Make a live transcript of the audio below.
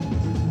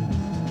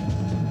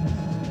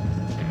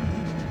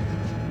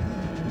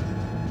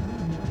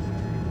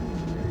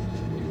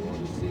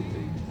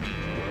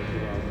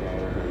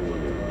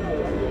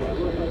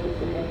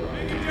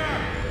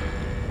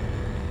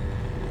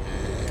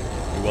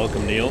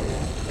Welcome, Neil.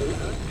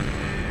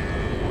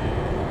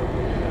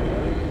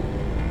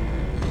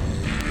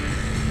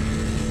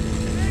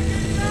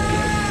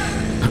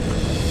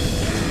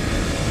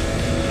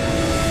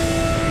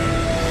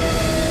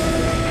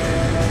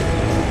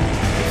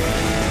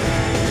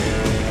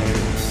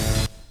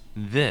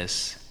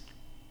 This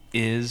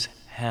is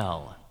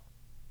hell.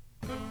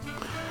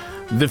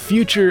 The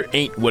future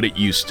ain't what it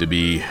used to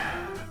be.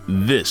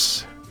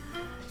 This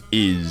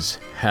is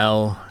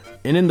hell.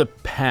 And in the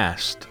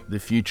past, the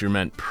future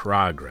meant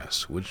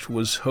progress, which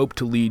was hoped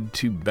to lead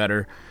to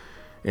better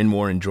and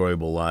more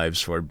enjoyable lives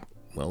for,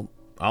 well,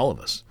 all of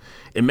us.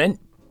 It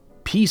meant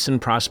peace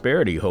and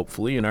prosperity,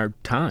 hopefully, in our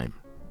time.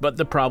 But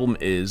the problem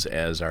is,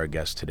 as our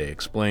guest today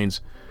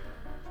explains,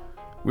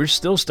 we're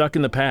still stuck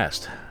in the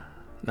past.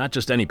 Not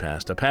just any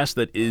past, a past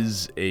that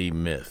is a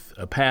myth,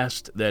 a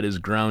past that is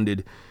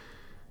grounded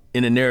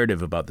in a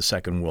narrative about the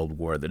Second World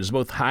War that is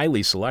both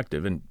highly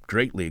selective and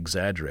greatly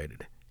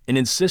exaggerated. An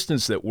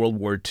insistence that World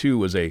War II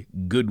was a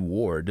good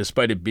war,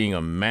 despite it being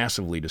a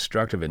massively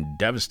destructive and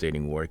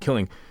devastating war,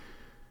 killing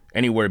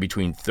anywhere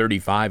between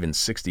 35 and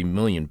 60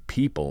 million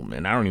people,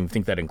 and I don't even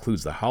think that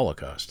includes the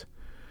Holocaust.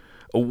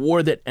 A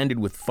war that ended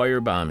with fire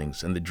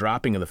bombings and the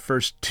dropping of the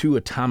first 2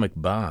 atomic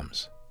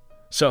bombs.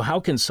 So how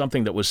can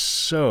something that was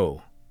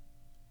so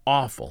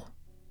awful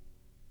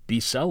be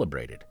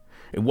celebrated?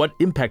 And what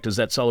impact does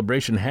that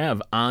celebration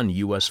have on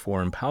U.S.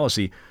 foreign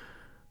policy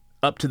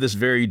up to this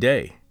very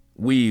day?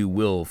 We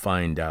will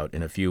find out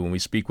in a few when we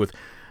speak with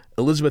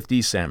Elizabeth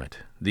D. Samet,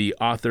 the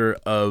author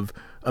of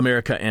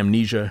America,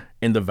 Amnesia,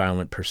 and the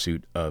Violent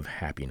Pursuit of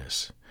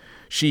Happiness.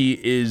 She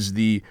is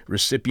the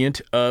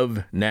recipient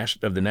of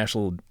the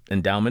National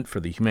Endowment for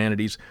the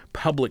Humanities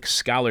Public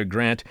Scholar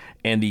Grant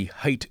and the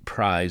Haidt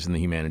Prize in the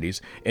Humanities,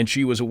 and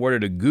she was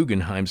awarded a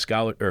Guggenheim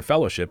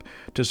Fellowship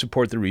to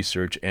support the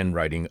research and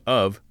writing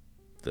of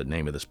the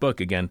name of this book,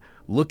 again,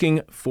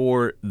 Looking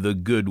for the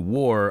Good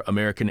War,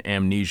 American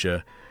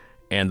Amnesia,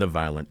 and the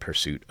Violent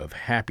Pursuit of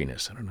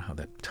Happiness. I don't know how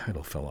that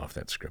title fell off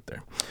that script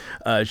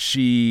there.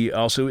 She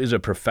also is a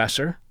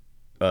professor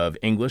of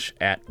English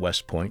at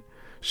West Point.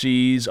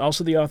 She's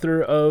also the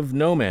author of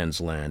No Man's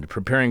Land,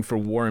 Preparing for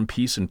War and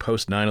Peace in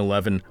Post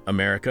 9/11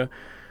 America,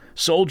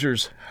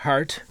 Soldier's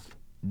Heart,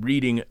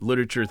 Reading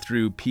Literature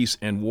Through Peace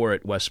and War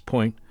at West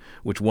Point,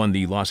 which won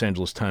the Los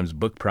Angeles Times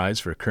Book Prize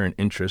for Current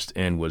Interest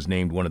and was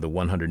named one of the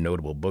 100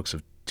 notable books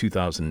of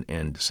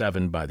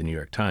 2007 by the New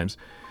York Times,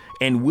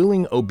 and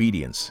Willing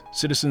Obedience,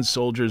 Citizens,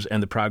 Soldiers,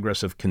 and the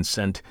Progress of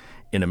Consent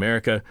in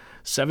America,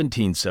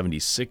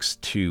 1776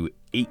 to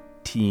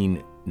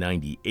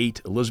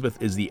 1898.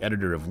 Elizabeth is the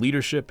editor of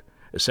Leadership,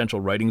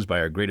 Essential Writings by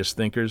Our Greatest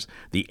Thinkers,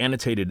 the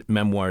annotated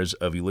memoirs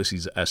of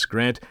Ulysses S.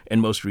 Grant,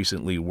 and most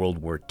recently World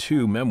War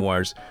II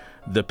memoirs,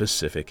 The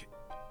Pacific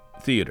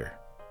Theater.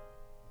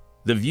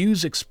 The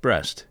views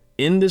expressed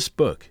in this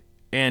book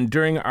and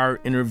during our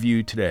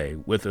interview today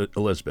with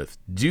Elizabeth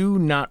do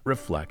not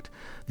reflect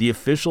the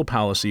official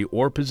policy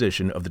or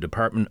position of the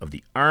Department of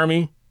the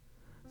Army,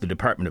 the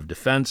Department of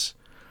Defense,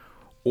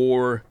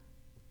 or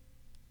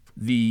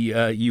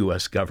the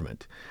U.S.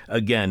 government.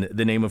 Again,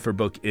 the name of her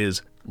book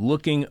is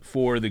Looking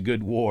for the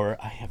Good War.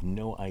 I have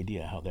no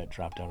idea how that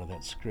dropped out of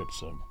that script,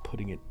 so I'm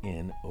putting it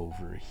in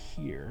over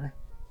here.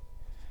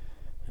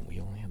 And we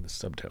only have the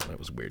subtitle. That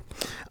was weird.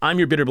 I'm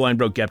your Bitter, Blind,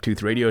 Broke,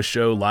 Gap-Toothed radio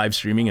show, live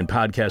streaming, and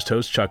podcast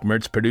host, Chuck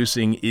Mertz.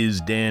 Producing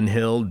is Dan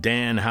Hill.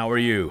 Dan, how are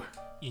you?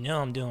 You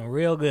know I'm doing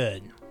real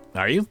good.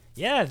 Are you?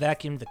 Yeah, I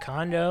vacuumed the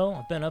condo.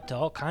 I've been up to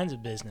all kinds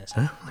of business.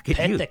 Huh? Look at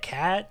Pet you. the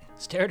cat,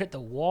 stared at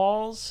the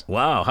walls,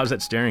 Wow, how's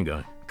that staring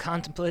going?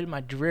 contemplated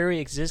my dreary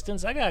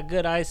existence. I got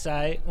good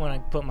eyesight when I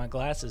put my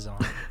glasses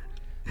on.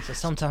 So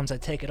sometimes I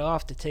take it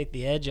off to take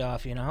the edge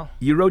off, you know?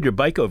 You rode your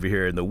bike over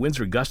here, and the winds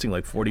were gusting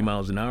like 40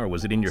 miles an hour.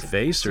 Was it in your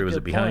face, or was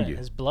it behind you?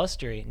 It's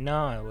blustery.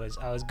 No,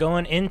 I was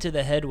going into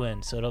the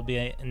headwind, so it'll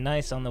be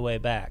nice on the way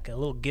back. A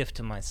little gift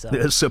to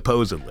myself.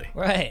 Supposedly.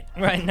 Right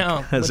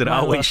now. As with it my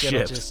always luck, ships.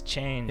 It'll just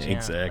change.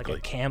 Exactly.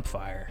 Like a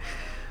campfire.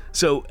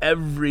 So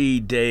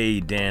every day,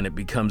 Dan, it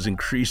becomes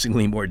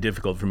increasingly more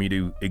difficult for me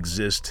to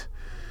exist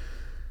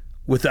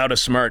without a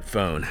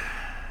smartphone.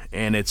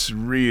 And it's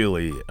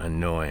really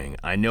annoying.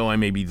 I know I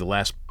may be the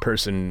last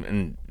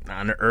person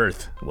on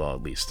Earth, well,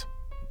 at least,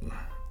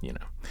 you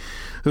know,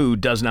 who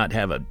does not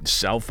have a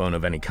cell phone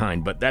of any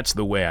kind, but that's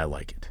the way I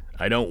like it.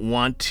 I don't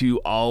want to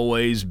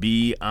always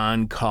be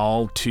on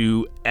call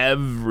to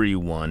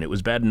everyone. It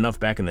was bad enough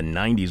back in the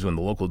 90s when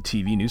the local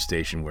TV news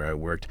station where I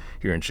worked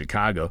here in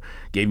Chicago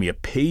gave me a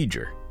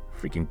pager,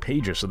 freaking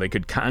pager, so they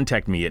could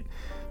contact me at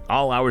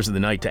all hours of the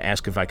night to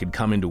ask if I could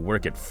come into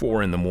work at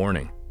 4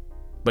 a.m.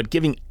 But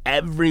giving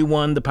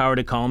everyone the power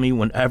to call me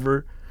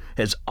whenever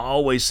has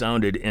always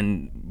sounded,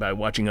 and by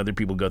watching other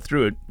people go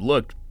through it,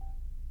 looked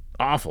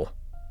awful.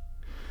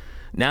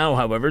 Now,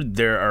 however,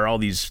 there are all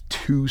these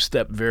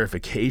two-step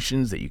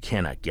verifications that you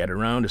cannot get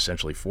around,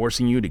 essentially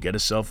forcing you to get a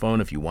cell phone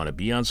if you want to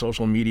be on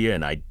social media,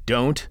 and I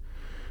don't.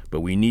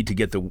 But we need to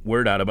get the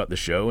word out about the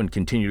show and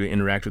continue to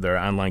interact with our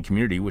online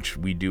community, which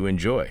we do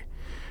enjoy.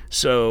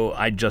 So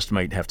I just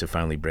might have to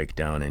finally break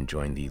down and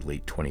join the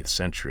late 20th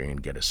century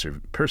and get a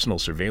personal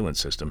surveillance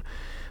system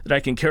that I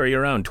can carry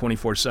around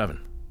 24/7.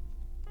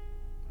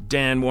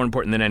 Dan, more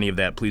important than any of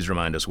that, please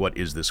remind us, what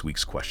is this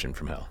week's question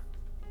from hell?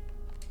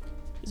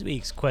 This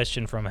week's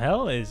question from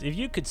hell is, if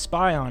you could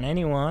spy on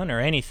anyone or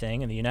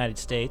anything in the United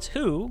States,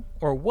 who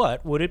or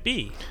what would it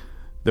be?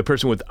 The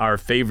person with our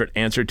favorite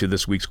answer to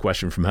this week's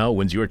question from hell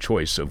wins your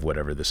choice of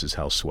whatever This Is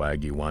Hell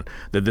swag you want.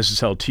 The This Is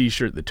Hell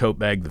t-shirt, the tote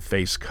bag, the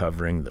face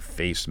covering, the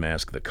face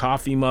mask, the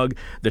coffee mug,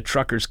 the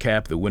trucker's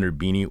cap, the winter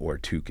beanie or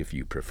toque if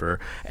you prefer,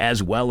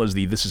 as well as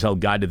the This Is Hell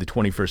Guide to the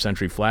 21st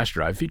Century flash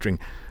drive featuring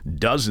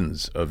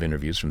dozens of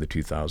interviews from the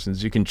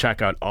 2000s. You can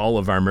check out all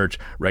of our merch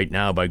right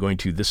now by going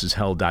to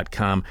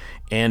thisishell.com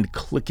and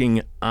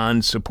clicking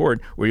on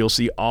support, where you'll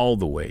see all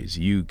the ways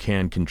you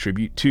can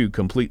contribute to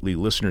completely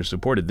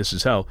listener-supported This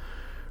Is Hell.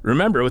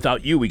 Remember,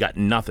 without you, we got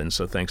nothing,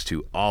 so thanks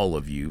to all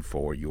of you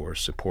for your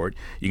support.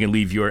 You can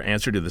leave your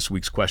answer to this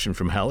week's question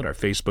from hell at our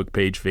Facebook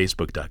page,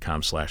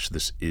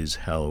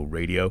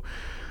 facebook.com/thisishellradio,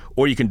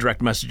 or you can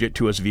direct message it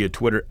to us via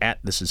Twitter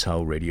at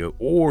thisishellradio,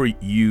 or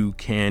you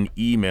can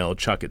email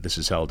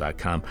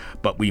chuck@thisishell.com.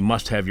 But we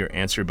must have your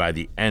answer by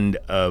the end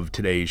of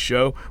today's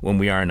show, when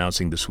we are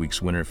announcing this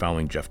week's winner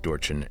following Jeff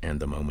Dorchin and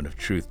the Moment of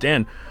Truth.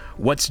 Dan,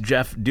 what's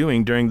Jeff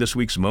doing during this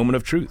week's Moment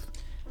of Truth?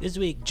 This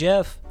week,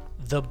 Jeff,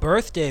 the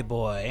birthday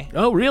boy.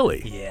 Oh,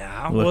 really?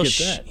 Yeah. Look at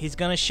that. He's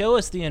going to show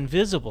us the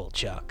invisible,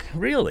 Chuck.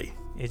 Really?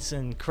 It's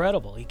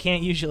incredible. You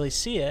can't usually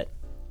see it,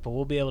 but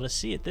we'll be able to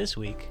see it this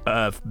week.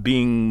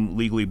 Being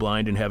legally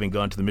blind and having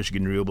gone to the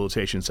Michigan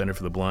Rehabilitation Center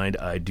for the Blind,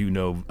 I do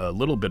know a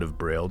little bit of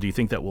Braille. Do you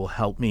think that will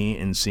help me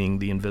in seeing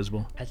the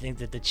invisible? I think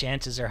that the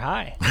chances are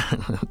high.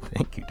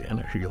 Thank you,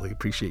 Dan. I really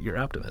appreciate your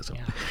optimism.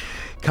 Yeah.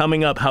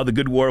 Coming up, how the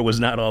good war was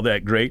not all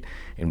that great,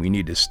 and we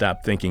need to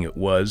stop thinking it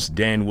was.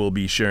 Dan will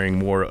be sharing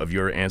more of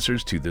your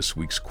answers to this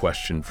week's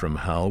question from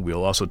hell.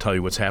 We'll also tell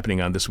you what's happening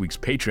on this week's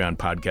Patreon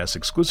podcast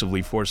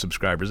exclusively for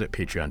subscribers at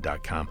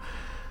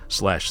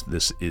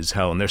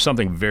patreon.com/thisishell. And there's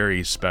something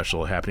very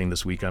special happening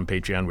this week on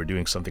Patreon. We're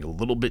doing something a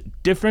little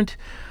bit different,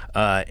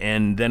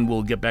 and then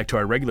we'll get back to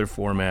our regular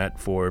format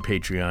for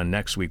Patreon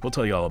next week. We'll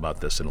tell you all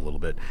about this in a little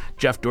bit.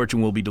 Jeff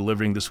Dorchin will be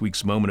delivering this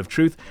week's Moment of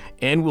Truth,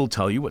 and we'll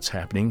tell you what's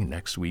happening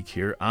next week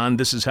here on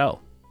This Is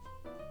Hell.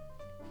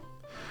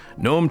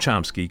 Noam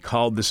Chomsky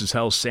called This Is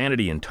Hell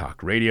sanity in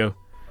talk radio,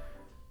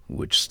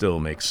 which still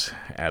makes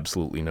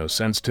absolutely no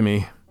sense to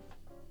me.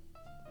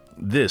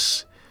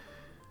 This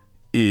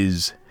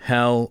is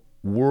hell.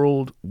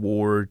 World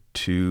War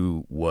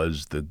II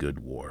was the good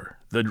war,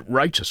 the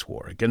righteous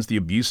war against the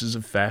abuses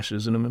of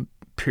fascism and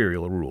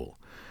imperial rule.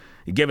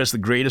 It gave us the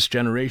greatest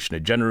generation,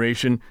 a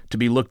generation to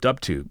be looked up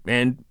to,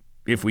 and,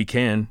 if we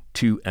can,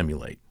 to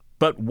emulate.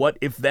 But what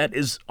if that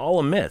is all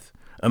a myth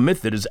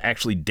that is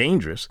actually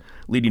dangerous,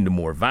 leading to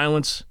more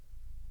violence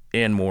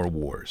and more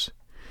wars?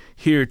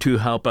 Here to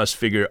help us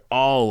figure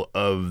all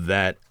of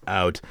that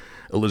out,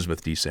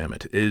 Elizabeth D.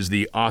 Samet is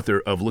the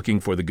author of Looking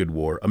for the Good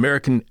War,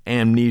 American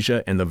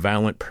Amnesia and the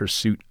Violent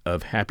Pursuit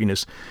of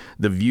Happiness.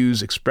 The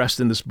views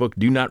expressed in this book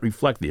do not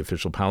reflect the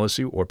official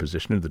policy or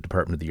position of the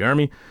Department of the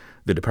Army,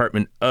 the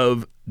Department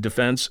of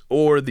Defense,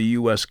 or the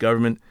U.S.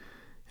 government.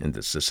 And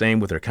it's the same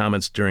with her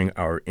comments during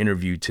our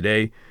interview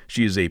today.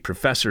 She is a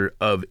professor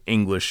of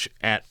English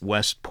at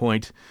West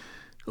Point.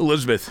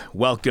 Elizabeth,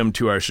 welcome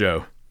to our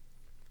show.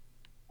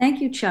 Thank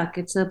you, Chuck.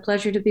 It's a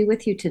pleasure to be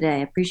with you today.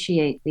 I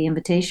appreciate the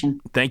invitation.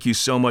 Thank you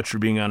so much for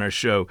being on our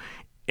show.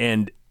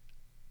 And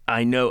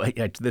I know,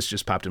 this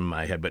just popped into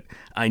my head, but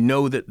I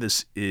know that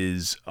this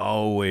is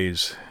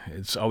always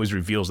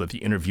reveals that the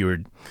interviewer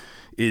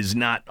is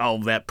not all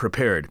that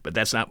prepared, but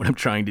that's not what I'm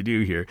trying to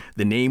do here.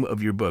 The name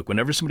of your book,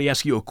 whenever somebody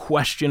asks you a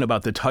question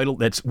about the title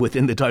that's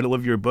within the title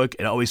of your book,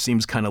 it always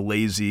seems kind of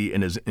lazy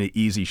and is an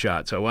easy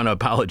shot. So I want to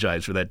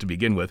apologize for that to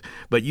begin with.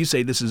 But you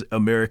say this is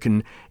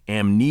American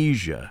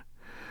Amnesia.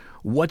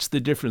 What's the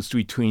difference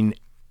between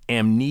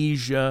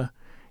amnesia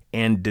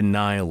and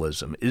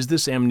denialism? Is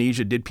this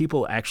amnesia? Did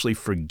people actually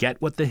forget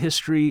what the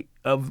history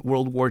of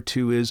World War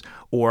II is,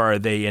 or are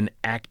they in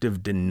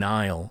active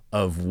denial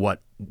of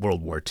what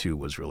World War II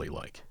was really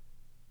like?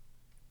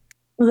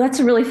 Well, that's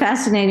a really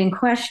fascinating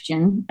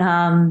question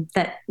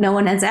that no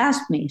one has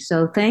asked me,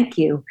 so thank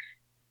you.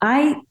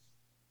 I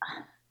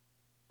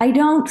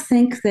don't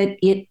think that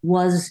it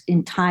was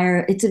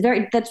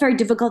that's very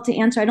difficult to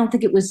answer. I don't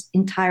think it was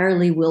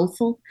entirely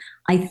willful.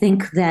 I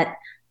think that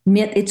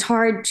it's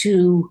hard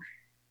to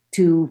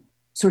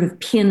sort of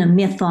pin a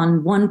myth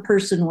on one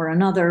person or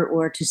another,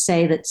 or to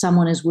say that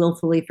someone is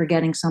willfully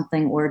forgetting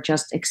something or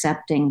just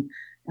accepting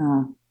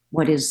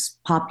what is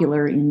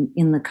popular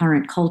in the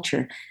current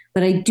culture.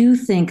 But I do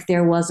think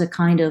there was a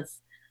kind of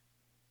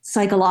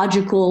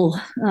psychological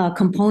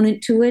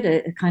component to it,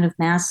 a kind of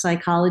mass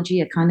psychology,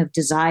 a kind of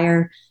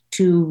desire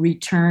to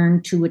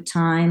return to a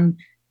time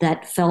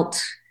that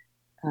felt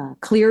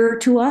clearer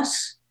to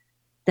us,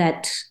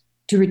 that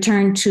to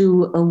return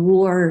to a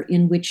war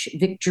in which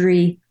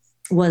victory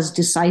was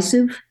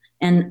decisive.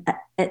 And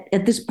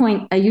at this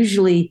point, I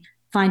usually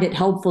find it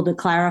helpful to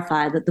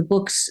clarify that the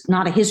book's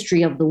not a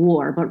history of the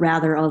war, but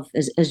rather of,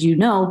 as you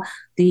know,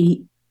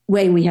 the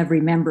way we have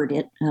remembered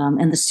it,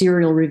 and the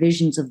serial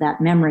revisions of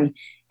that memory.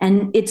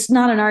 And it's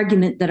not an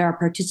argument that our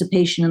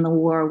participation in the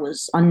war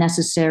was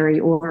unnecessary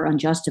or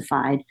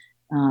unjustified.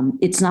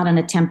 It's not an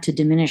attempt to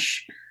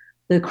diminish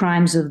the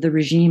crimes of the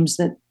regimes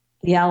that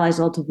the Allies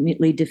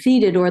ultimately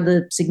defeated, or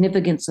the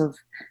significance of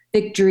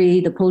victory,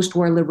 the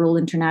post-war liberal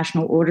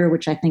international order,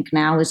 which I think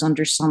now is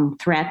under some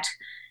threat,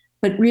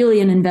 but really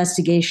an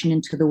investigation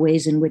into the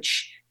ways in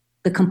which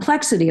the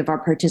complexity of our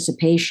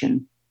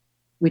participation,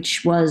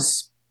 which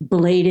was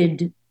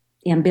belated,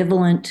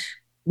 ambivalent,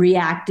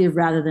 reactive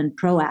rather than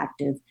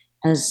proactive,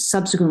 has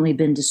subsequently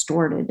been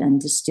distorted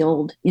and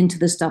distilled into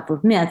the stuff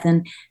of myth.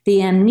 And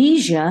the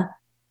amnesia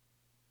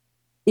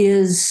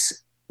is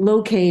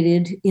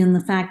located in the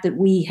fact that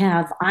we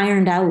have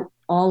ironed out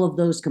all of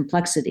those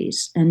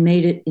complexities and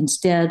made it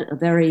instead a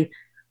very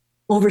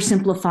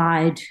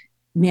oversimplified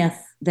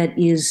myth that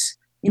is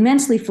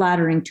immensely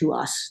flattering to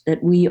us,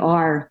 that we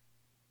are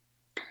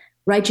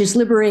righteous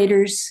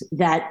liberators,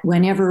 that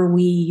whenever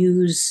we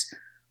use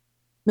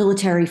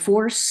military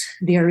force,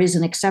 there is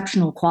an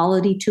exceptional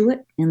quality to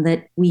it, and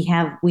that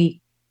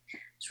we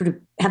sort of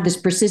have this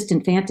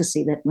persistent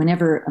fantasy that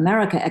whenever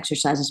America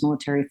exercises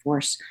military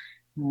force,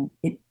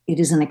 it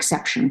is an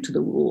exception to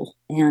the rule,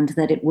 and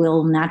that it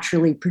will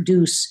naturally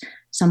produce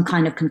some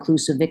kind of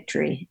conclusive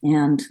victory.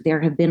 And there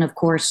have been, of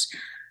course,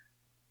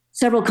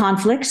 several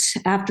conflicts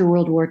after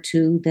World War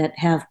II that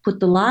have put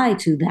the lie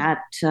to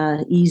that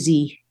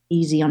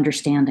easy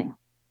understanding.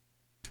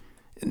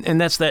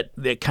 And that's that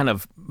kind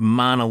of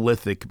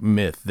monolithic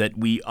myth that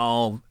we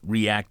all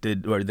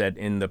reacted, or that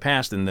in the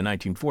past, in the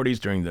 1940s,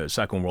 during the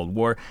Second World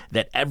War,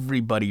 that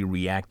everybody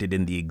reacted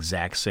in the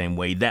exact same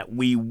way, that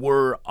we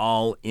were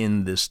all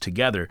in this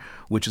together,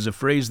 which is a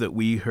phrase that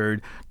we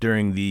heard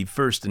during the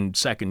first and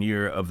second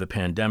year of the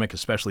pandemic,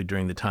 especially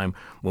during the time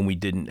when we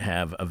didn't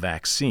have a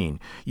vaccine.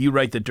 You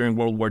write that during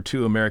World War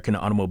II, American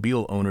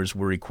automobile owners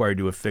were required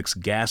to affix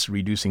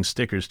gas-reducing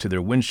stickers to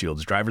their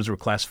windshields. Drivers were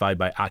classified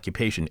by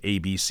occupation, A,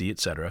 B, C,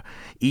 etc.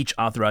 Each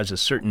authorized a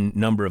certain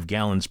number of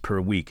gallons per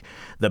week.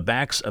 The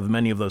backs of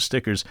many of those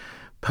stickers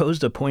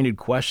posed a pointed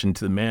question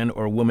to the man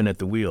or woman at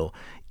the wheel.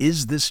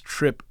 Is this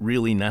trip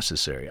really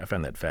necessary? I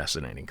found that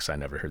fascinating because I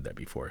never heard that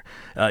before.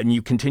 And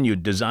you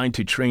continued, designed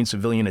to train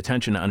civilian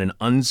attention on an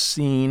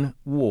unseen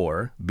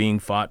war being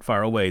fought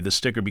far away, the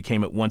sticker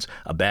became at once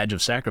a badge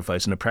of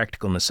sacrifice and a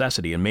practical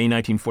necessity. In May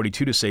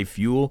 1942, to save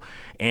fuel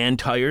and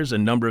tires, a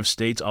number of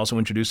states also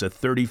introduced a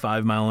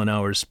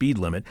 35-mile-an-hour speed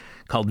limit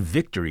called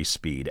Victory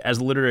Speed. As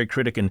the literary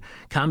critic and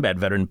combat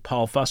veteran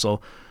Paul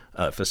Fussell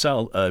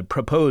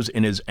proposed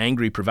in his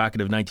angry,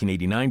 provocative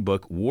 1989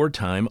 book,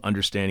 Wartime,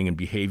 Understanding and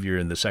Behavior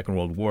in the Second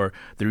World War,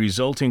 the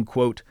resulting,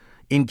 quote,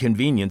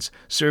 inconvenience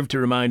served to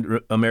remind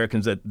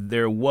Americans that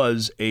there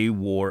was a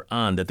war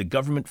on, that the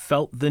government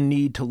felt the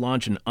need to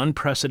launch an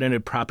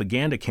unprecedented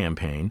propaganda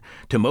campaign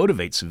to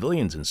motivate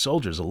civilians and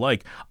soldiers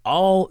alike.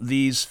 All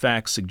these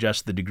facts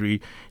suggest the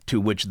degree to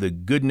which the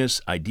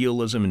goodness,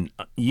 idealism, and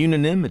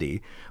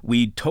unanimity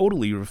we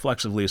totally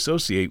reflexively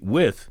associate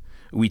with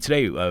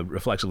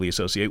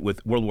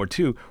World War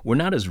II were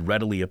not as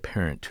readily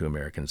apparent to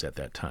Americans at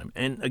that time.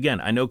 And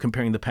again, I know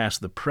comparing the past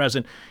to the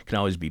present can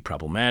always be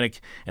problematic,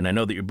 and I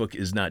know that your book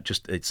is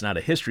it's not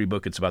a history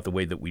book, it's about the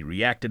way that we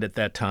reacted at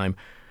that time.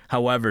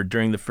 However,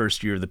 during the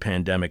first year of the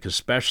pandemic,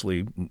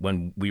 especially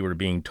when we were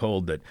being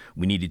told that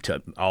we needed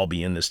to all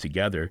be in this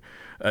together,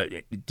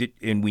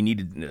 and we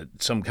needed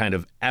some kind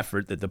of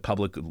effort that the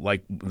public,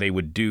 like they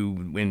would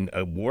do in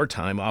a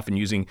wartime, often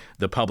using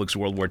the public's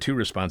World War II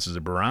response as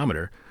a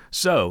barometer.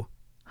 So,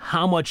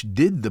 how much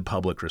did the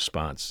public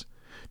response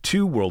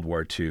to World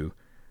War II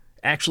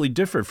actually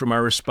differ from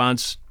our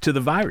response to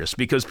the virus?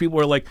 Because people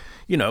were like,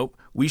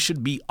 we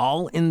should be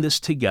all in this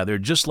together,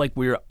 just like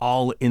we were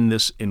all in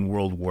this in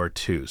World War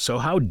II. So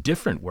how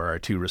different were our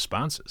two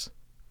responses?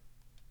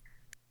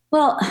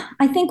 Well,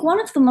 I think one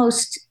of the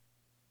most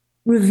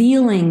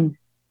revealing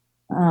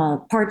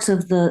parts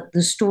of the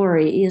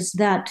story is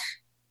that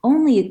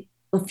only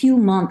a few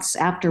months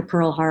after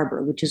Pearl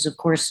Harbor, which is, of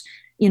course,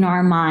 in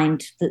our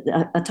mind,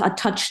 a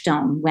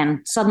touchstone,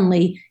 when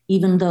suddenly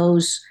even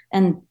those,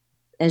 and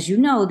as you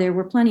know, there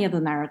were plenty of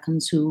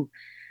Americans who,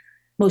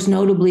 most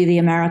notably the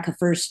America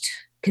First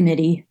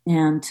Committee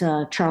and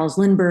Charles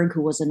Lindbergh,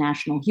 who was a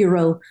national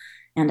hero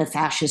and a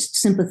fascist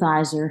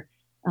sympathizer.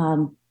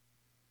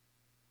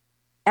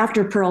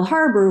 After Pearl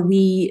Harbor,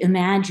 we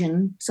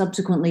imagine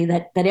subsequently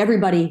that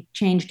everybody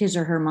changed his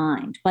or her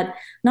mind, but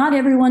not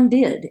everyone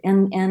did.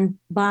 And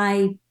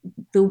by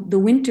the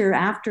winter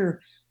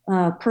after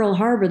Pearl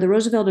Harbor, the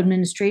Roosevelt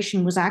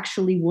administration was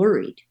actually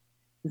worried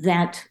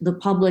that the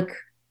public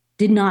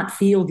did not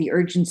feel the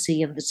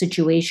urgency of the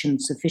situation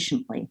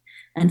sufficiently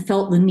and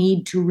felt the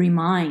need to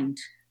remind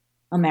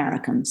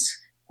Americans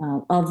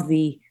of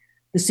the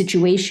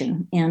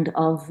situation and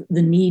of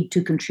the need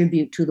to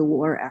contribute to the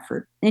war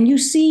effort. And you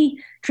see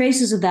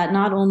traces of that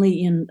not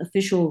only in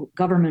official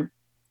government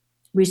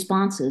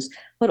responses,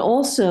 but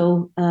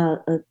also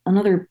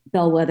another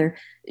bellwether,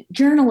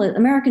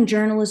 American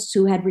journalists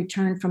who had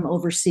returned from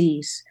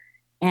overseas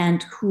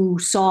and who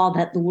saw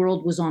that the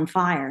world was on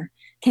fire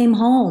came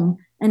home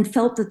and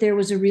felt that there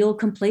was a real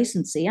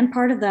complacency. And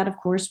part of that, of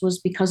course, was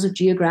because of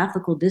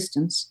geographical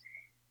distance.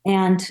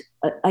 And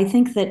I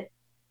think that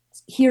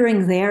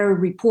hearing their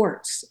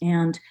reports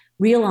and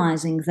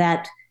realizing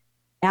that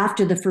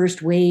after the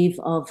first wave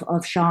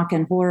of shock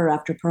and horror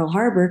after Pearl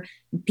Harbor,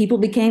 people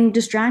became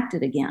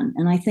distracted again.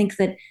 And I think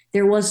that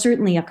there was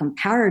certainly a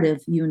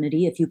comparative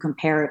unity if you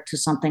compare it to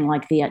something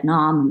like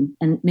Vietnam.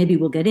 And maybe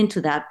we'll get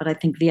into that, but I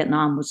think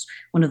Vietnam was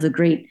one of the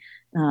great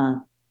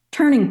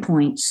turning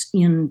points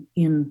in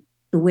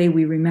the way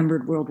we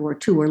remembered World War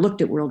II or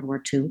looked at World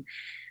War II.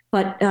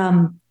 But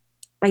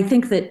I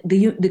think that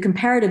the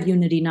comparative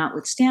unity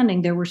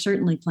notwithstanding, there were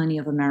certainly plenty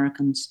of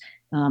Americans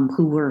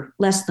who were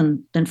less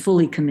than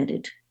fully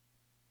committed.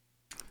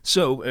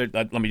 So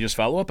let me just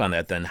follow up on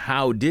that then.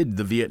 How did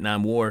the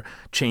Vietnam War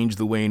change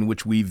the way in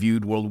which we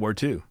viewed World War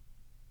II?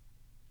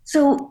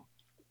 So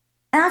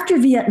after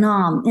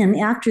Vietnam and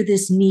after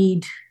this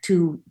need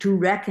to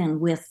reckon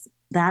with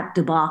that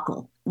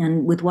debacle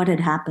and with what had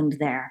happened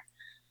there,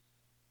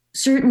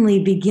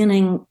 certainly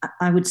beginning,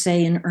 I would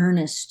say, in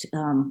earnest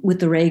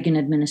with the Reagan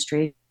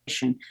administration,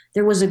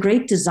 there was a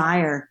great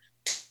desire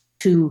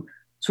to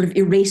sort of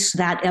erase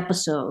that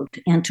episode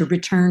and to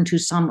return to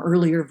some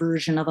earlier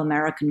version of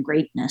American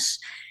greatness.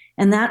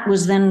 And that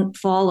was then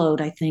followed,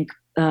 I think,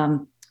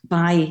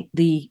 by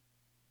the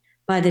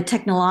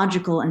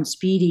technological and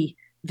speedy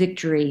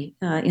victory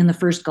in the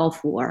first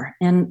Gulf War.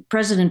 And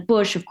President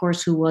Bush, of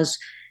course, who was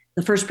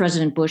the first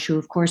President Bush, who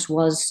of course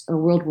was a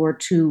World War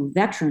II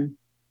veteran,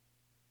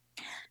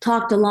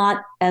 talked a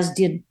lot, as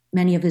did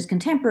many of his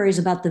contemporaries,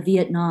 about the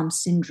Vietnam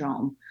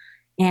syndrome,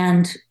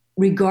 and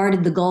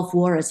regarded the Gulf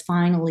War as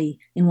finally,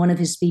 in one of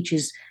his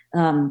speeches,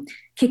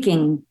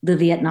 kicking the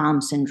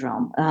Vietnam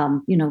syndrome,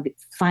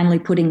 finally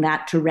putting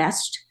that to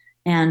rest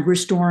and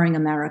restoring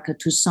America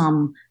to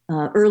some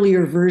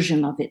earlier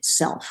version of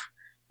itself.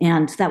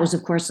 And that was,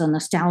 of course, a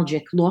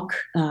nostalgic look,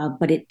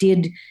 but it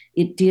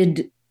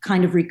did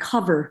kind of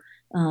recover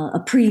a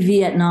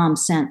pre-Vietnam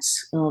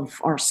sense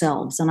of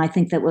ourselves. And I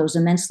think that was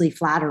immensely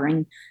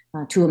flattering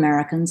to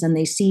Americans, and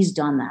they seized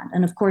on that.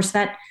 And of course,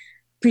 that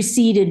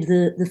preceded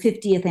the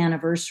 50th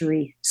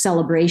anniversary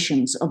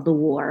celebrations of the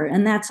war.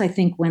 And that's, I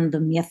think, when the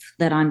myth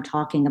that I'm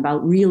talking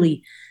about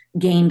really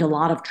gained a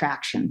lot of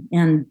traction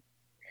and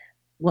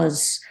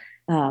was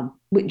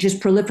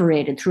just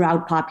proliferated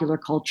throughout popular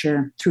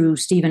culture, through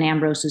Stephen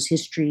Ambrose's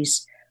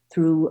histories,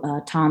 through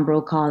Tom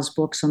Brokaw's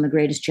books on the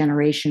Greatest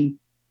Generation,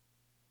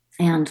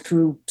 and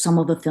through some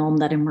of the film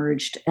that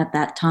emerged at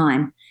that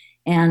time.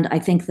 And I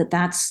think that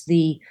that's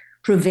the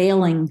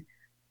prevailing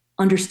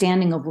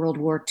understanding of World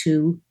War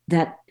II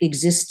that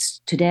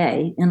exists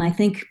today. And I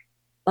think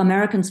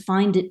Americans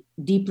find it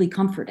deeply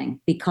comforting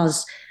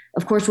because,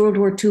 of course, World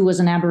War II was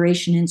an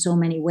aberration in so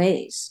many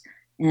ways.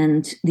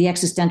 And the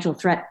existential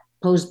threat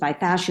posed by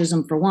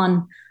fascism, for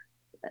one,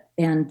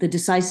 and the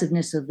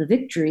decisiveness of the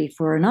victory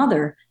for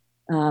another,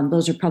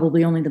 those are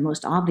probably only the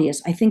most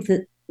obvious. I think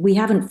that we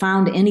haven't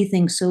found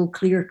anything so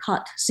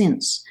clear-cut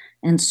since.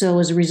 And so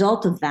as a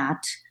result of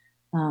that,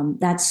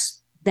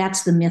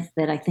 that's the myth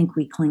that I think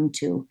we cling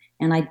to.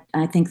 And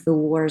I think the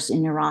wars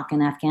in Iraq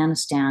and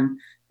Afghanistan,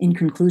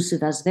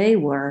 inconclusive as they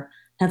were,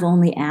 have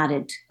only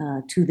added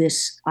to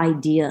this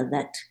idea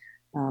that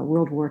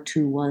World War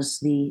II was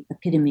the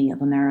epitome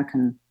of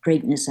American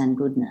greatness and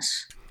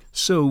goodness.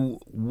 So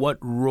what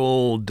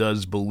role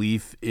does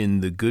belief in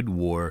the good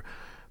war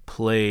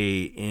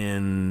play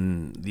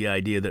in the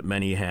idea that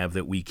many have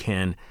that we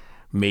can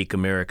make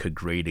America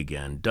great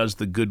again? Does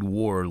the good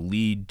war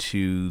lead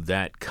to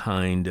that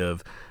kind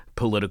of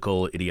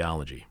political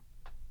ideology?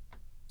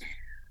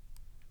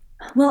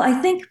 Well,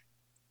 I think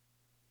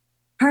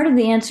part of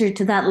the answer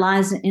to that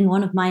lies in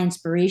one of my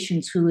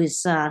inspirations, who is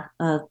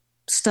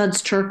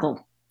Studs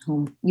Terkel,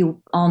 whom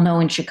you all know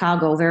in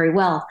Chicago very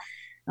well.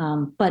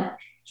 But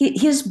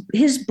his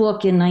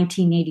book in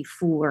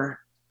 1984,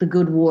 The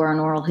Good War, An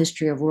Oral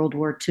History of World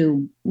War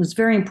II, was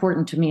very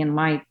important to me in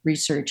my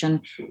research.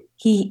 And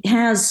he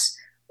has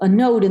a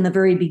note in the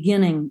very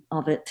beginning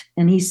of it,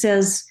 and he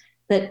says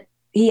that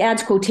he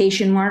adds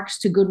quotation marks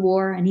to good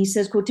war, and he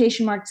says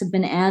quotation marks have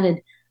been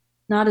added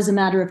not as a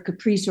matter of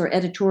caprice or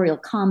editorial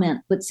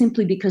comment, but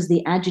simply because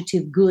the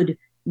adjective good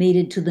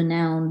mated to the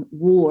noun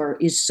war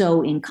is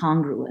so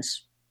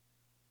incongruous.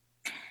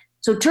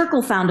 So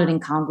Terkel found it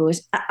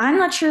incongruous. I'm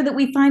not sure that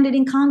we find it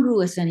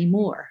incongruous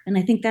anymore. And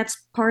I think that's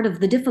part of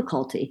the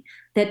difficulty,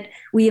 that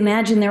we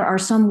imagine there are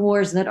some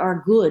wars that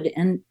are good,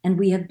 and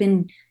we have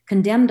been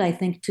condemned, I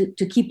think,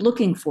 to keep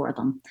looking for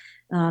them.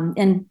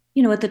 And,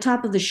 at the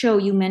top of the show,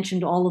 you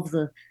mentioned all of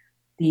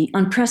the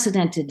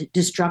unprecedented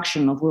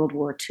destruction of World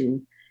War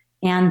II.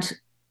 And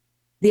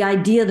the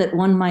idea that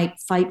one might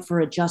fight for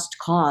a just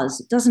cause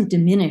doesn't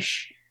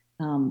diminish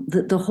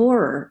the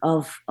horror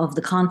of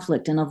the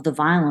conflict and of the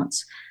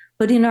violence.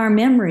 But in our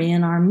memory,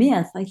 in our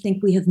myth, I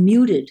think we have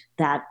muted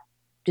that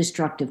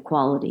destructive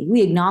quality.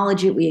 We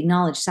acknowledge it, we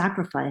acknowledge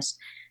sacrifice,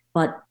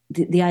 but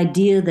the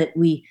idea that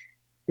we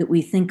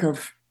think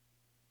of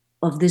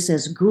this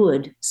as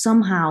good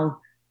somehow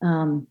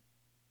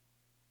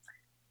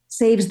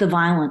saves the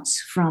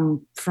violence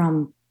from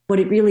what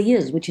it really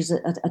is, which is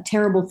a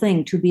terrible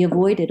thing to be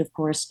avoided, of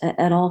course,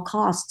 at all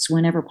costs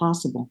whenever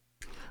possible.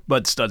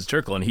 But Studs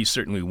Terkel, and he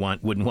certainly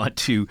wouldn't want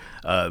to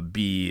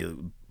be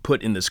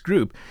put in this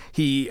group,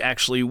 he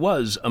actually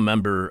was a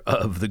member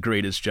of the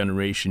Greatest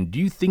Generation. Do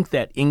you think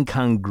that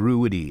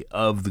incongruity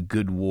of the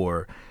good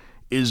war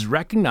is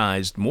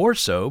recognized more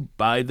so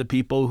by the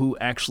people who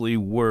actually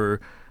were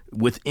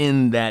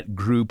within that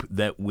group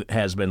that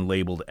has been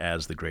labeled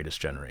as the Greatest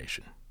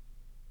Generation?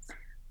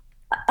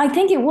 I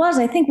think it was.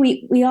 I think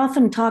we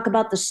often talk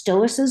about the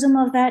stoicism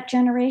of that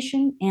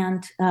generation,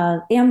 and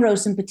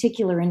Ambrose in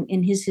particular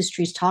in his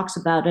histories talks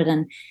about it,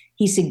 and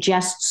he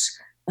suggests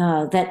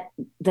that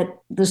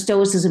the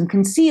stoicism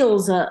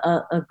conceals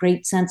a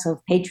great sense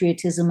of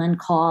patriotism and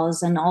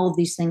cause and all of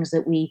these things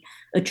that we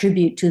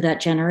attribute to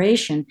that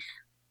generation.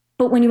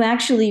 But when you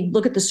actually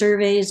look at the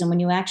surveys and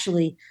when you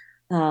actually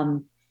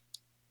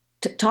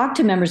talk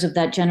to members of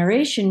that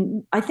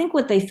generation, I think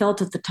what they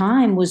felt at the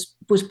time was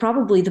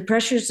probably the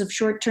pressures of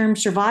short-term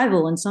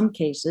survival in some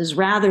cases,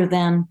 rather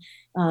than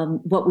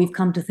what we've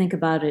come to think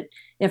about it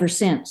ever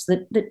since.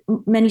 That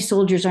many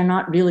soldiers are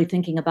not really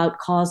thinking about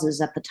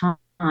causes at the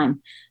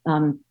time.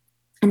 And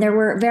there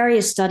were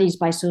various studies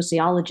by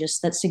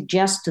sociologists that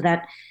suggest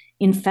that,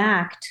 in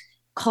fact,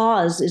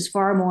 cause is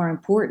far more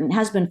important,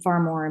 has been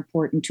far more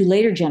important to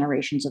later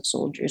generations of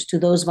soldiers, to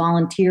those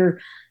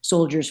volunteer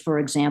soldiers, for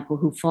example,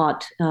 who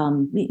fought,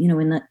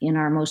 in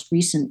our most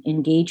recent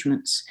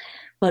engagements.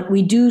 But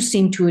we do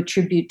seem to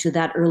attribute to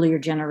that earlier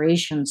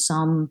generation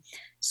some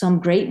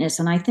greatness,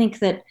 and I think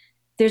that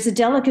there's a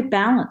delicate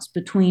balance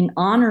between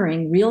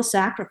honoring real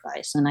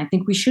sacrifice, and I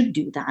think we should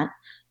do that,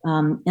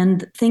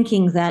 and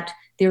thinking that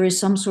there is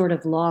some sort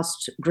of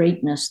lost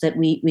greatness that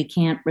we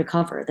can't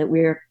recover, that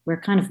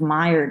we're kind of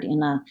mired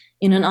in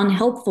an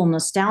unhelpful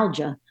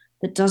nostalgia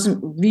that doesn't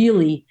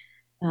really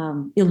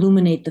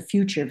illuminate the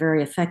future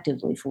very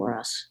effectively for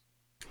us.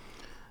 Do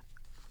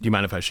you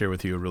mind if I share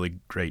with you a really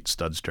great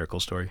Studs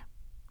Terkel story?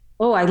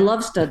 Oh, I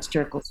love Studs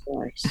Terkel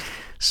stories.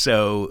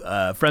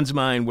 So friends of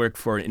mine work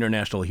for an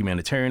international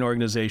humanitarian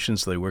organization,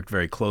 so they worked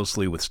very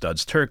closely with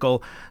Studs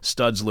Terkel.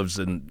 Studs lived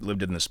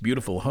in this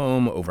beautiful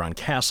home over on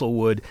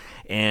Castlewood,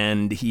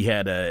 and he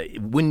had a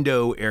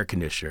window air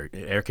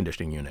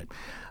conditioning unit.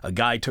 A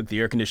guy took the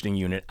air conditioning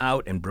unit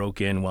out and broke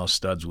in while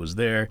Studs was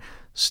there.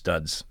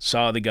 Studs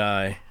saw the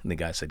guy, and the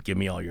guy said, "Give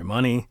me all your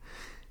money."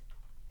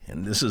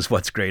 And this is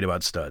what's great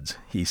about Studs.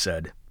 He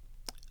said,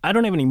 "I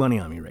don't have any money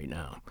on me right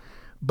now,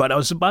 but I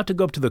was about to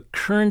go up to the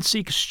currency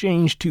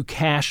exchange to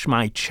cash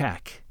my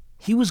check."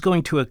 He was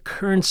going to a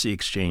currency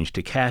exchange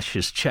to cash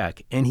his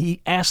check, and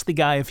he asked the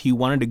guy if he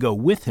wanted to go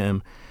with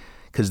him,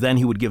 because then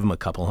he would give him a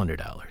couple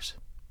 $100.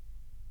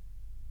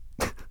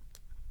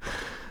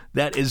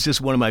 That is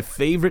just one of my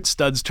favorite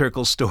Studs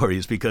Terkel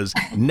stories, because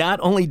not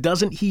only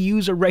doesn't he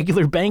use a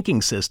regular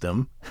banking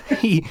system,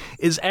 he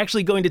is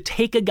actually going to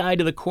take a guy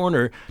to the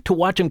corner to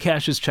watch him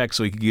cash his check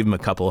so he could give him a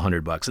couple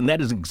 $100. And that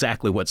is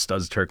exactly what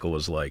Studs Terkel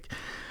was like.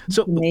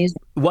 So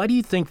amazing. Why do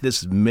you think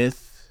this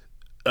myth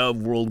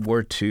of World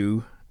War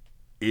II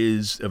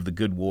of the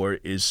good war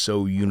is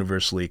so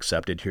universally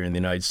accepted here in the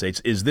United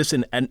States? Is this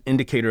an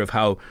indicator of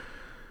how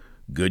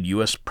good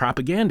U.S.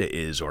 propaganda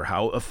is, or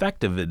how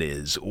effective it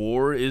is,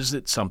 or is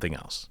it something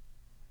else?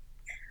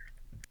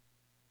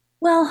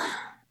 Well,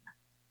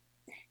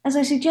 as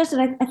I suggested,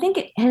 I think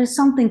it has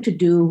something to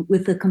do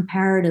with the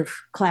comparative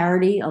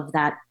clarity of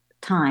that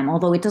time,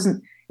 although it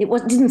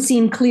didn't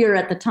seem clear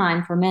at the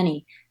time for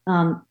many.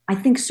 I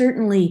think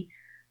certainly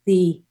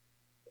the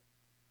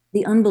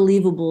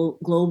unbelievable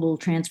global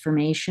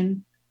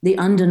transformation, the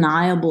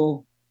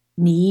undeniable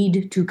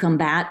need to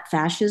combat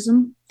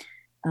fascism,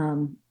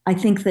 I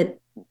think that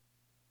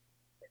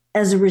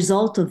as a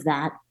result of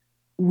that,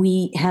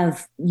 we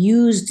have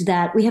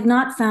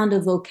not found a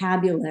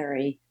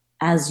vocabulary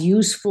as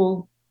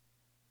useful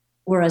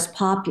or as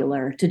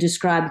popular to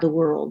describe the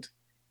world.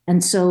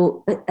 And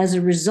so as a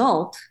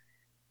result,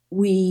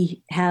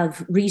 we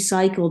have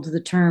recycled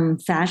the term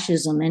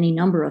fascism any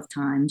number of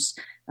times,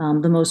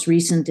 the most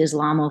recent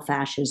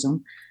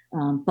Islamofascism,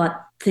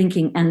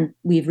 and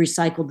we've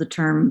recycled the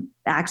term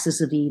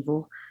axis of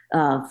evil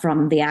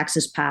from the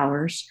Axis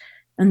powers.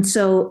 And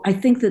so I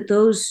think that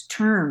those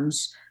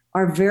terms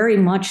are very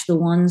much the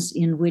ones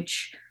in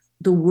which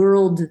the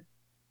world,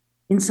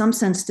 in some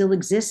sense, still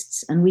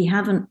exists. And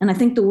I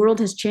think the world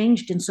has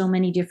changed in so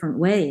many different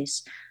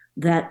ways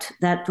that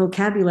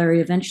vocabulary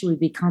eventually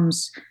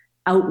becomes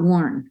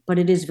outworn. But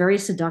it is very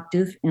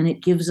seductive, and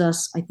it gives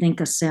us, I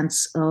think, a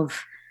sense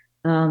of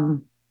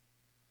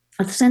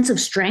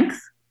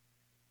strength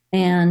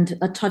and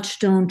a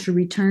touchstone to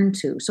return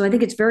to. So I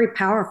think it's very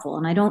powerful.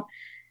 And I don't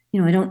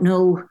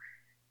know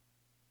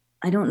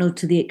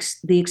to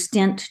the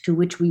extent to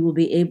which we will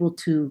be able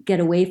to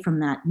get away from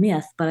that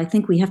myth, but I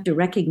think we have to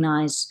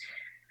recognize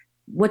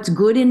what's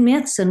good in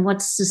myths and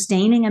what's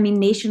sustaining. I mean,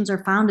 nations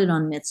are founded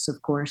on myths,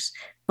 of course,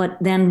 but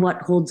then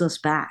what holds us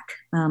back?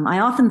 I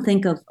often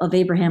think of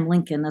Abraham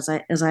Lincoln,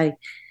 as I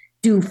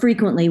do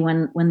frequently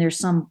when there's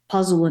some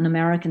puzzle in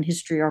American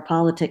history or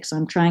politics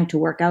I'm trying to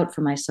work out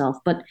for myself.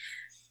 But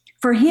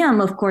for him,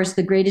 of course,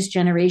 the greatest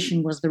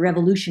generation was the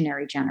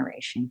revolutionary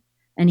generation.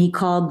 And he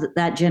called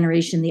that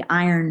generation the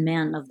Iron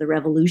Men of the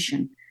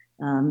Revolution.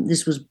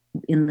 This was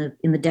in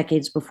the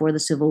decades before the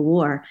Civil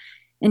War.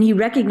 And he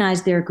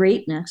recognized their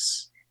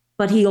greatness,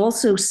 but he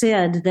also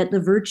said that the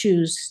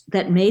virtues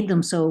that made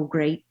them so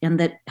great and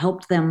that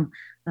helped them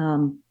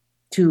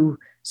to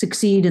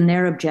succeed in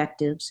their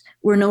objectives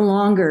were no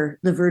longer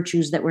the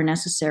virtues that were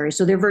necessary.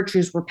 So their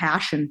virtues were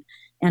passion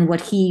and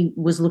what he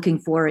was looking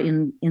for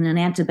in an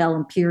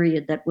antebellum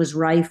period that was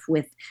rife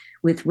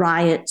with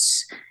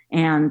riots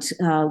and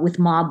with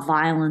mob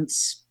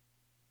violence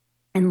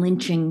and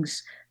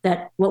lynchings,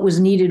 that what was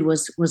needed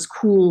was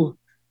cool,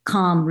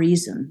 calm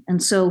reason.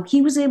 And so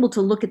he was able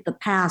to look at the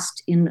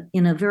past in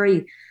a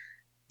very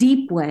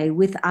deep way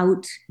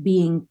without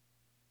being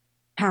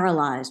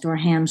paralyzed or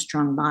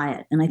hamstrung by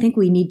it. And I think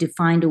we need to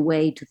find a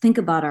way to think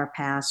about our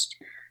past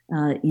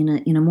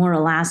in a more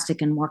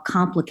elastic and more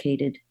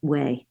complicated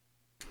way.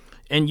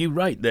 And you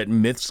write that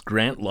myths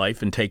grant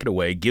life and take it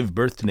away, give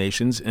birth to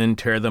nations and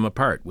tear them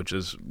apart, which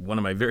is one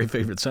of my very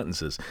favorite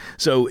sentences.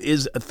 So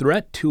is a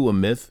threat to a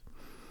myth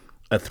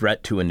a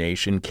threat to a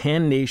nation?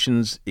 Can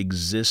nations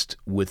exist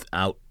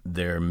without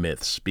their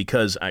myths?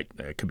 Because I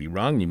could be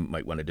wrong, you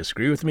might want to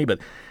disagree with me, but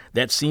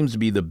that seems to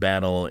be the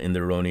battle in the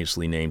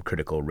erroneously named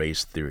critical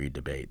race theory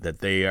debate, that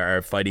they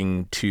are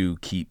fighting to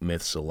keep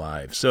myths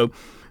alive. So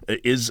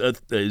is a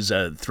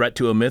threat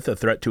to a myth a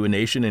threat to a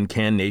nation, and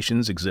can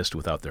nations exist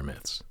without their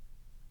myths?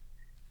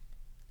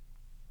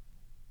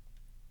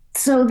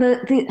 So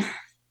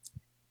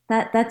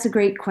that's a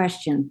great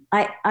question.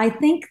 I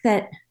think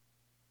that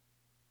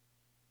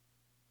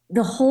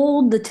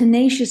the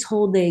tenacious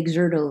hold they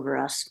exert over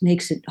us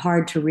makes it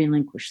hard to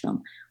relinquish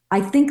them.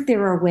 I think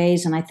there are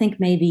ways, and I think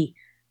maybe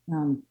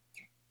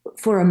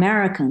for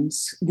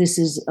Americans, this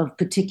is of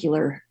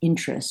particular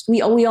interest.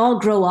 We all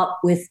grow up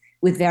with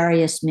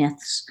various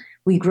myths.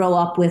 We grow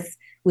up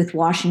with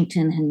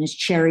Washington and his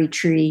cherry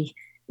tree.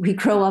 We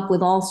grow up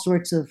with all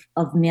sorts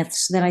of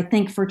myths that I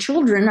think for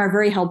children are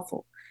very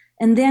helpful.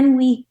 And then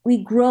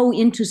we grow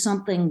into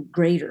something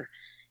greater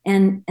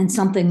and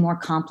something more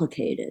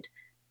complicated.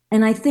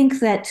 And I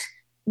think that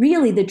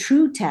really the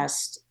true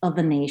test of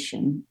a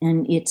nation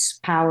and its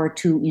power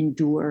to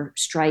endure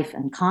strife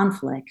and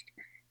conflict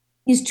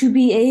is to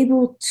be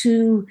able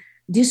to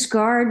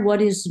discard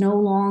what is no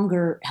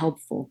longer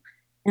helpful.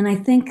 And I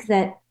think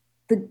that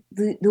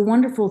the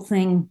wonderful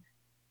thing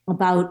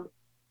about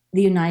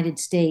the United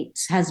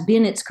States has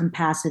been its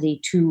capacity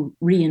to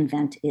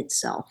reinvent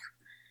itself.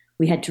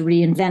 We had to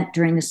reinvent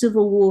during the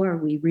Civil War.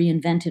 We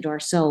reinvented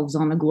ourselves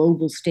on a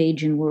global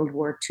stage in World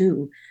War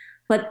II.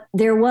 But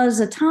there was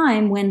a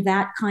time when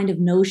that kind of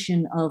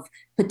notion of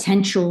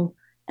potential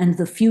and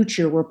the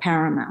future were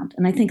paramount.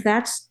 And I think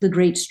that's the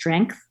great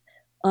strength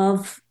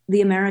of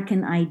the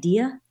American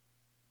idea.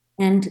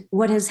 And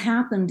what has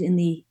happened in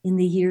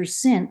the years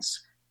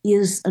since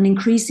is an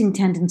increasing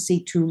tendency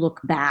to look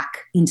back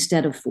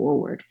instead of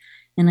forward.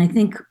 And I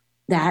think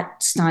that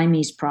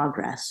stymies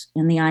progress.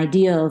 And the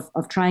idea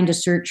of trying to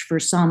search for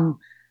some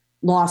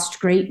lost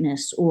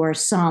greatness or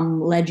some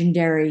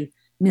legendary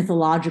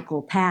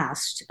mythological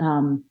past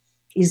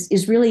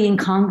is really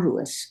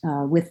incongruous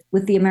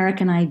with the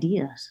American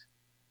ideas.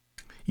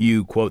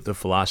 You quote the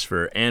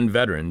philosopher and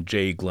veteran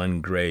J.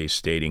 Glenn Gray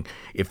stating,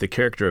 "If the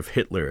character of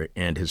Hitler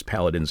and his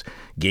paladins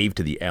gave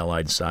to the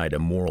Allied side a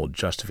moral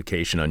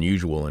justification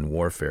unusual in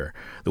warfare,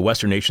 the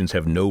Western nations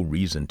have no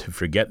reason to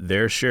forget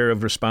their share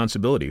of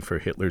responsibility for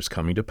Hitler's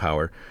coming to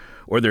power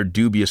or their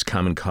dubious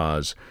common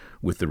cause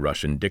with the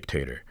Russian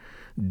dictator."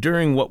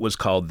 During what was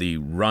called the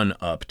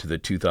run-up to the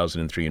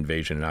 2003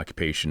 invasion and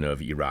occupation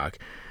of Iraq,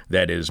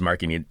 that is,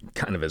 marking it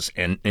kind of as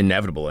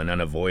inevitable and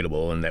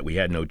unavoidable, and that we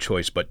had no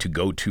choice but to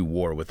go to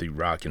war with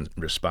Iraq in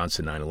response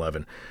to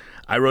 9/11,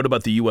 I wrote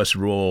about the U.S.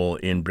 role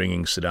in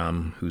bringing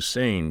Saddam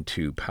Hussein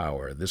to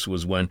power. This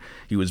was when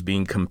he was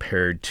being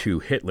compared to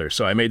Hitler.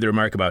 So I made the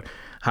remark about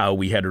how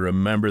we had to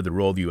remember the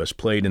role the U.S.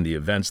 played in the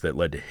events that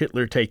led to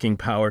Hitler taking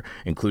power,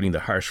 including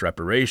the harsh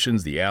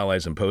reparations the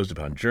Allies imposed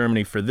upon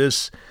Germany. For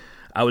this,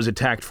 I was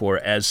attacked for,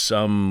 as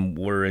some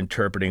were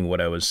interpreting what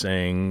I was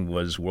saying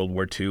was World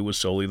War II was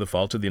solely the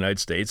fault of the United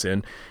States,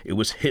 and it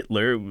was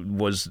Hitler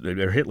was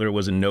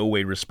in no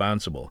way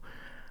responsible.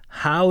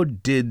 How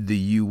did the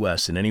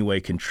U.S. in any way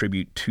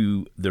contribute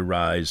to the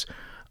rise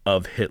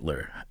of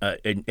Hitler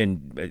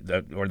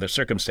or the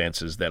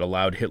circumstances that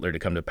allowed Hitler to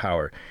come to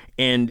power?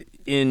 And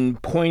in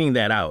pointing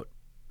that out,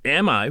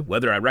 am I,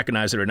 whether I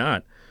recognize it or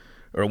not,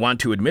 or want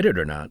to admit it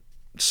or not,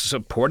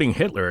 supporting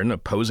Hitler and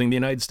opposing the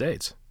United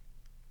States?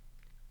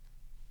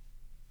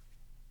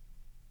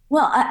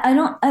 Well,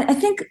 I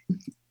think,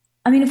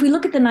 if we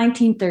look at the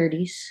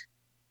 1930s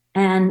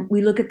and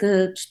we look at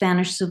the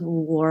Spanish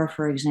Civil War,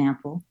 for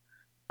example,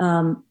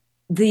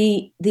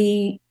 the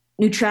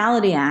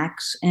neutrality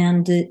acts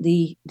and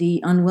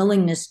the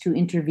unwillingness to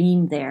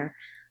intervene there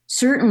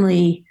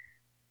certainly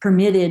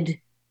permitted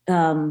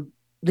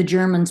the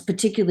Germans,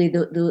 particularly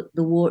the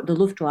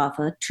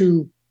Luftwaffe,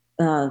 to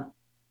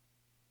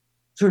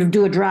sort of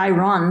do a dry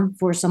run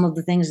for some of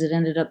the things that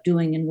ended up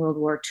doing in World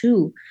War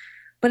II.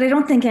 But I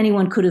don't think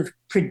anyone could have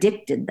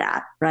predicted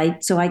that,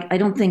 right? So I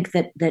don't think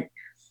that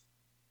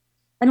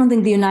I don't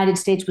think the United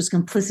States was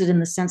complicit in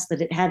the sense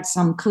that it had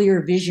some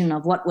clear vision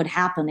of what would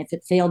happen if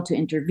it failed to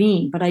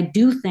intervene. But I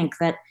do think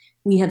that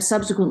we have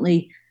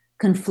subsequently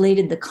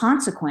conflated the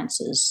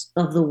consequences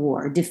of the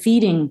war,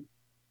 defeating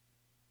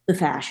the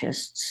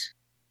fascists,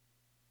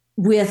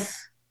 with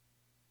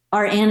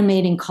our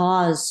animating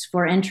cause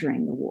for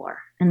entering the war.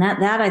 And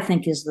that I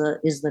think is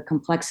the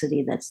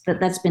complexity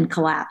that's been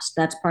collapsed.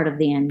 That's part of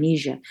the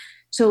amnesia.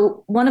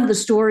 So one of the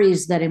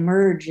stories that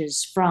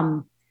emerges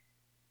from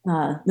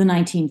the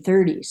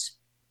 1930s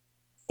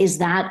is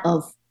that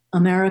of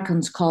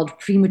Americans called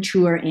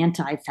premature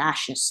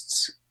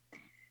anti-fascists.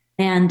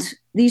 And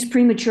these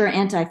premature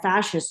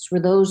anti-fascists were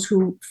those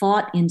who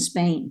fought in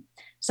Spain.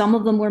 Some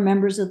of them were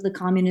members of the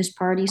Communist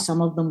Party,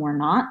 some of them were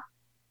not.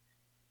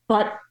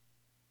 But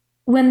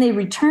when they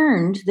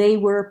returned, they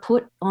were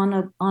put on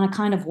a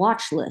kind of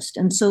watch list.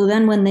 And so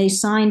then when they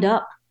signed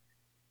up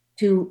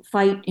to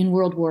fight in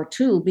World War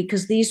II,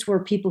 because these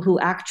were people who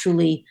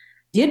actually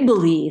did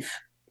believe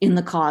in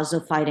the cause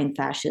of fighting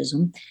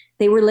fascism,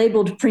 they were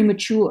labeled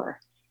premature.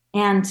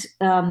 And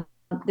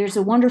there's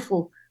a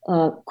wonderful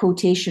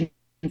quotation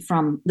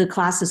from the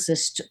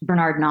classicist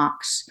Bernard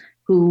Knox,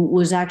 who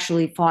was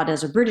actually fought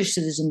as a British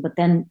citizen, but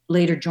then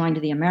later joined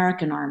the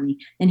American army.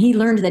 And he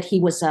learned that he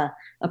was a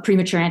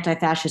premature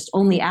anti-fascist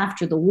only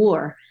after the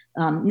war.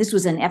 This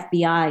was an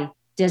FBI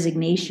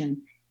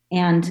designation.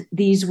 And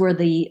these were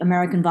the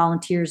American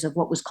volunteers of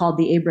what was called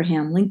the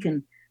Abraham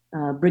Lincoln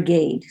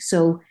Brigade.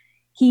 So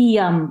he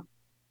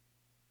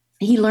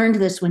learned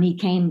this when he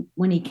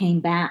came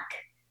back,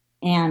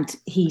 and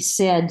he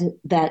said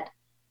that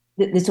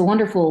it's a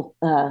wonderful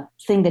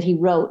thing that he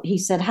wrote. He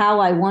said, "How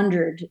I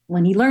wondered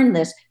when he learned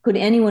this, could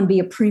anyone be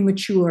a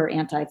premature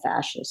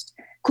anti-fascist?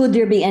 Could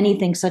there be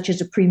anything such as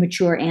a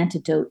premature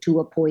antidote to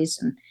a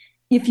poison?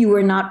 If you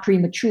were not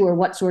premature,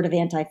 what sort of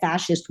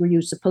anti-fascist were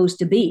you supposed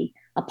to be?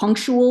 A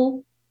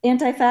punctual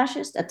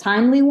anti-fascist, a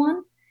timely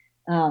one?"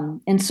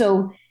 And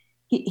so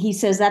he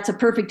says that's a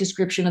perfect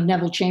description of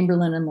Neville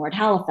Chamberlain and Lord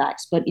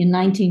Halifax. But in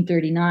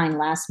 1939,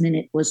 last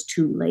minute was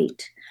too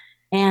late.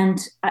 And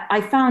I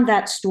found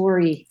that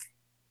story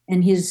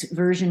and his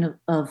version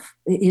of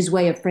his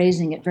way of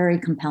phrasing it very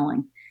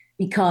compelling,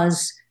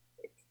 because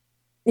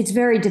it's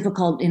very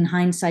difficult in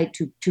hindsight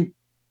to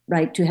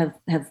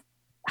have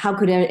how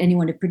could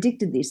anyone have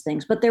predicted these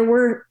things? But there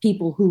were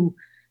people who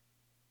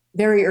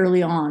very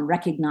early on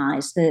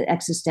recognized the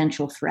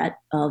existential threat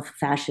of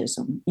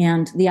fascism,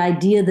 and the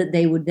idea that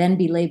they would then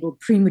be labeled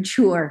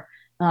premature,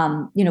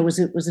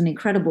 was an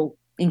incredible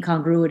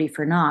incongruity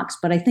for Knox.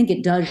 But I think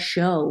it does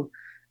show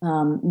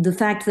the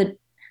fact that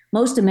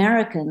most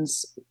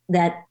Americans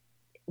that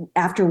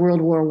after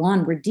World War I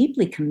were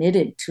deeply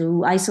committed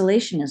to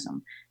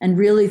isolationism and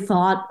really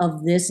thought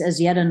of this as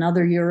yet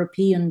another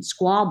European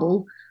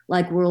squabble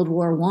like World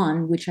War I,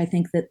 which I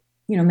think that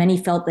many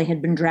felt they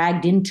had been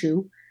dragged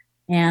into,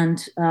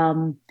 and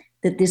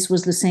that this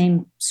was the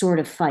same sort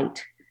of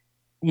fight.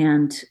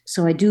 And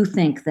so I do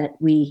think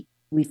that we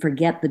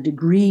forget the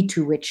degree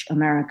to which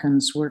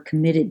Americans were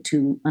committed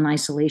to an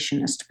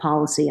isolationist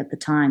policy at the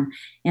time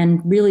and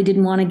really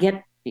didn't want to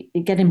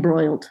get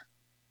embroiled.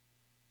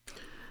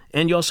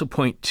 And you also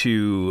point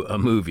to a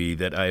movie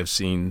that I have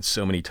seen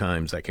so many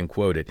times I can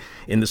quote it.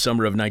 In the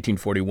summer of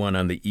 1941,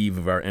 on the eve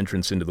of our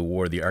entrance into the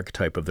war, the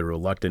archetype of the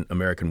reluctant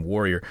American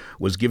warrior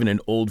was given an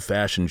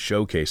old-fashioned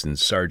showcase in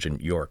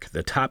Sergeant York,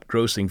 the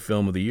top-grossing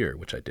film of the year,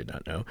 which I did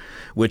not know,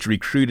 which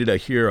recruited a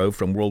hero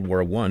from World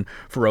War I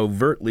for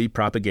overtly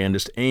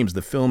propagandist aims.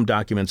 The film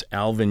documents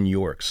Alvin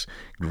York's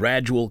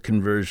gradual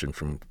conversion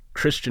from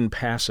Christian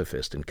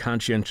pacifist and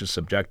conscientious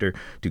objector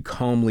to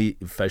calmly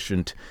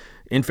efficient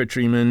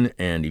infantryman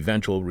and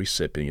eventual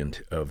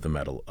recipient of the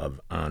Medal of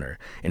Honor.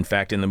 In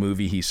fact, in the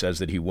movie, he says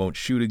that he won't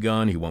shoot a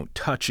gun, he won't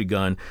touch a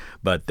gun,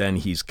 but then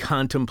he's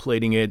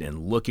contemplating it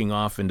and looking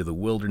off into the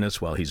wilderness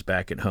while he's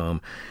back at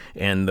home.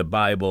 And the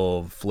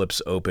Bible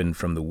flips open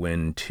from the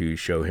wind to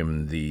show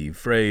him the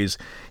phrase,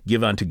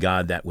 "Give unto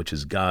God that which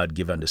is God,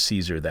 give unto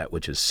Caesar that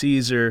which is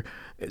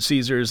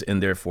Caesar's,"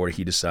 and therefore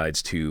he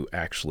decides to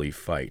actually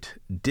fight.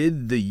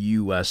 Did the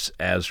U.S.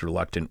 as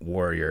reluctant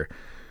warrior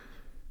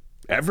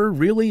ever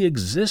really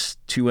exist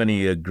to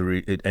any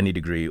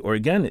degree? Or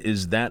again,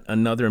 is that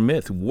another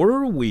myth?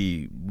 Were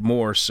we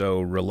more so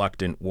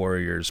reluctant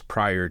warriors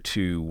prior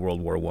to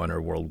World War I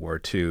or World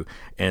War II?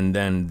 And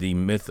then the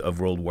myth of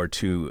World War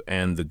II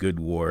and the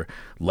Good War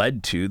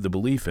led to the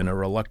belief in a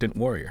reluctant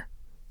warrior?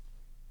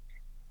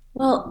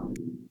 Well,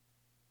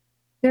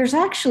 there's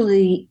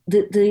actually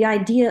the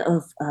idea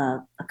of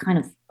a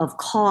kind of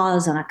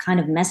cause and a kind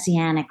of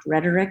messianic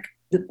rhetoric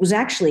that was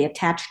actually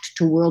attached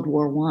to World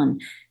War I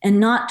and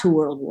not to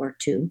World War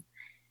II.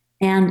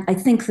 And I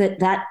think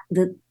that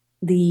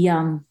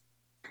the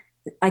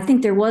I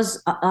think there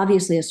was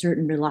obviously a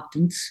certain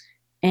reluctance,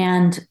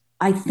 and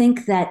I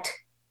think that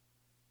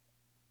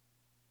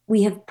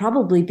we have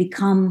probably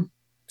become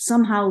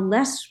somehow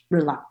less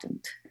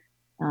reluctant,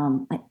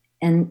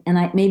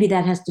 maybe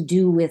that has to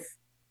do with,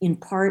 in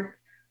part,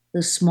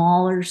 the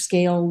smaller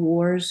scale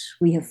wars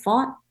we have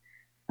fought.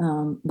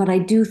 But I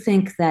do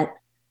think that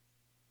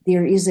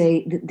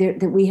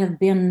that we have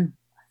been,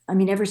 I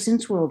mean, ever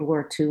since World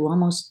War II,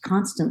 almost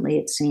constantly,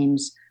 it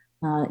seems,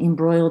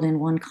 embroiled in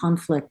one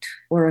conflict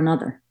or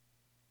another.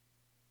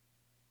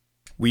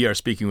 We are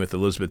speaking with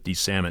Elizabeth D.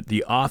 Samet,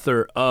 the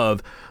author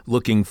of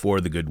Looking for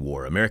the Good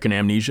War, American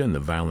Amnesia and the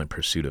Violent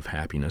Pursuit of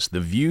Happiness. The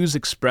views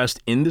expressed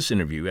in this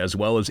interview, as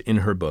well as in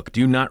her book,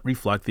 do not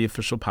reflect the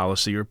official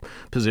policy or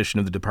position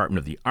of the Department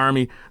of the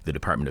Army, the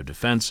Department of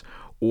Defense,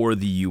 or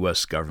the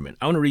U.S. government.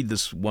 I want to read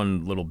this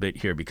one little bit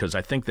here because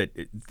I think that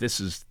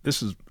this is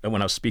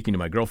when I was speaking to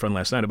my girlfriend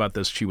last night about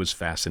this, she was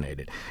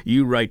fascinated.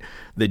 You write,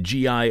 the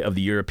GI of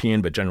the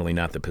European, but generally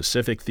not the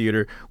Pacific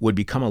theater, would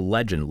become a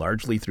legend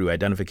largely through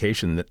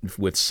identification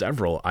with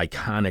several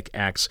iconic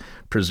acts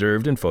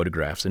preserved in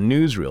photographs and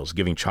newsreels,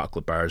 giving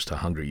chocolate bars to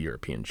hungry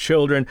European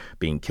children,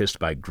 being kissed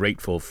by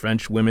grateful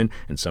French women,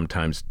 and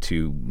sometimes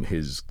to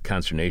his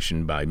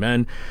consternation by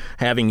men,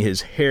 having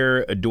his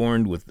hair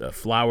adorned with a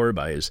flower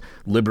by his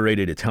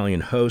liberated Italian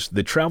host.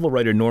 The travel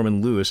writer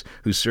Norman Lewis,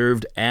 who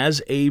served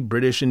as a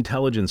British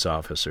intelligence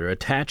officer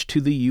attached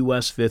to the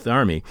U.S. Fifth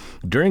Army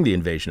during the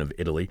invasion of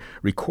Italy,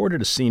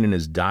 recorded a scene in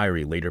his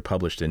diary, later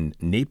published in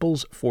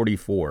Naples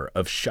 44,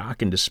 of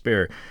shock and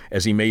despair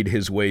as he made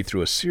his way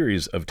through a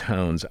series of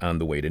towns on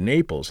the way to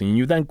Naples. And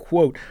you then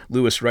quote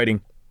Lewis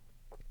writing,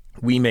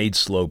 "We made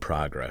slow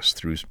progress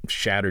through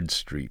shattered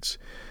streets,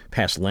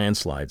 past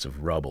landslides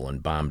of rubble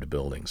and bombed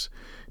buildings.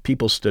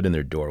 People stood in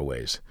their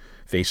doorways,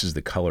 faces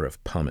the color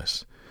of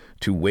pumice,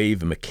 to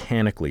wave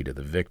mechanically to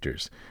the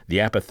victors, the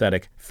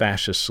apathetic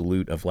fascist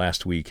salute of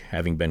last week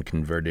having been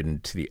converted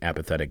into the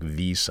apathetic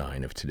V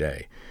sign of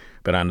today.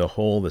 But on the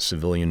whole, the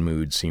civilian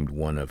mood seemed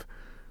one of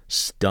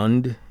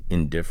stunned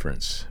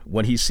indifference."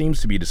 What he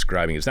seems to be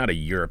describing is not a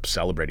Europe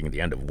celebrating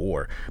the end of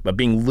war, but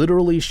being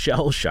literally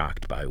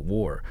shell-shocked by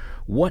war.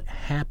 What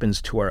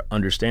happens to our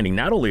understanding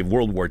not only of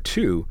World War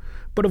II,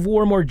 but of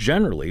war more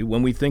generally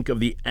when we think of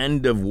the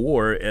end of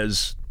war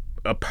as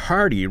a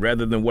party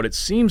rather than what it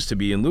seems to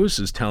be in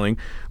Lewis's telling,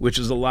 which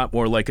is a lot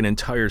more like an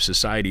entire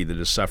society that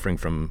is suffering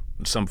from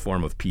some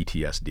form of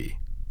PTSD?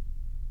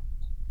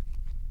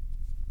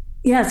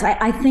 Yes,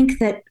 I think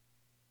that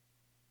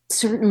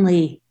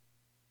certainly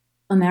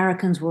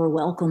Americans were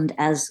welcomed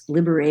as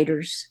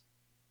liberators,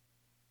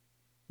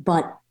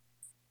 but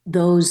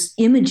those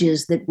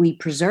images that we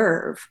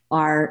preserve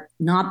are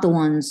not the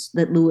ones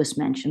that Lewis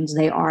mentions.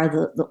 They are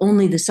the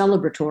only the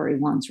celebratory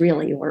ones,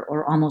 really,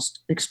 or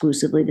almost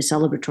exclusively the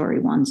celebratory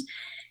ones.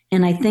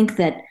 And I think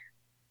that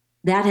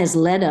has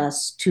led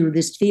us to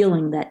this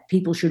feeling that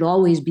people should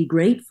always be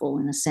grateful,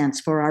 in a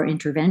sense, for our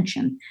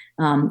intervention.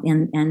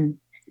 And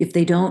if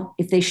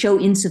they show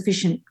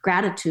insufficient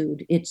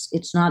gratitude,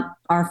 it's not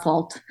our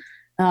fault.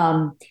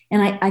 And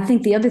I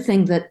think the other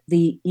thing that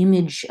the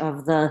image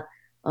of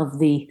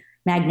the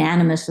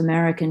magnanimous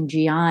American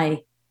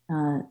GI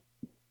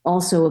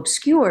also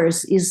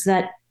obscures is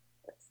that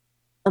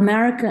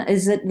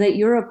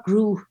Europe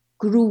grew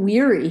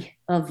weary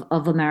of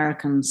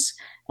Americans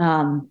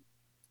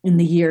in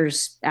the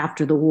years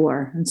after the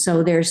war, and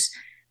so there's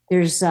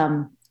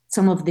some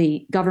of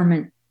the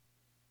government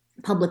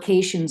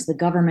publications, the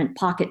government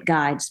pocket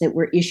guides that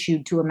were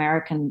issued to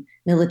American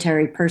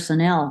military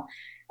personnel,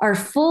 are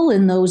full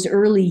in those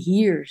early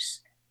years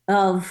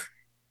of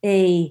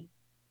a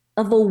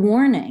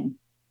warning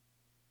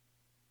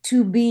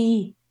to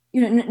be,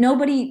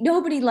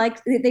 nobody likes,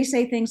 they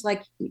say things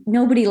like,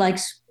 nobody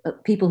likes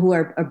people who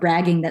are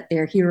bragging that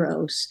they're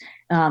heroes.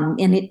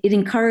 And it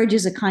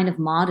encourages a kind of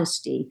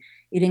modesty.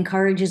 It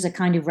encourages a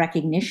kind of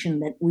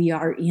recognition that we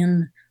are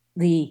in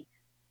the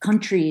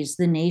countries,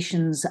 the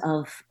nations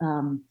of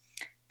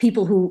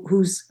people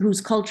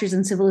whose cultures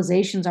and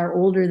civilizations are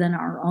older than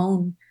our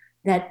own,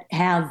 that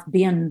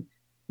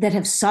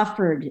have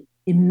suffered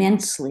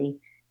immensely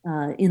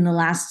in the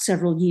last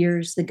several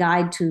years. The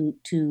guide to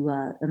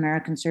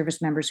American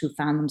service members who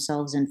found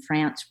themselves in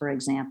France, for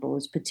example,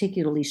 is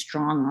particularly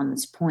strong on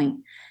this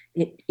point.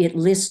 It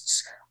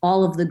lists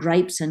all of the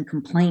gripes and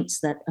complaints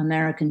that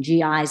American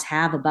GIs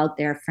have about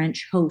their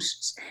French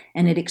hosts,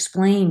 and it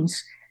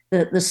explains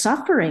the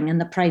suffering and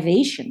the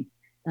privation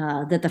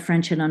that the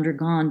French had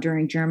undergone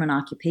during German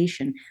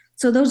occupation.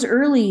 So those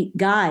early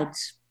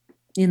guides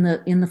in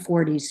the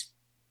 40s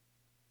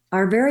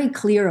are very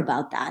clear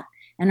about that,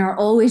 and are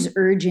always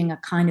urging a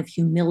kind of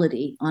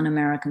humility on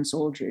American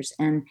soldiers,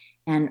 and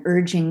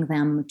urging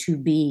them to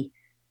be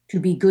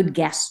good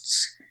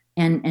guests,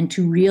 and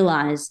to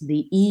realize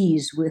the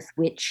ease with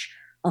which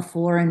a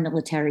foreign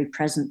military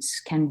presence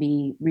can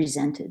be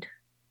resented.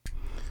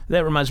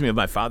 That reminds me of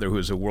my father, who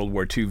was a World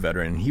War II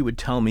veteran. He would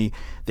tell me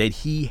that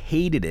he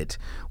hated it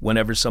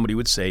whenever somebody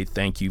would say,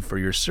 thank you for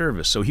your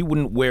service. So he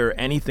wouldn't wear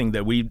anything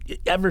that we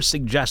ever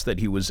suggest that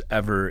he was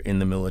ever in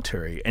the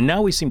military. And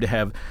now we seem to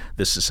have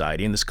this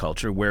society and this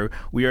culture where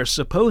we are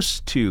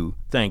supposed to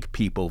thank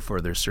people for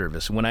their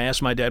service. When I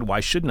asked my dad, why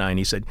shouldn't I? And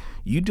he said,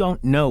 you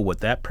don't know what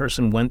that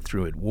person went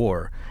through at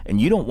war, and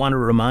you don't want to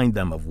remind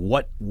them of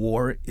what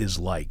war is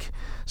like.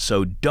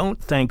 So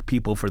don't thank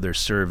people for their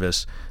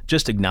service.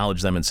 Just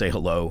acknowledge them and say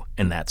hello,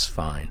 and that's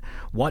fine.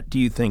 What do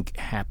you think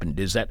happened?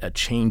 Is that a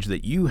change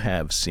that you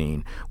have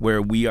seen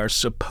where we are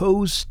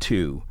supposed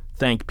to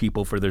thank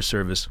people for their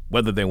service,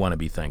 whether they want to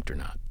be thanked or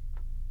not?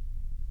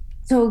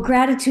 So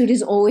gratitude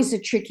is always a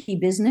tricky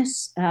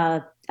business.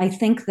 I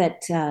think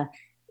that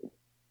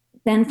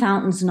Ben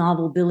Fountain's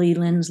novel, Billy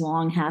Lynn's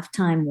Long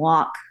Halftime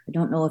Walk, I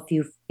don't know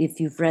if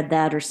you've read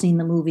that or seen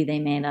the movie they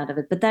made out of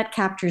it, but that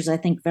captures, I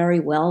think, very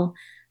well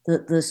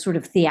the sort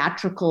of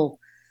theatrical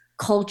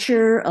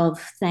culture of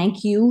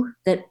thank you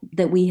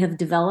that we have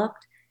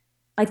developed.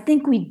 I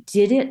think we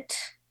did it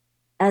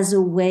as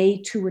a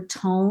way to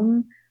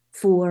atone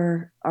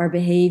for our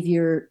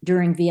behavior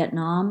during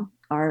Vietnam,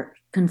 our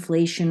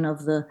conflation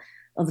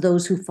of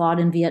those who fought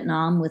in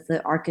Vietnam with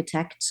the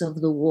architects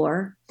of the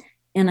war.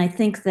 And I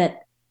think that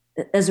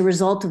as a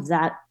result of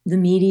that, the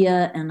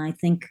media and I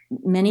think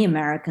many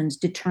Americans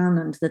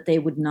determined that they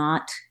would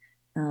not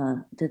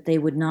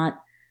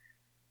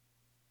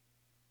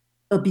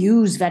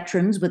abuse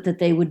veterans, but that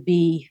they would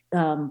be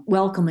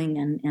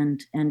welcoming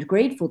and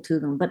grateful to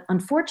them. But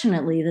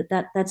unfortunately,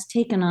 that's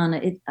taken on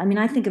it. I mean,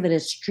 I think of it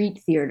as street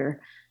theater,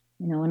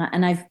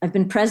 and I've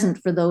been present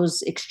for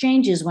those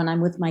exchanges when I'm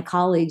with my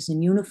colleagues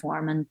in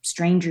uniform and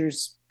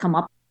strangers come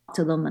up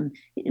to them, and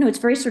it's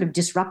very sort of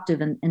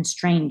disruptive and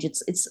strange.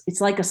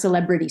 It's like a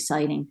celebrity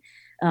sighting,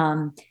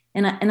 and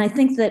I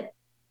think that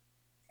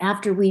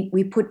after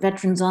we put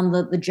veterans on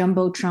the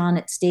jumbotron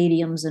at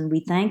stadiums and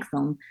we thank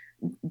them,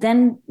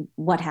 then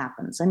what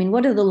happens? I mean,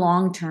 what are the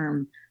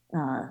long-term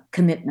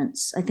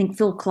commitments? I think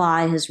Phil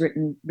Cly has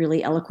written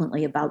really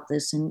eloquently about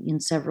this in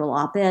several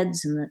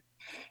op-eds,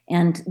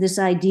 and this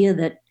idea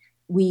that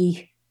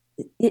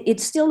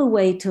it's still a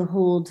way to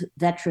hold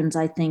veterans,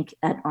 I think,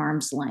 at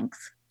arm's length,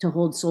 to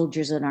hold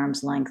soldiers at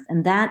arm's length.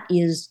 And that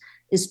is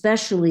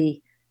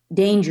especially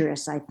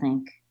dangerous, I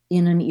think,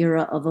 in an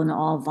era of an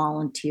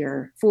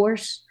all-volunteer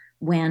force,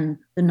 when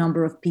the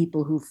number of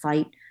people who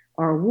fight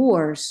our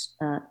wars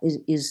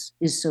is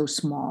so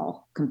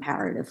small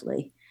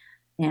comparatively.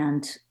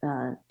 And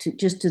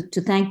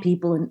to thank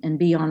people and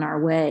be on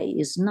our way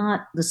is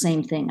not the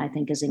same thing, I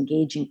think, as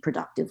engaging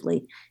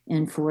productively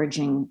in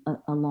forging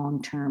a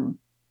long-term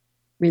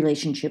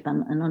relationship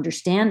and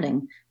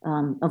understanding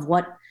of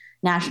what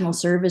national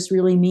service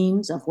really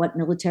means, of what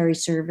military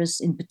service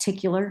in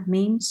particular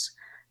means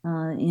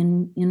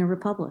in a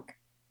republic.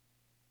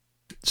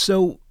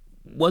 So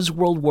was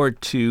World War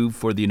II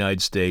for the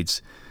United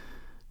States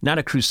not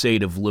a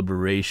crusade of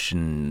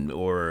liberation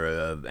or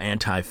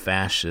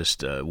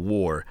anti-fascist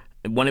war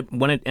when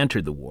it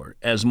entered the war,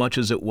 as much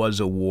as it was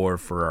a war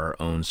for our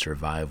own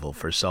survival,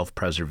 for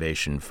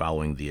self-preservation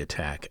following the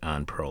attack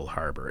on Pearl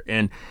Harbor?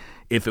 And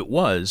if it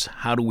was,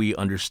 how do we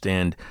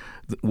understand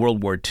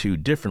World War II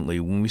differently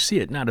when we see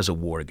it not as a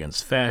war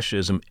against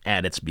fascism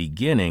at its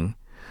beginning,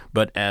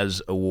 but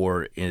as a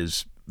war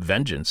is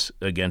vengeance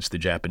against the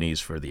Japanese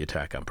for the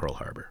attack on Pearl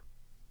Harbor?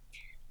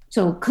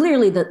 So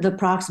clearly the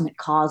proximate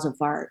cause of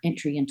our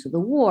entry into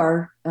the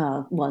war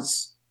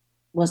was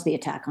the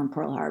attack on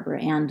Pearl Harbor.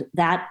 And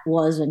that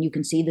was, and you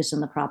can see this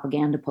in the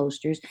propaganda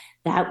posters,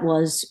 that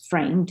was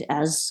framed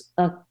as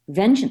a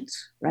vengeance,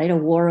 right? A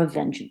war of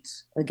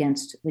vengeance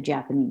against the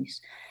Japanese.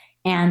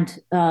 And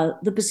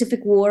the Pacific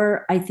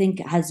War, I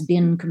think, has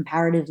been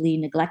comparatively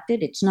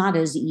neglected. It's not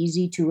as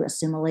easy to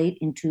assimilate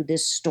into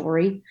this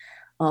story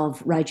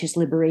of righteous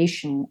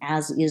liberation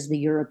as is the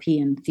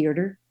European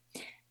theater.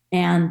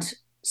 And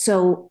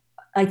so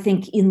I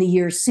think in the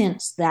years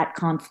since, that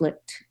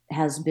conflict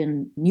has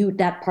been muted,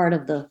 that part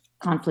of the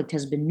conflict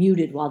has been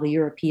muted while the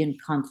European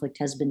conflict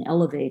has been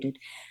elevated.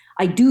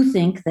 I do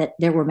think that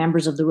there were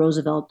members of the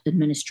Roosevelt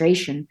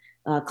administration,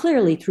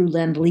 clearly through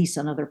Lend-Lease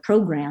and other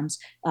programs,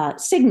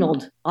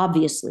 signaled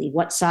obviously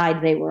what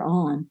side they were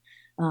on.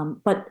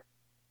 But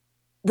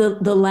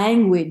the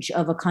language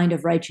of a kind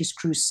of righteous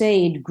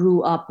crusade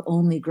grew up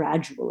only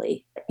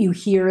gradually. You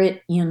hear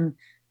it in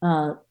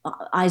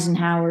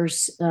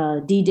Eisenhower's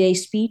D-Day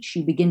speech.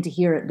 You begin to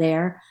hear it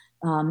there.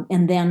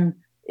 And then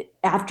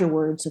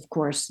afterwards, of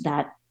course,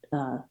 that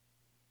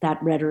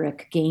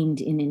rhetoric gained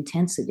in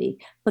intensity.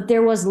 But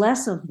there was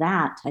less of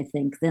that, I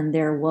think, than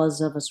there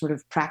was of a sort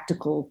of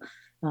practical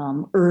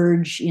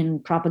urge in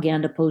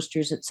propaganda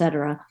posters, et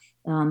cetera,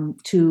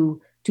 to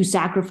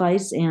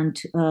sacrifice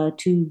and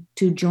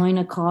to join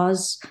a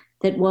cause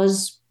that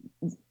was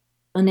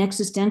an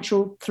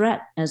existential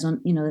threat, and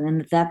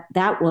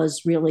that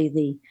was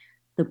really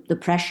the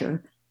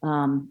pressure.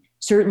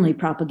 Certainly,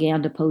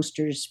 propaganda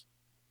posters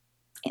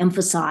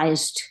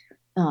emphasized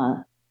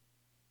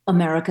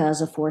America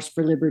as a force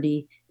for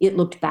liberty. It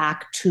looked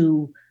back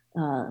to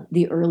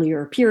the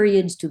earlier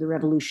periods, to the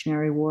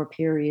Revolutionary War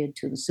period,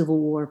 to the Civil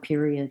War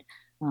period,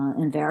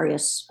 and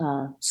various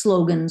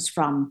slogans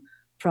from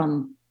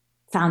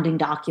founding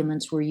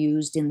documents were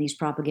used in these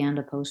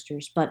propaganda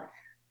posters. But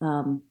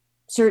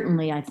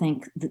certainly, I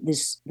think that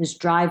this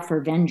drive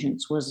for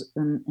vengeance was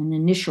an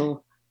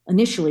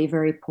initially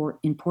very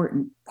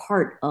important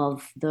part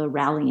of the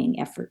rallying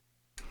effort.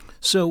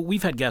 So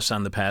we've had guests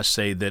on the past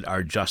say that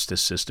our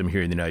justice system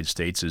here in the United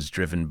States is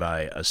driven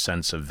by a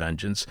sense of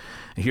vengeance.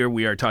 Here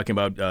we are talking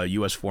about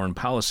U.S. foreign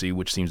policy,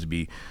 which seems to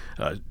be,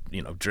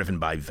 driven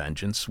by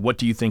vengeance. What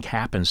do you think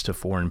happens to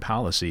foreign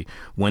policy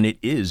when it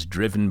is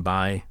driven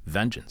by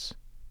vengeance?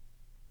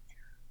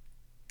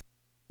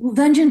 Well,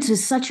 vengeance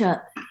is such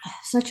a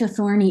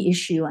thorny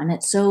issue, and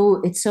it's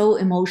so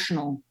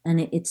emotional,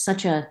 and it's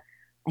such a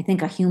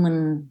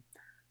human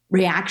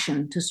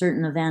reaction to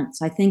certain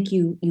events. I think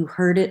you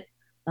heard it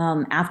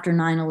after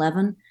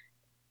 9/11.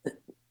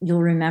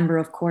 You'll remember,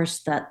 of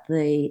course, that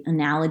the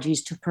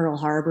analogies to Pearl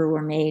Harbor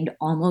were made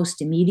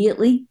almost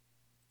immediately.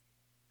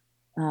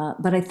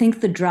 But I think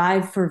the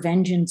drive for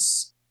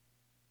vengeance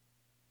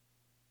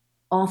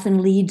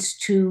often leads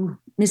to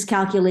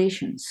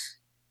miscalculations,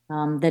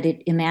 that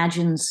it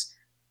imagines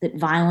that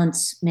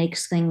violence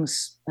makes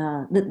things,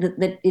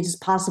 that it is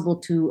possible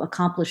to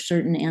accomplish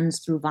certain ends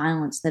through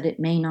violence that it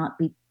may not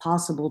be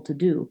possible to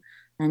do.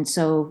 And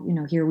so,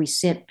 here we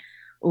sit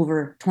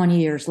over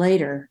 20 years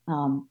later,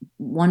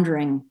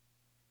 wondering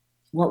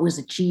what was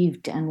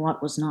achieved and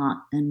what was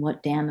not, and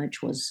what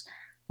damage was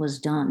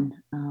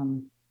done.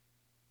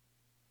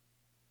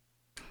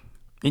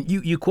 And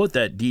you quote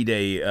that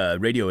D-Day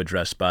radio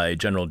address by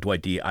General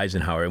Dwight D.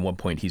 Eisenhower. At one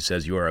point, he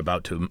says, "You are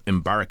about to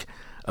embark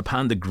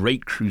upon the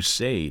Great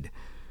Crusade."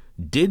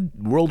 Did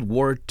World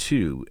War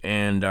II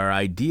and our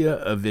idea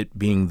of it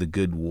being the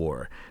good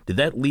war, did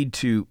that lead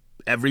to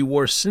every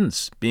war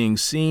since being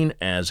seen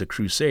as a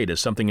crusade, as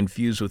something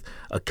infused with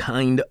a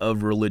kind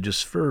of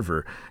religious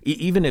fervor?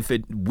 Even if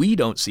we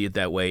don't see it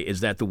that way, is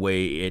that the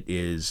way it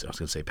is, I was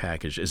going to say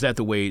packaged, is that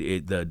the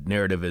way the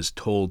narrative is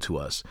told to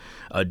us?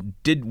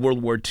 Did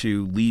World War II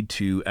lead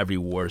to every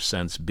war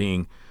since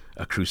being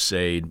a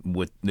crusade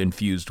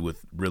infused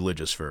with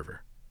religious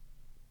fervor?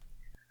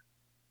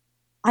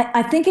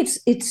 I think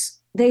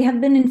they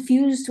have been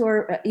infused,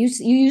 or you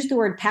used the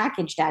word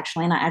packaged,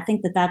 actually, and I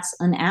think that that's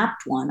an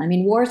apt one. I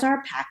mean, wars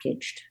are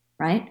packaged,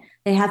 right?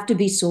 They have to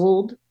be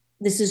sold.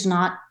 This is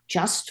not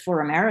just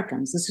for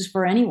Americans. This is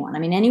for anyone. I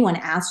mean, anyone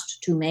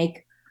asked to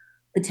make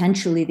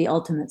potentially the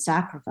ultimate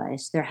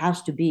sacrifice, there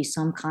has to be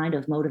some kind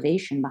of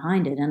motivation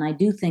behind it. And I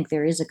do think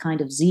there is a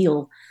kind of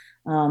zeal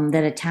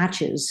that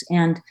attaches.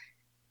 And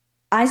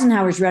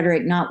Eisenhower's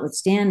rhetoric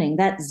notwithstanding,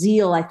 that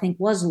zeal, I think,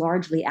 was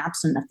largely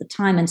absent at the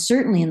time. And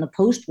certainly in the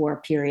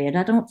post-war period,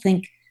 I don't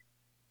think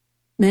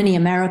many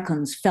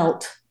Americans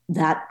felt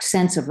that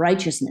sense of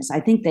righteousness. I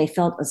think they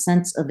felt a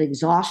sense of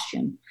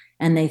exhaustion,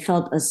 and they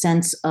felt a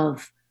sense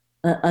of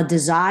a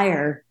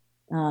desire,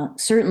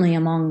 certainly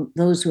among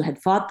those who had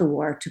fought the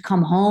war, to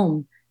come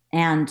home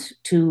and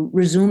to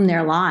resume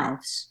their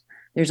lives.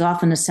 There's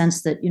often a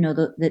sense that,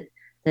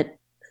 that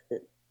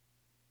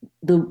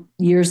the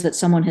years that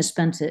someone has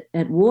spent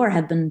at war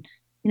have been,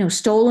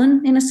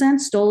 stolen, in a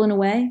sense, stolen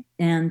away.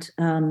 And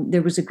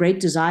there was a great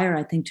desire,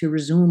 I think, to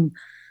resume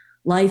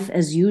life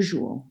as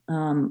usual,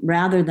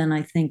 rather than,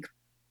 I think,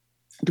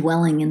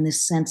 dwelling in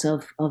this sense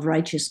of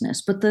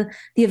righteousness. But the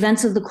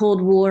events of the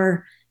Cold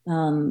War,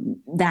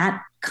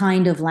 that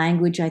kind of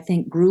language, I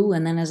think, grew.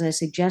 And then, as I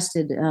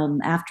suggested,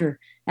 after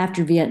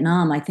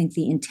Vietnam, I think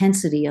the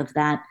intensity of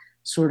that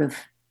sort of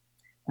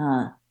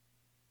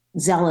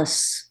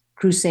zealous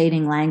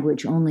crusading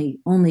language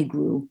only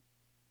grew.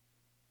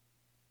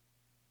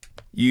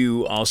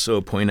 You also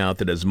point out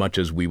that as much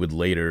as we would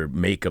later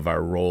make of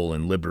our role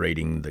in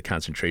liberating the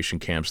concentration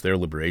camps, their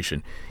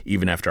liberation,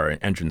 even after our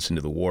entrance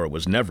into the war,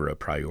 was never a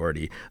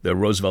priority. The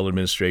Roosevelt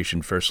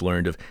administration first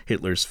learned of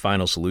Hitler's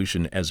final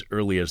solution as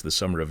early as the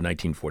summer of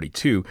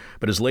 1942,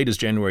 but as late as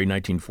January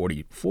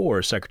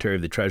 1944, Secretary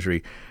of the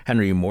Treasury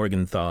Henry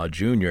Morgenthau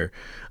Jr.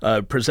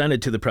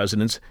 Presented to the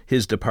president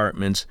his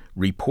department's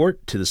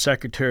report to the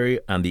secretary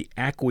on the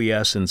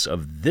acquiescence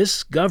of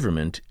this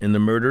government in the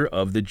murder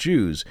of the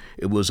Jews.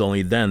 It was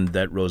only then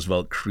that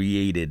Roosevelt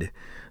created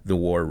the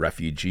War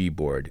Refugee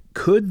Board.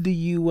 Could the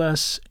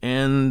U.S.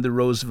 and the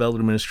Roosevelt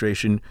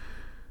administration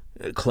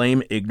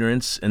claim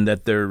ignorance and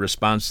that their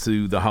response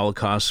to the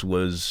Holocaust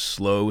was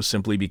slow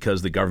simply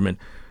because the government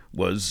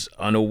was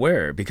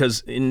unaware?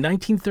 Because in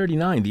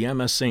 1939, the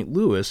MS St.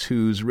 Louis,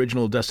 whose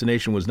original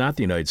destination was not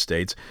the United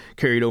States,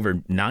 carried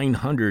over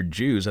 900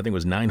 Jews, I think it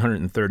was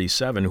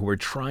 937, who were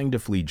trying to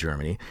flee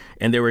Germany,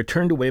 and they were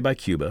turned away by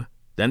Cuba,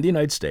 then the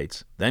United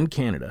States, then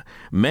Canada.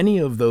 Many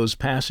of those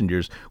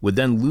passengers would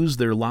then lose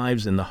their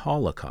lives in the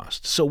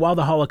Holocaust. So while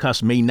the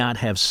Holocaust may not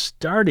have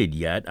started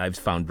yet, I've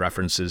found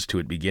references to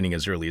it beginning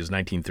as early as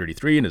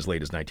 1933 and as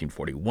late as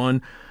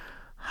 1941,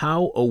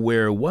 how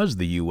aware was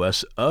the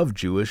U.S. of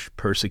Jewish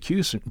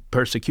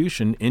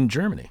persecution in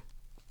Germany?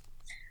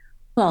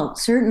 Well,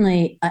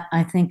 certainly,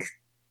 I think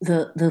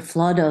the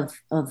flood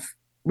of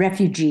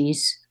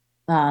refugees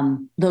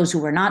those who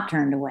were not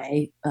turned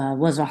away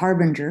was a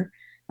harbinger.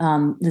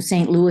 The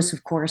St. Louis,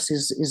 of course,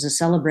 is a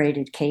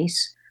celebrated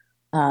case.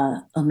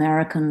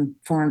 American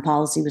foreign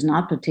policy was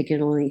not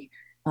particularly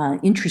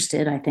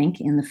interested, I think,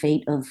 in the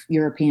fate of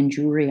European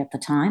Jewry at the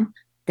time.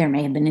 There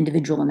may have been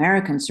individual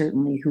Americans,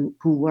 certainly, who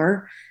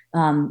were.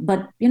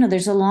 But,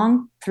 there's a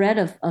long thread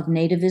of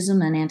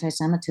nativism and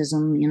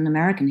anti-Semitism in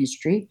American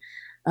history,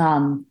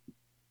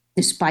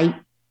 despite,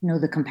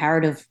 the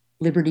comparative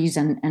liberties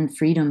and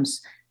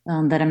freedoms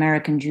that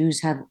American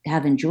Jews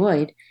have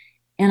enjoyed.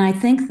 And I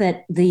think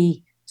that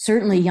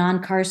certainly Jan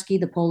Karski,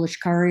 the Polish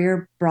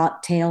courier,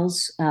 brought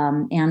tales,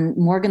 and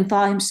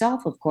Morgenthau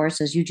himself, of course,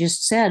 as you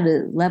just said,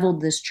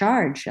 leveled this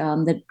charge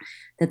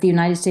that the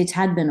United States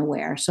had been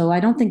aware. So I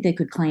don't think they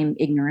could claim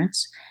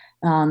ignorance,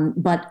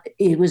 but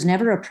it was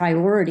never a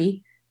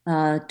priority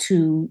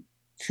to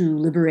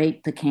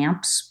liberate the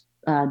camps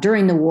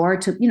during the war.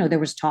 There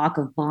was talk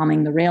of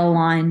bombing the rail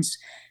lines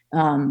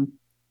and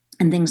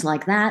things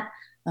like that.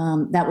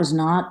 That was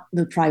not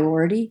the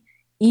priority.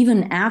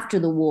 Even after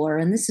the war,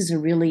 and this is a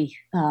really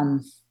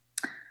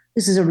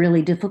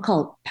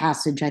difficult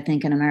passage, I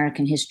think, in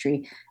American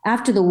history.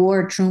 After the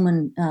war,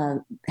 Truman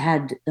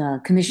had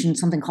commissioned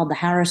something called the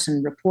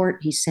Harrison Report.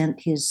 He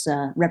sent his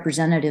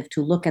representative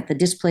to look at the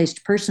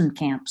displaced person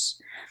camps,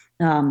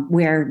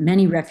 where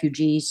many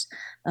refugees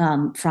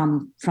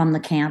from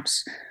the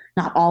camps,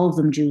 not all of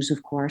them Jews,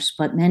 of course,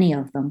 but many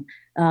of them,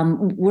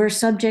 were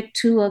subject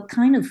to a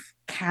kind of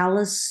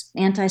callous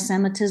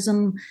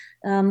anti-Semitism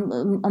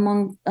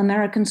among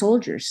American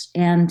soldiers.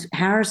 And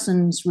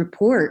Harrison's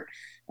report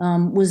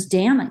was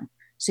damning,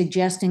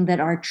 suggesting that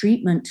our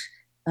treatment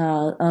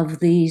of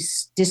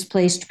these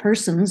displaced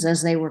persons,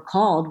 as they were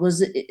called,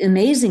 was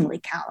amazingly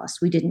callous.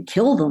 We didn't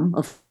kill them,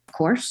 of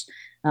course.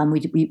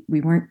 We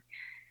weren't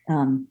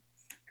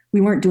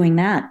doing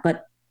that,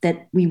 but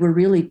that we were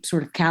really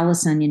sort of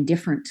callous and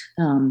indifferent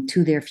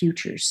to their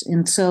futures.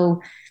 And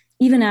so,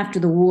 even after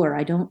the war,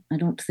 I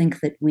don't think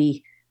that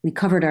we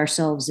covered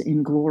ourselves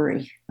in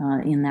glory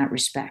in that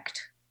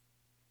respect.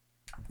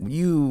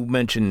 You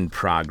mentioned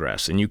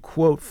progress, and you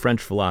quote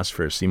French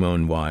philosopher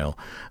Simone Weil,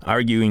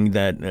 arguing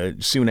that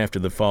soon after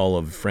the fall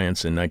of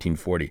France in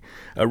 1940,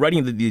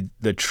 writing that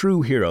the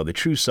true hero, the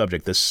true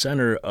subject, the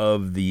center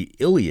of the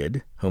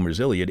Iliad, Homer's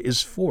Iliad,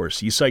 is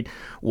force. You cite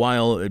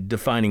Weil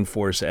defining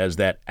force as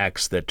that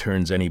X that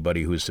turns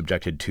anybody who is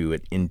subjected to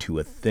it into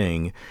a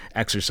thing,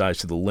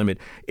 exercised to the limit.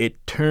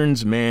 It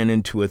turns man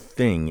into a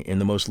thing in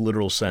the most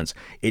literal sense.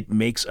 It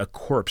makes a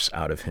corpse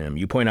out of him.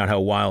 You point out how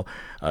Weil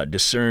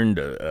discerned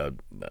a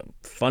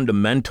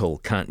fundamental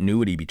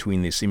continuity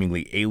between the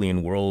seemingly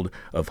alien world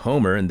of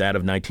Homer and that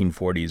of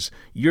 1940s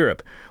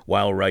Europe.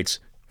 Weil writes,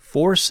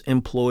 "Force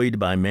employed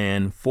by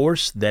man,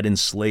 force that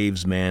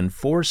enslaves man,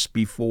 force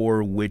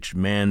before which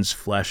man's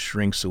flesh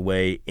shrinks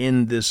away.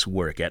 In this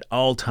work, at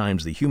all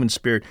times, the human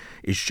spirit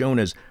is shown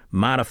as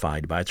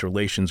modified by its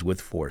relations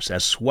with force,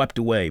 as swept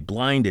away,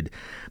 blinded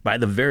by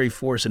the very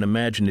force it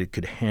imagined it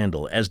could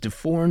handle, as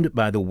deformed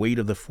by the weight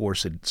of the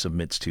force it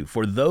submits to.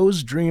 For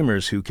those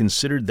dreamers who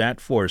considered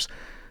that force,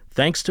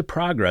 thanks to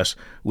progress,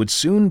 would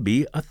soon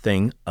be a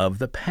thing of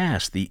the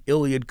past. The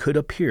Iliad could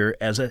appear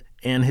as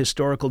an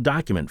historical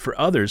document. For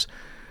others,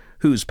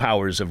 whose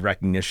powers of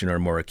recognition are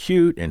more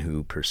acute and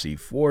who perceive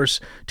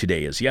force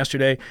today as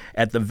yesterday,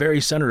 at the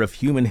very center of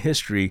human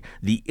history,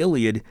 the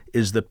Iliad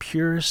is the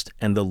purest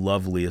and the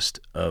loveliest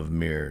of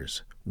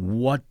mirrors."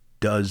 What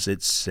does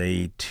it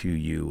say to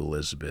you,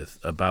 Elizabeth,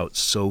 about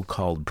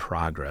so-called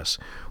progress,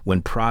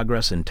 when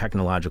progress and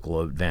technological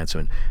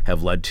advancement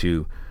have led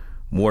to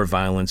more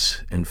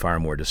violence and far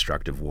more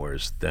destructive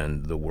wars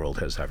than the world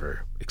has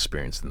ever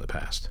experienced in the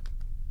past?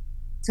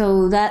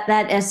 So that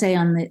essay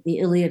on the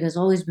Iliad has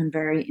always been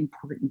very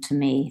important to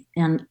me.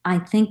 And I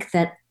think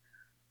that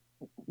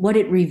what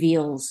it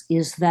reveals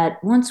is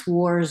that once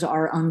wars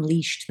are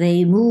unleashed,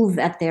 they move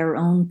at their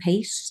own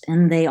pace,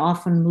 and they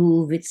often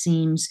move, it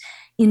seems,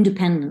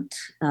 independent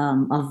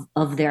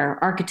of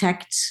their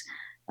architects,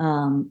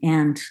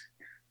 and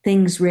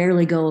things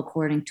rarely go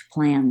according to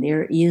plan.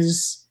 There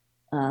is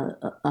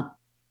a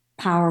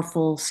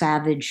powerful,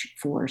 savage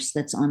force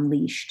that's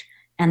unleashed.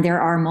 And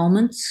there are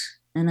moments,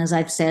 and as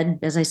I said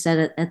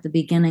at the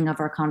beginning of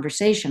our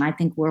conversation, I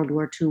think World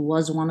War II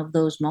was one of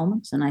those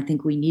moments, and I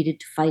think we needed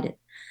to fight it.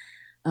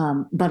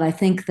 But I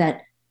think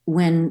that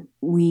when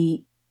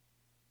we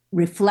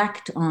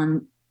reflect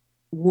on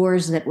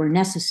wars that were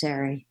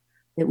necessary,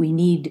 that we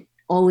need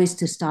always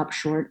to stop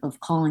short of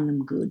calling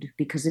them good,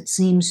 because it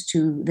seems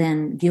to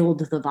then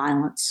gild the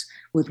violence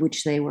with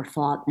which they were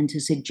fought, and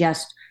to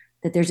suggest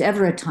that there's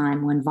ever a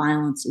time when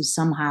violence is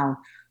somehow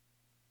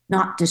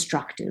not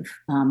destructive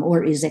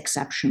or is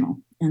exceptional.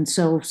 And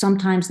so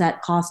sometimes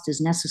that cost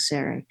is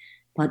necessary,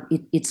 but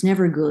it's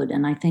never good.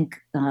 And I think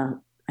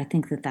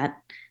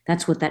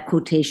that's what that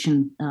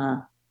quotation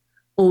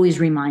always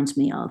reminds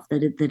me of,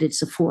 that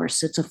it's a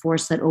force. It's a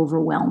force that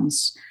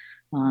overwhelms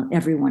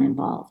everyone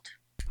involved.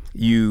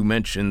 You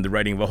mentioned the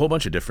writing of a whole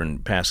bunch of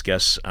different past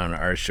guests on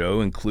our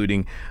show,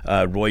 including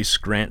Roy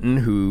Scranton,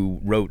 who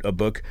wrote a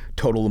book,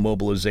 Total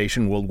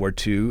Immobilization, World War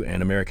II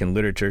and American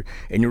Literature.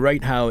 And you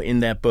write how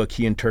in that book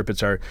he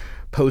interprets our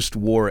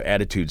post-war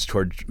attitudes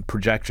toward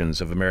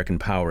projections of American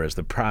power as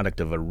the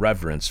product of a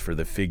reverence for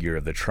the figure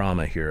of the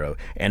trauma hero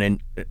and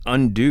an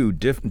undue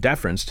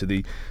deference to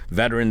the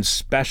veteran's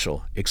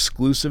special,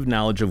 exclusive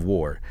knowledge of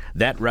war.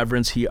 That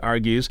reverence, he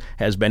argues,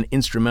 has been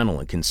instrumental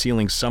in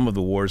concealing some of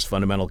the war's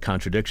fundamental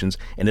contradictions,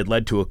 and it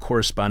led to a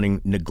corresponding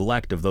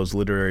neglect of those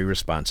literary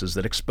responses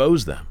that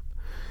expose them.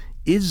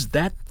 Is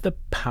that the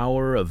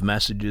power of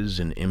messages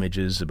and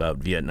images about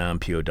Vietnam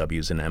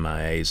POWs and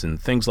MIAs and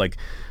things like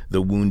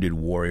the Wounded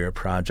Warrior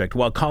Project,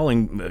 while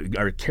calling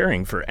or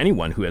caring for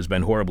anyone who has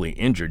been horribly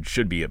injured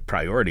should be a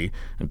priority,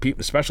 and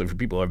especially for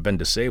people who have been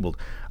disabled,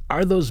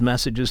 are those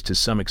messages to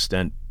some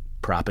extent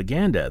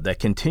propaganda that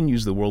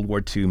continues the World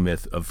War II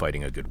myth of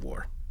fighting a good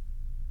war?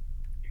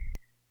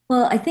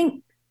 Well, I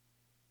think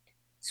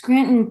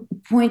Scranton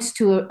points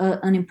to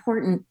an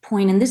important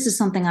point, and this is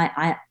something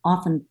I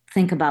often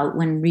think about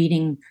when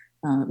reading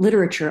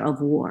literature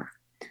of war,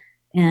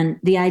 and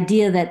the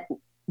idea that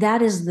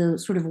that is the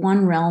sort of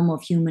one realm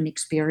of human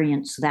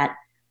experience that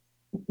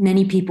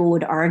many people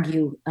would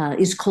argue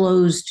is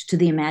closed to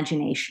the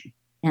imagination,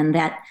 and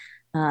that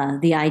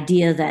the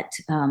idea that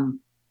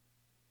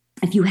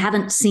if you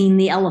haven't seen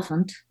the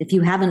elephant, if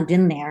you haven't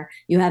been there,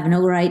 you have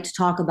no right to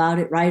talk about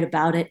it, write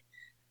about it,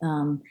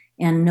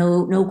 and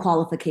no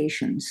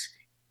qualifications.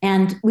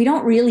 And we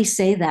don't really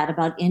say that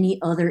about any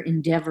other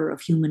endeavor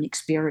of human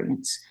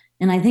experience.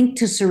 And I think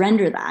to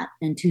surrender that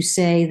and to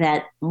say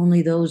that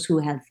only those who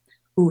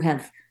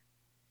have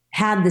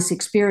had this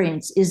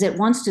experience is at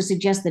once to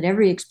suggest that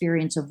every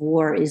experience of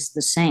war is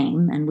the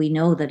same. And we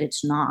know that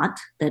it's not,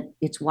 that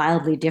it's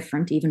wildly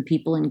different. Even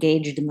people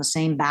engaged in the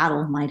same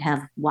battle might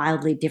have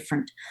wildly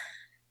different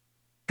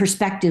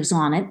perspectives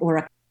on it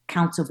or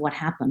accounts of what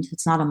happened.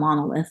 It's not a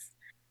monolith.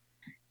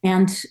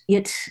 And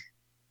it,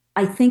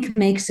 I think,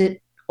 makes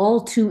it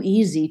all too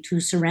easy to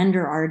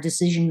surrender our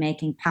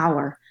decision-making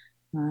power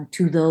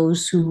to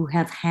those who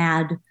have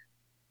had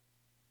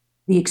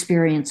the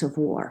experience of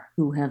war,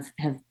 who have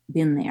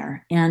been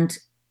there. And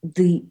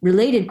the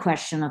related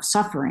question of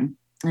suffering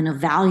and of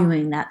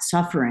valuing that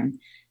suffering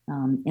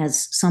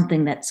as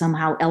something that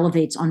somehow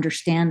elevates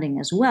understanding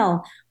as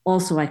well,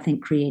 also, I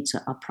think, creates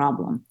a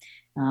problem.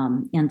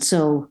 And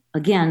so,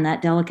 again,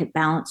 that delicate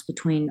balance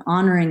between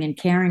honoring and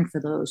caring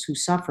for those who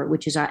suffer,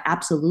 which is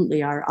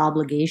absolutely our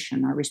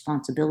obligation, our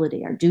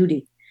responsibility, our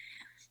duty,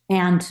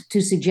 and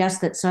to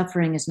suggest that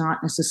suffering is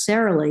not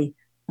necessarily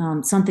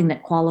something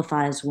that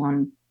qualifies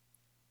one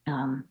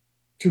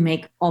to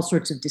make all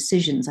sorts of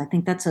decisions. I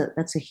think that's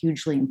a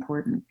hugely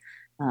important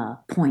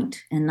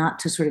point, and not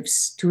to sort of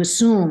to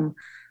assume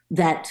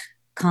that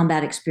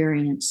combat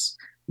experience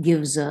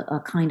gives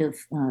a kind of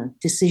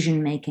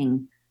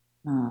decision-making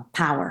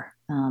power.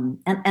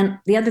 And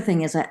the other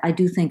thing is, I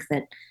do think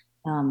that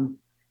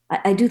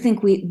I do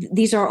think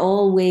these are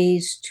all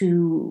ways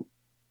to.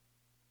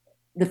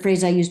 The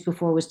phrase I used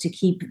before was to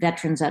keep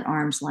veterans at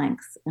arm's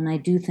length, and I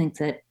do think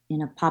that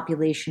in a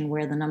population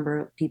where the number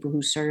of people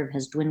who serve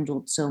has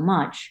dwindled so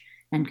much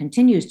and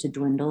continues to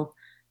dwindle,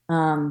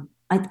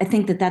 I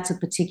think that that's a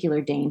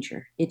particular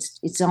danger.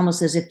 It's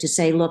almost as if to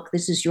say, look,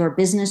 this is your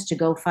business to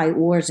go fight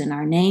wars in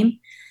our name.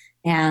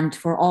 And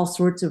for all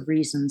sorts of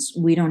reasons,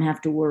 we don't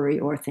have to worry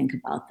or think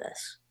about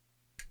this.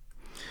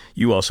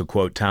 You also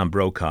quote Tom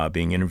Brokaw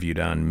being interviewed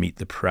on Meet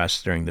the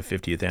Press during the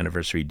 50th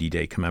anniversary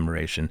D-Day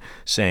commemoration,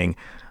 saying,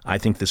 "I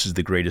think this is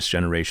the greatest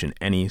generation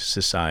any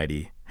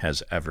society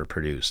has ever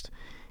produced."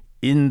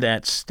 In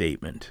that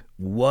statement,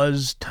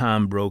 was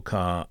Tom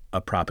Brokaw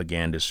a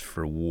propagandist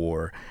for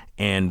war?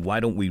 And why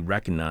don't we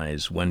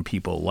recognize when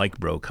people like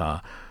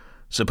Brokaw,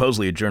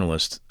 supposedly a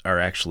journalist, are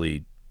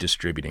actually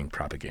distributing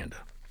propaganda?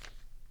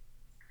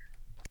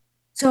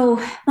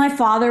 So my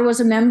father was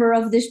a member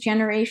of this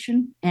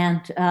generation,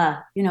 and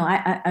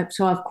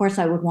so of course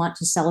I would want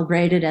to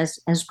celebrate it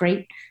as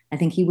great. I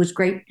think he was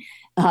great,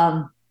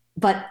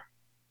 but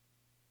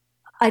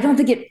I don't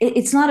think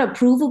it's not a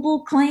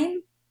provable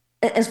claim,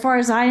 as far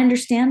as I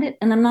understand it,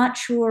 and I'm not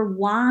sure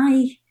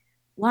why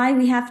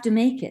we have to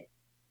make it.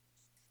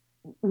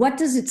 What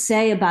does it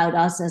say about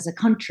us as a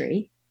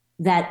country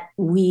that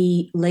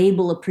we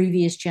label a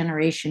previous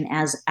generation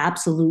as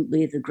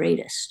absolutely the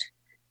greatest?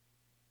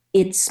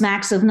 It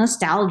smacks of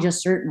nostalgia,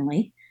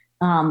 certainly,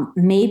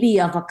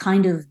 maybe of a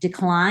kind of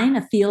decline,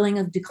 a feeling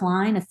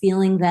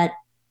that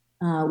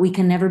we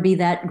can never be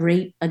that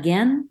great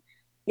again.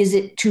 Is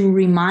it to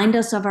remind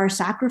us of our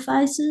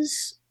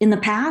sacrifices in the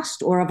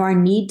past or of our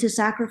need to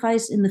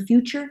sacrifice in the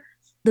future?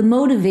 The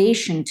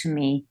motivation to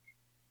me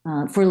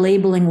for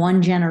labeling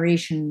one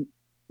generation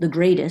the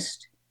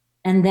greatest,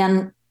 and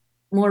then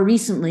more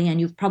recently, and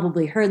you've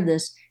probably heard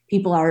this,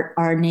 people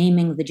are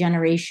naming the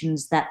generation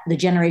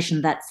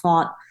that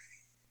fought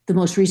the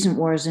most recent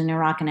wars in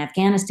Iraq and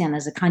Afghanistan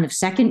as a kind of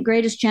second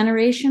greatest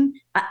generation.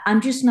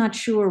 I'm just not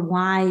sure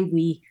why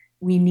we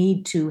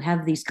need to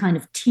have these kind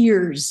of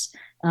tiers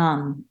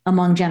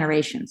among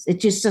generations. It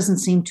just doesn't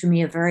seem to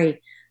me a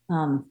very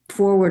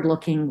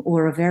forward-looking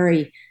or a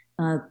very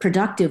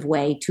productive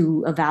way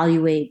to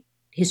evaluate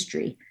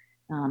history.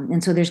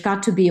 And so there's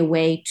got to be a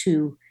way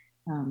to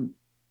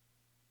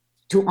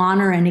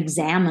honor and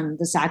examine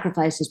the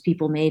sacrifices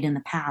people made in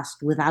the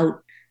past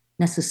without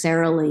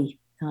necessarily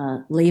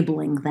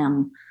labeling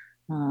them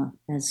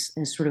as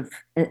sort of,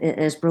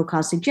 as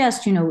Brokaw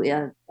suggests.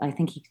 I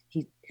think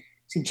he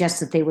suggests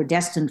that they were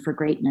destined for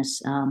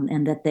greatness,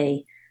 and that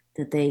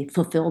they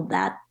fulfilled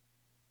that.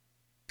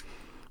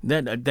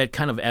 That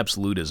kind of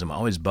absolutism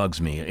always bugs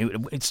me.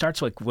 It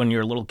starts like when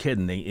you're a little kid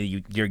and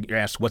you're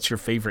asked, "What's your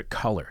favorite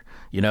color?"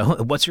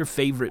 What's your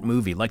favorite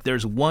movie? Like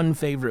there's one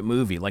favorite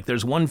movie. Like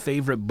there's one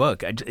favorite book.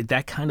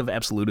 That kind of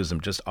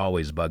absolutism just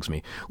always bugs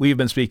me. We have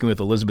been speaking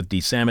with Elizabeth D.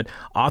 Samet,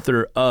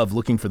 author of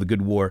Looking for the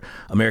Good War,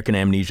 American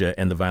Amnesia,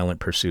 and the Violent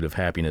Pursuit of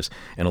Happiness.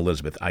 And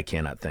Elizabeth, I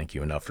cannot thank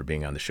you enough for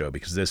being on the show,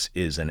 because this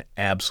is an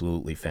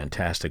absolutely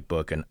fantastic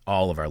book, and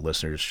all of our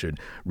listeners should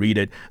read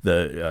it.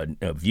 The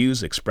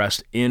views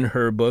expressed in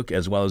her book,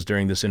 as well as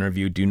during this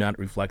interview, do not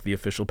reflect the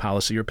official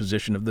policy or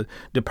position of the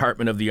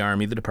Department of the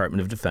Army, the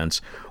Department of Defense,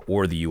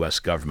 or the U.S.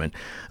 government.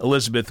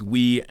 Elizabeth,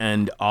 we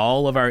end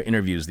all of our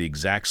interviews the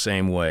exact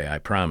same way. I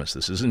promise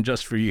this isn't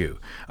just for you.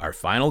 Our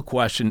final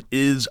question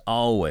is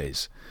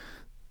always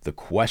the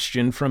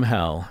question from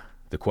hell,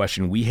 the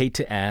question we hate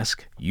to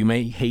ask, you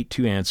may hate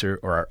to answer,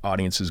 or our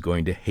audience is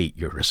going to hate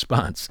your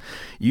response.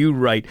 You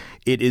write,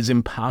 "It is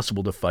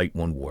impossible to fight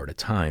one war at a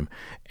time.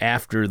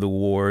 After the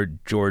war,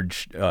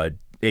 George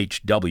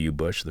H.W.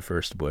 Bush, the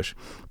first Bush,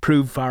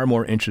 proved far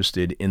more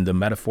interested in the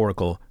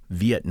metaphorical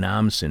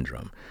Vietnam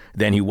syndrome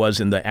than he was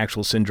in the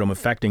actual syndrome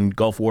affecting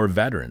Gulf War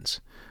veterans.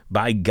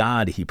 By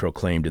God," he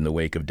proclaimed in the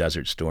wake of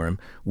Desert Storm,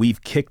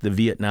 "we've kicked the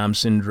Vietnam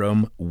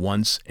syndrome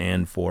once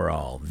and for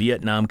all.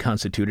 Vietnam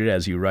constituted,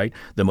 as you write,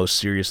 the most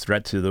serious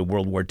threat to the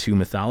World War II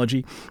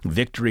mythology.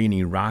 Victory in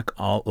Iraq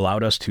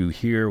allowed us to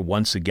hear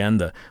once again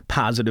the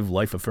positive,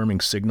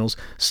 life-affirming signals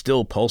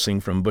still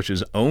pulsing from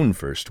Bush's own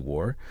first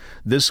war.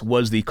 This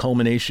was the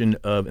culmination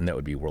of," and that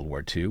would be World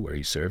War II, where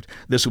he served,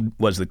 "this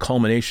was the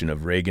culmination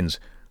of Reagan's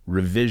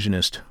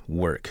revisionist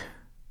work."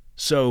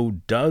 So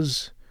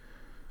does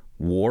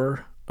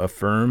war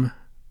affirm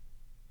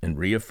and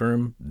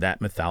reaffirm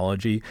that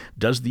mythology?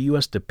 Does the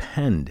U.S.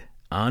 depend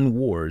on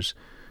wars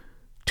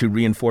to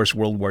reinforce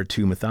World War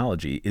II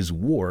mythology? Is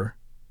war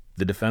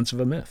the defense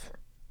of a myth?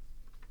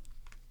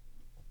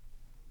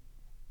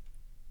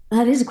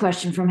 That is a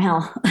question from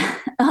hell.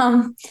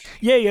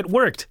 Yay, it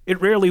worked. It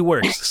rarely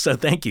works, so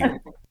thank you.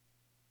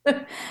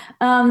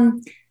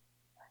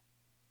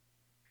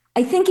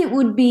 I think it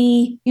would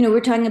be,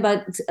 we're talking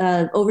about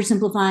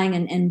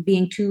oversimplifying and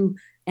being too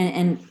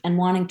and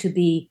wanting to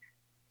be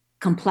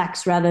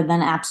complex rather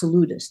than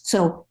absolutist.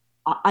 So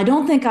I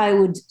don't think I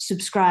would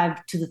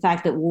subscribe to the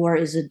fact that war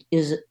is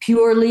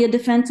purely a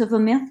defense of a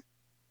myth,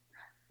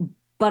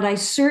 but I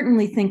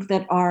certainly think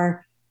that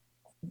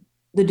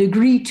the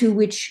degree to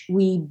which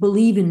we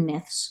believe in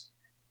myths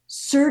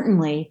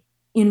certainly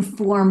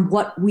inform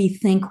what we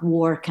think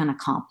war can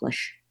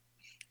accomplish.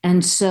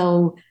 And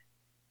so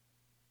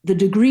the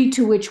degree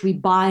to which we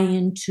buy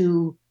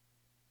into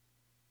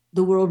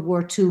the World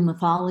War II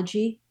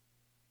mythology,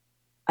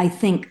 I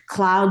think,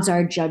 clouds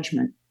our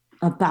judgment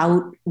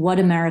about what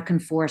American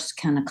force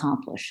can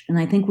accomplish. And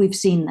I think we've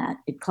seen that.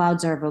 It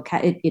clouds our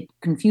it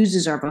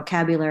confuses our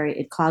vocabulary,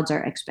 it clouds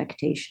our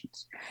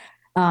expectations.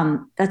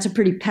 That's a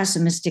pretty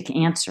pessimistic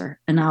answer.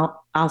 And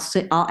I'll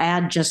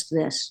add just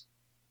this,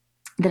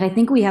 that I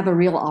think we have a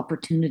real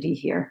opportunity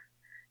here,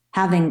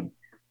 having,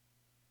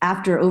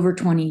 after over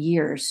 20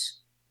 years,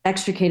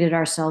 extricated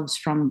ourselves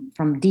from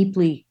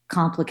deeply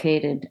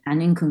complicated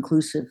and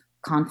inconclusive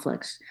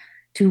conflicts,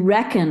 to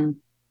reckon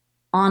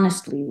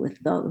honestly with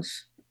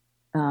those.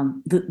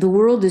 The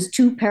world is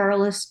too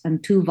perilous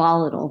and too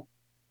volatile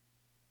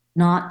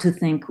not to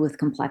think with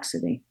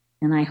complexity.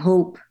 And I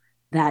hope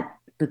that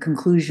the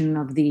conclusion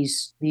of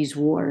these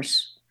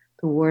wars,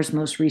 the wars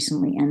most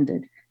recently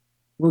ended,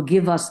 will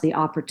give us the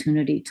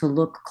opportunity to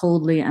look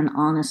coldly and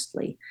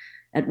honestly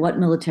at what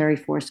military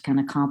force can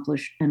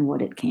accomplish and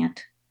what it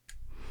can't.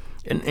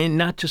 And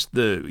not just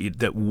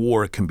that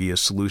war can be a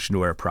solution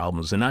to our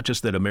problems, and not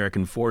just that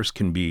American force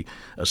can be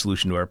a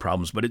solution to our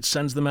problems, but it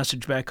sends the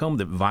message back home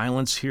that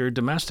violence here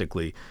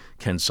domestically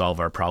can solve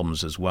our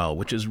problems as well,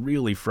 which is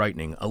really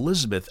frightening.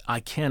 Elizabeth,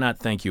 I cannot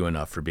thank you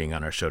enough for being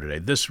on our show today.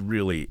 This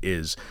really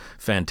is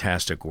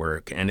fantastic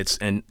work, and it's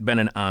been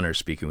an honor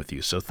speaking with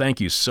you. So thank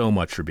you so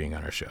much for being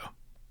on our show.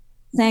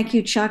 Thank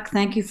you, Chuck.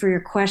 Thank you for your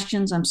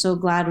questions. I'm so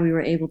glad we were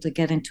able to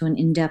get into an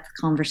in-depth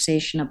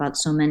conversation about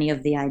so many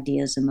of the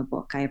ideas in the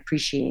book. I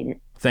appreciate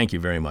it. Thank you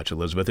very much,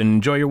 Elizabeth, and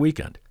enjoy your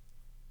weekend.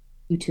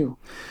 You too.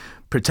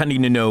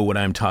 Pretending to know what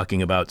I'm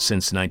talking about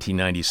since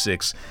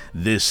 1996,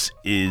 this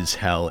is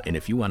hell. And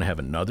if you want to have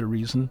another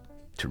reason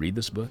to read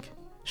this book,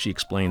 she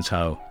explains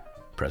how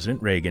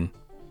President Reagan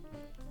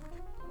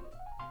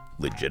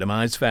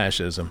legitimized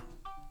fascism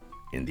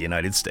in the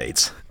United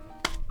States.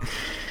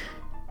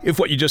 If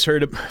what you just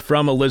heard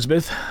from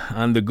Elizabeth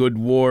on the good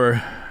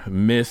war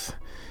myth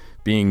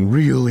being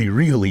really,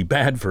 really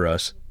bad for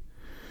us.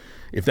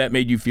 If that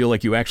made you feel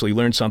like you actually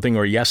learned something,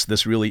 or yes,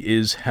 this really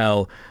is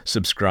hell,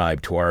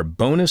 subscribe to our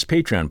bonus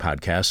Patreon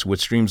podcast, which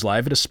streams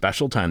live at a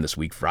special time this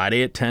week,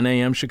 Friday at 10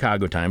 a.m.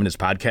 Chicago time, and is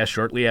podcast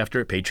shortly after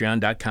at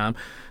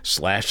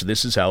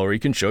patreon.com/thisishell, or you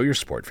can show your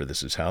support for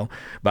This Is Hell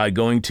by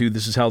going to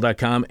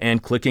thisishell.com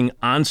and clicking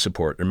on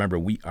support. Remember,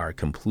 we are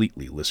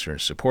completely listener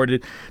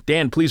supported.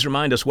 Dan, please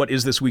remind us, what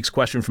is this week's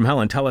question from hell,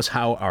 and tell us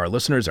how our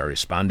listeners are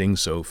responding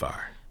so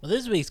far. Well,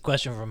 this week's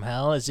question from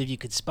hell is, if you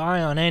could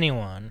spy on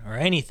anyone or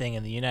anything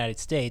in the United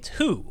States,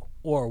 who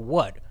or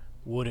what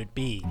would it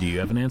be? Do you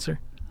have an answer?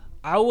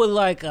 I would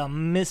like a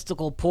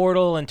mystical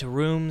portal into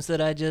rooms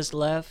that I just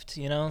left,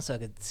 so I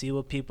could see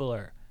what people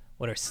are,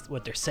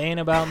 what they're saying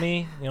about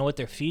me, what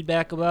their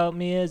feedback about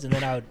me is, and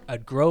then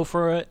I'd grow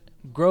from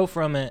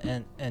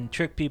it and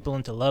trick people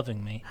into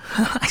loving me.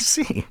 I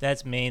see.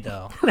 That's me,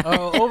 though.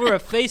 Over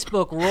at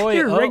Facebook, Roy...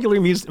 You're a regular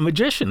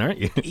magician, aren't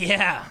you?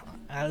 Yeah.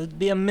 It'd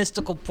be a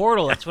mystical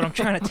portal. That's what I'm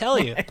trying to tell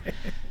you.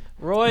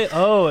 Roy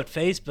O at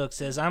Facebook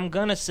says, I'm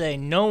going to say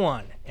no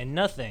one and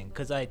nothing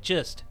because I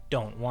just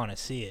don't want to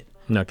see it.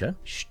 Okay.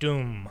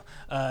 Stum.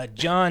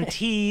 John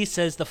T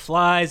says the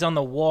flies on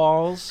the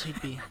walls.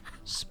 He'd be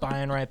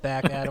spying right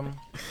back at him.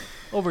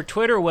 Over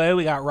Twitter way,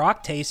 we got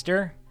Rock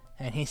Taster,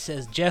 and he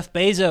says Jeff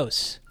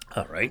Bezos.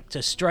 All right. It's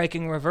a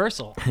striking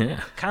reversal.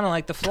 Yeah. Kind of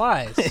like the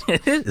flies.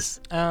 It is.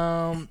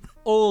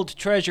 Old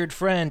treasured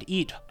friend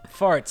Eat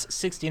Farts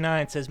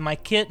 69 says, my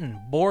kitten,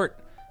 Bort,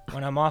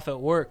 when I'm off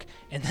at work.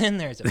 And then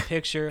there's a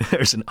picture.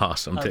 There's an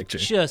awesome of picture.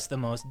 Just the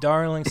most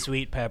darling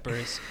sweet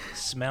peppers,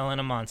 smelling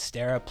a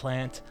Monstera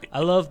plant.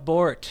 I love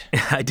Bort.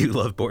 I do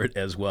love Bort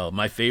as well.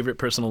 My favorite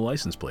personal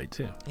license plate,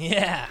 too.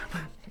 Yeah.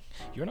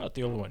 You're not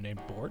the only one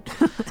named Bort.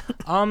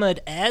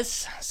 Ahmed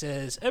S.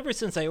 says, ever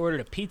since I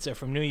ordered a pizza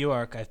from New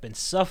York, I've been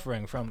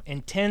suffering from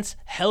intense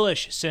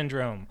hellish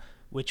syndrome,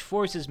 which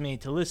forces me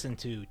to listen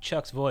to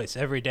Chuck's voice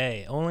every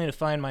day, only to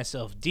find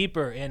myself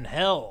deeper in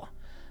hell.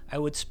 I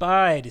would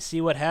spy to see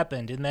what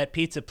happened in that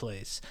pizza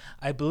place.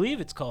 I believe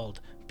it's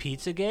called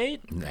Pizzagate.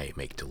 They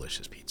make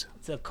delicious pizza.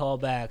 It's a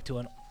callback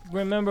to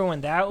remember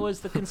when that was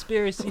the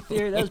conspiracy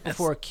theory? That was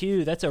before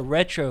Q. That's a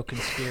retro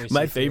conspiracy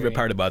My favorite theory.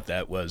 part about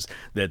that was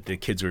that the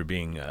kids were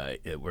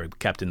were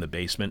kept in the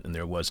basement, and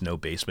there was no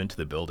basement to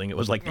the building. It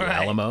was like the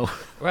Alamo.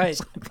 Right.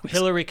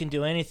 Hillary can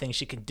do anything.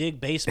 She can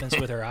dig basements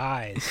with her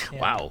eyes.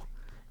 Yeah. Wow.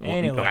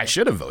 Anyway. I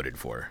should have voted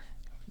for her.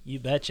 You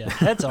betcha.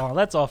 That's all.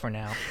 That's all for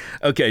now.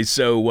 Okay,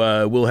 so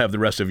we'll have the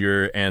rest of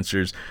your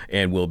answers,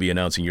 and we'll be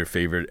announcing your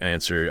favorite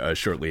answer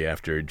shortly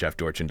after Jeff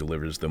Dorchin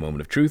delivers the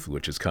moment of truth,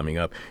 which is coming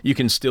up. You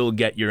can still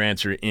get your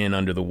answer in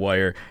under the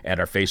wire at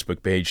our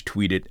Facebook page,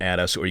 tweet it at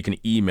us, or you can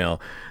email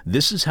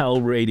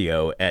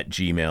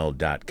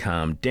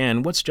thisishellradio@gmail.com.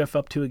 Dan, what's Jeff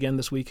up to again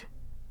this week?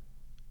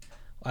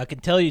 I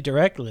can tell you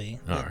directly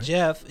that right.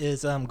 Jeff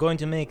is going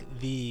to make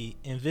the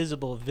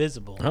invisible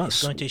visible.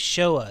 He's going to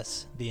show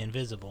us the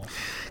invisible.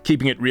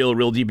 Keeping it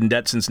real deep in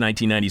debt since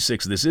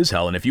 1996, This Is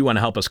Hell. And if you want to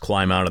help us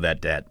climb out of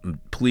that debt,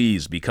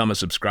 please become a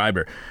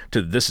subscriber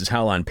to This Is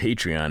Hell on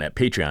Patreon at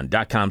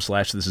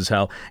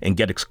patreon.com/thisishell and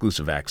get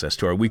exclusive access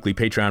to our weekly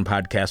Patreon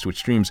podcast, which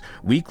streams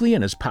weekly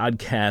and is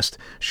podcast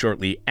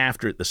shortly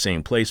after at the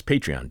same place,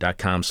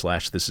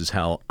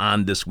 patreon.com/thisishell.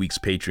 On this week's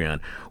Patreon,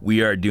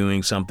 we are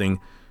doing something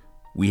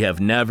we have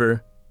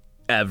never,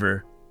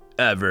 ever,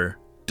 ever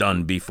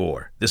done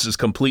before. This is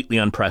completely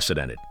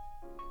unprecedented.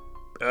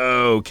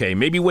 Okay,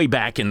 maybe way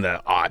back in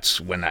the aughts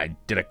when I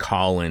did a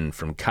call-in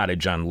from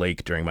Cottage on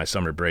Lake during my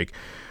summer break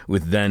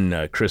with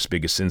then Chris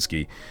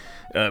Bigosinski.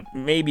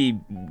 Maybe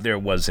there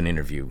was an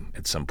interview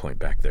at some point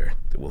back there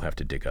that we'll have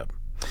to dig up.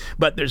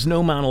 But there's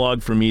no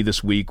monologue for me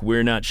this week.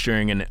 We're not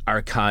sharing an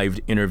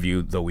archived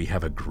interview, though we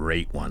have a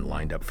great one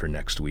lined up for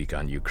next week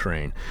on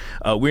Ukraine.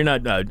 We're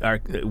not doing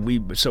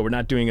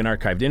an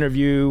archived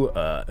interview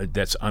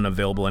that's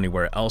unavailable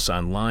anywhere else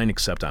online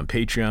except on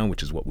Patreon,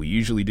 which is what we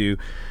usually do,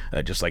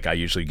 just like I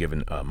usually give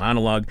a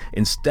monologue.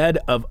 Instead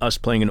of us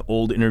playing an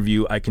old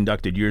interview I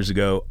conducted years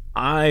ago,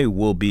 I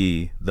will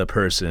be the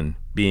person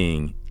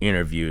being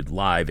interviewed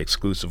live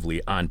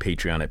exclusively on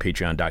Patreon at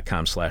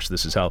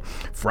patreon.com/thisishell,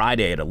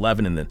 Friday at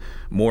 11 in the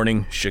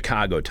morning,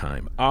 Chicago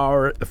time.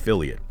 Our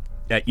affiliate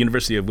at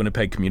University of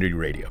Winnipeg Community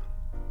Radio,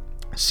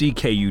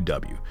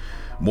 CKUW.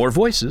 More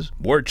voices,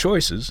 more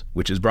choices,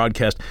 which is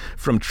broadcast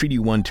from Treaty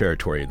 1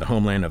 territory, the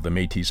homeland of the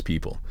Métis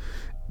people,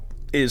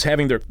 is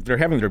having their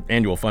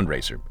annual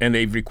fundraiser, and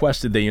they've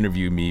requested they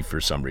interview me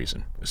for some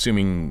reason,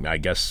 assuming, I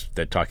guess,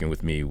 that talking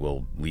with me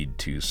will lead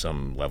to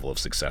some level of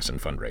success in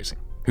fundraising.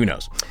 Who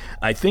knows?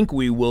 I think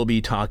we will be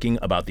talking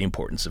about the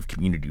importance of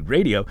community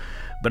radio,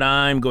 but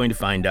I'm going to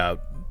find out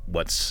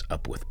what's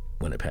up with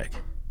Winnipeg.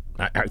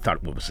 I thought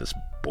it was this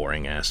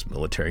boring-ass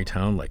military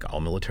town, like all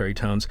military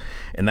towns,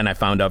 and then I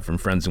found out from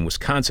friends in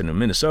Wisconsin and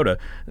Minnesota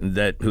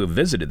who have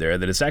visited there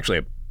that it's actually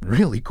a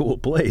really cool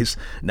place,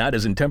 not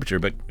as in temperature,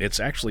 but it's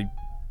actually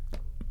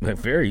a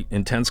very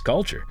intense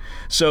culture.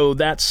 So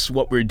that's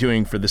what we're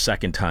doing for the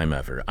second time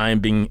ever. I am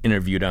being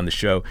interviewed on the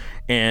show,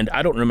 and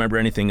I don't remember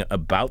anything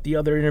about the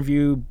other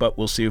interview, but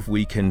we'll see if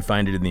we can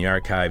find it in the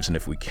archives, and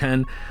if we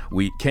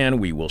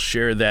will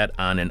share that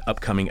on an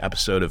upcoming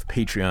episode of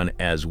Patreon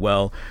as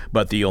well.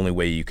 But the only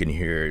way you can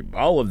hear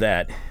all of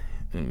that,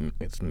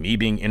 it's me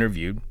being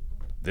interviewed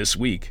this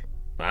week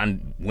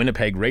on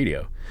Winnipeg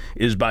Radio,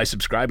 is by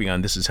subscribing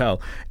on This Is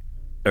Hell,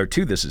 or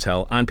to This Is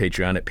Hell, on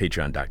Patreon at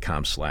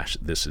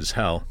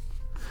patreon.com/thisishell.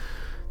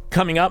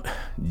 Coming up,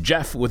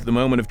 Jeff with the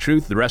moment of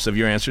truth, the rest of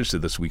your answers to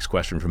this week's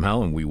question from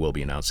hell, and we will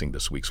be announcing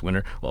this week's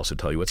winner. We'll also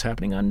tell you what's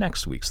happening on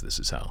next week's This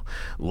Is Hell.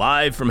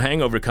 Live from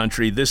Hangover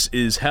Country, this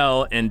is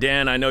Hell, and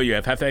Dan, I know you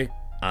have Hefe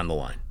on the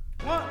line.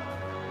 1,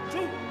 2,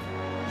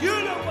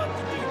 you know what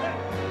to do.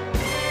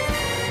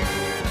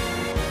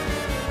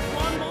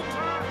 One more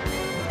time.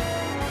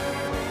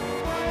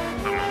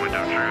 The moment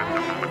of truth,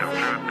 the moment of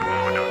truth, the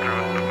moment of truth,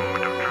 the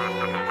moment of truth,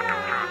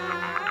 the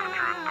moment of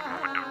truth, the moment of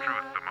truth, the moment of truth, the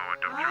moment of truth, the moment of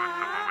truth, the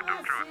moment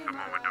of truth, the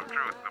moment of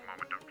truth, the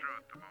moment of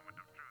truth.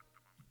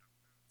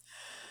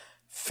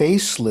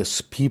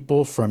 Faceless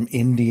people from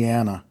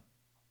Indiana.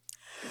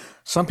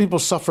 Some people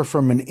suffer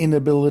from an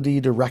inability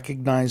to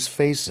recognize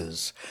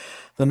faces.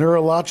 The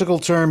neurological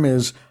term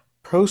is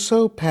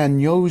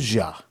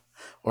prosopagnosia,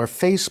 or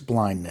face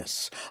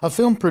blindness. A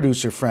film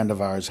producer friend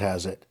of ours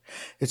has it.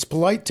 It's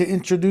polite to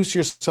introduce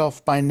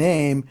yourself by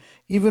name,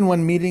 even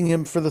when meeting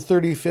him for the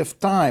 35th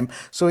time,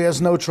 so he has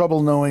no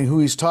trouble knowing who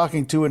he's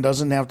talking to and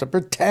doesn't have to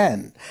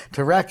pretend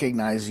to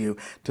recognize you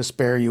to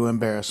spare you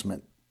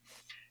embarrassment.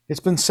 It's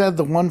been said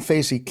the one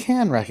face he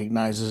can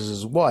recognize is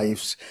his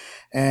wife's,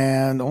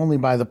 and only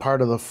by the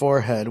part of the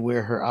forehead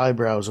where her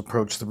eyebrows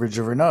approach the bridge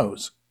of her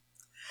nose.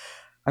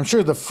 I'm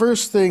sure the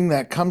first thing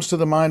that comes to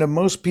the mind of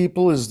most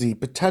people is the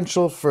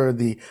potential for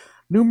the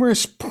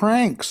numerous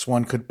pranks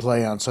one could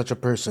play on such a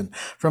person,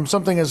 from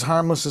something as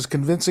harmless as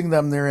convincing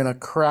them they're in a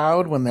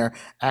crowd when they're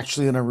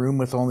actually in a room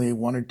with only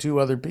one or two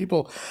other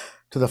people,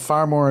 to the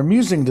far more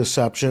amusing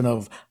deception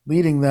of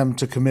leading them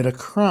to commit a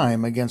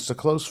crime against a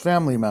close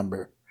family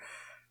member.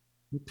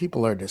 You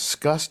people are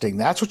disgusting.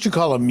 That's what you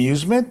call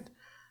amusement?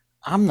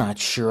 I'm not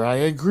sure I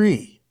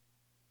agree.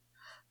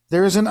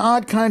 There is an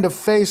odd kind of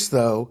face,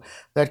 though,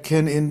 that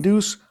can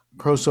induce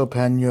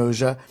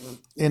prosopagnosia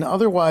in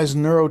otherwise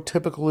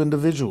neurotypical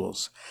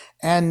individuals.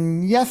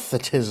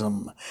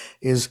 Aneuthetism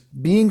is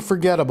being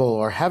forgettable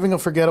or having a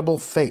forgettable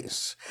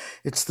face.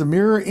 It's the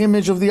mirror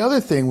image of the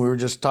other thing we were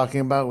just talking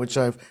about, which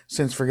I've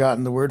since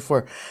forgotten the word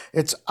for.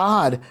 It's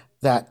odd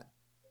that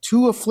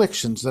two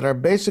afflictions that are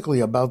basically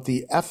about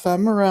the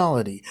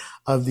ephemerality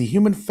of the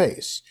human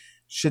face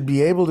should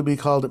be able to be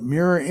called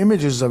mirror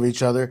images of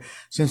each other,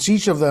 since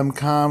each of them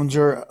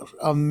conjure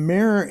a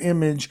mirror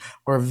image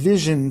or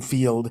vision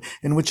field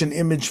in which an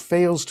image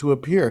fails to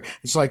appear.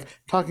 It's like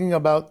talking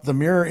about the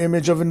mirror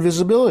image of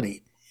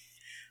invisibility.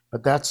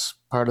 But that's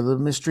part of the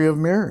mystery of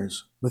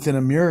mirrors. Within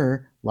a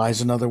mirror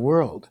lies another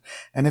world.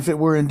 And if it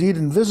were indeed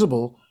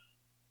invisible,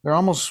 there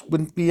almost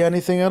wouldn't be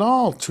anything at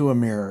all to a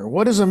mirror.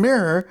 What is a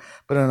mirror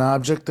but an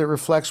object that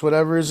reflects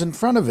whatever is in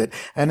front of it?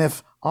 And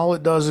if all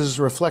it does is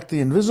reflect the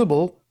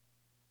invisible,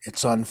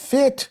 it's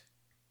unfit.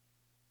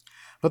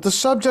 But the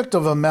subject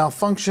of a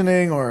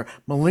malfunctioning or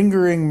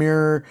malingering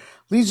mirror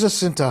leads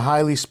us into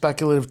highly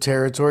speculative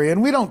territory,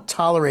 and we don't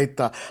tolerate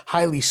the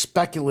highly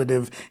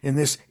speculative in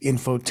this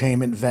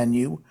infotainment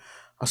venue.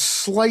 A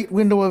slight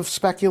window of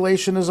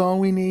speculation is all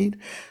we need,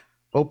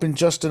 open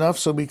just enough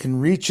so we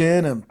can reach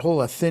in and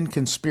pull a thin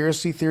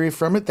conspiracy theory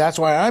from it. That's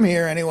why I'm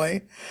here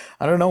anyway.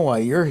 I don't know why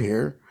you're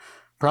here.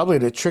 Probably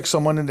to trick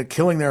someone into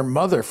killing their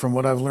mother, from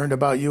what I've learned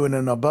about you in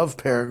an above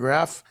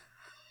paragraph.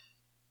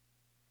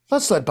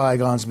 Let's let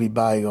bygones be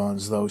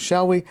bygones, though,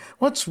 shall we?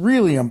 What's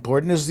really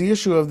important is the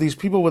issue of these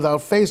people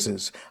without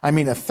faces. I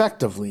mean,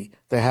 effectively,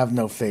 they have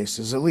no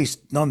faces, at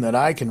least none that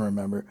I can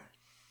remember.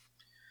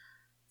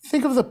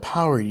 Think of the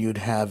power you'd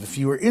have if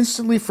you were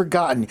instantly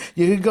forgotten.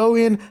 You could go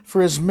in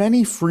for as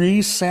many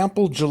free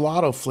sample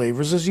gelato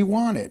flavors as you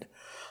wanted.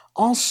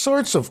 All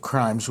sorts of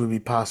crimes would be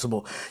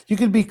possible. You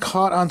could be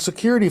caught on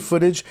security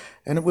footage,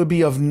 and it would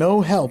be of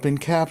no help in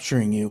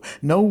capturing you.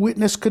 No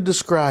witness could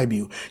describe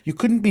you. You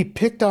couldn't be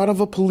picked out of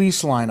a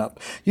police lineup.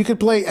 You could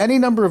play any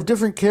number of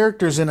different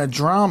characters in a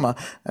drama,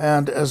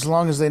 and as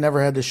long as they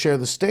never had to share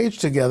the stage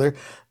together,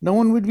 no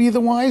one would be the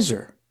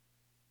wiser.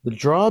 The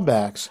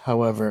drawbacks,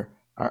 however,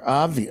 are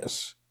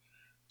obvious.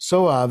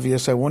 So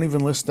obvious I won't even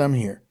list them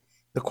here.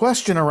 The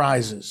question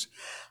arises,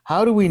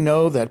 how do we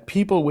know that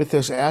people with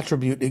this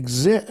attribute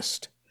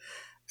exist?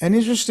 An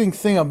interesting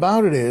thing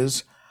about it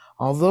is,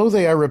 although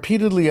they are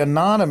repeatedly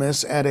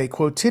anonymous at a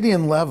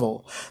quotidian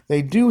level,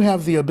 they do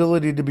have the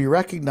ability to be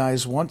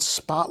recognized once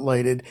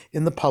spotlighted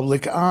in the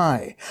public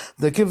eye.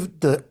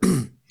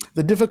 The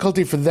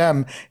difficulty for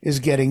them is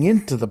getting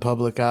into the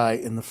public eye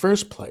in the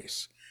first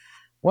place.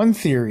 One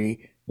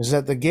theory is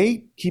that the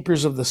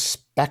gatekeepers of the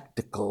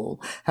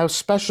spectacle have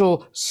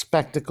special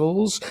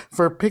spectacles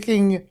for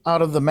picking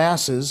out of the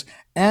masses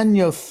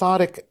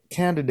aneuthetic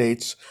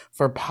candidates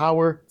for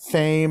power,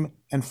 fame,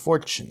 and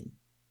fortune.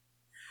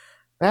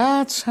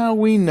 That's how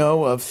we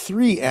know of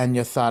 3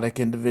 aneuphotic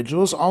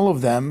individuals, all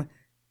of them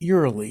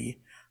eerily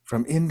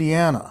from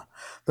Indiana.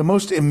 The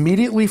most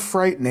immediately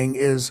frightening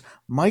is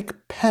Mike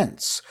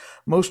Pence,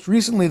 most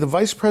recently the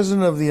Vice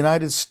President of the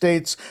United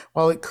States,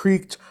 while it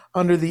creaked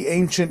under the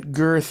ancient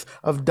girth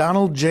of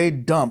Donald J.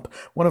 Dump,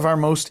 one of our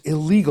most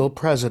illegal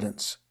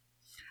presidents.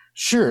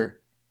 Sure,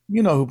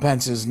 you know who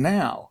Pence is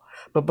now,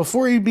 but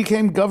before he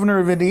became governor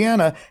of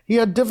Indiana, he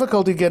had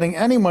difficulty getting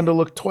anyone to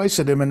look twice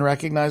at him and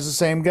recognize the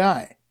same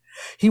guy.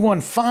 He won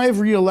 5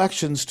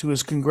 re-elections to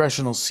his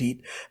congressional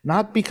seat,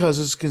 not because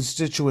his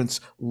constituents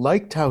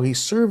liked how he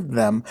served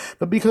them,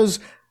 but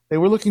because they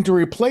were looking to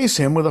replace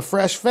him with a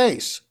fresh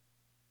face.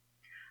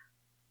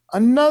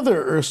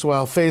 Another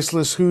erstwhile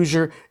faceless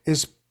Hoosier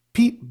is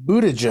Pete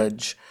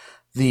Buttigieg,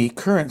 the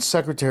current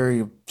Secretary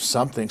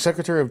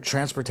of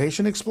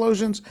Transportation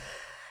Explosions.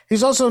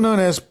 He's also known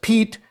as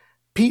Pete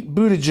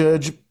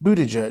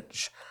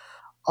Buttigieg.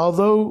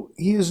 Although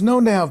he is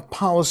known to have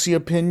policy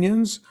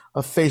opinions,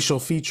 a facial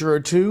feature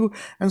or two,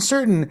 and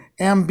certain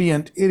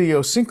ambient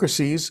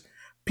idiosyncrasies,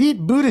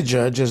 Pete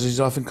Buttigieg, as he's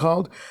often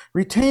called,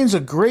 retains a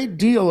great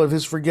deal of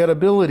his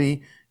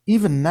forgettability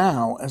even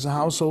now as a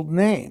household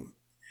name.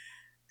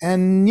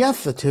 And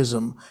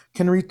nepotism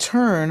can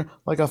return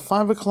like a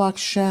 5 o'clock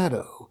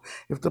shadow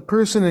if the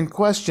person in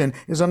question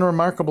is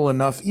unremarkable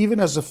enough, even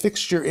as a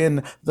fixture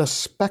in the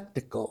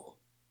spectacle.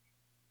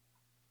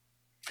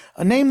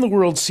 A name the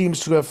world seems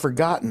to have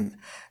forgotten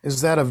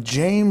is that of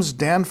James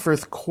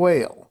Danforth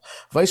Quayle,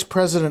 vice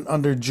president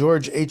under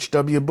George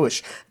H.W.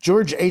 Bush.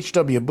 George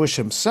H.W. Bush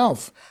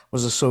himself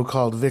was a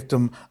so-called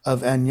victim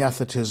of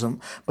anaesthetism,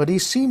 but he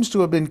seems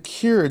to have been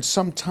cured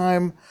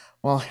sometime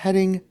while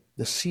heading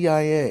the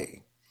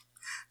CIA.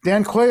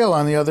 Dan Quayle,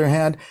 on the other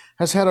hand,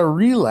 has had a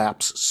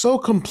relapse so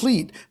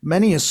complete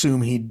many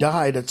assume he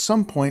died at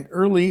some point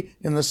early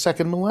in the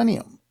second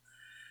millennium.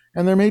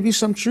 And there may be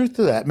some truth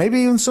to that, maybe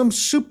even some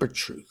super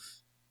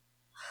truth.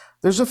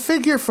 There's a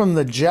figure from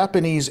the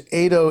Japanese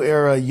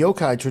Edo-era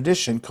yokai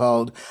tradition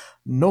called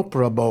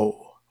Noprabo,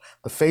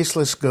 the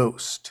faceless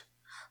ghost.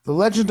 The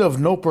legend of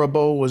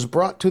Noprabo was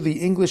brought to the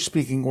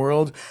English-speaking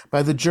world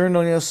by the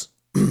journalist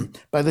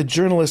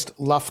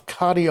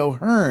Lafcadio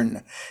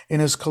Hearn in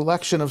his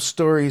collection of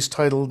stories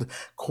titled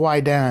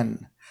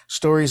Kwaidan,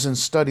 Stories and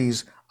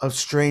Studies of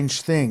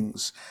Strange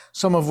Things,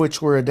 some of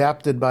which were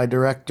adapted by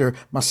director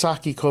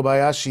Masaki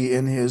Kobayashi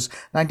in his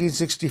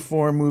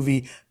 1964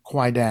 movie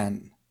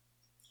Kwaidan.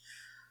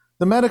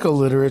 The medical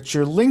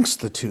literature links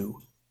the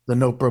two, the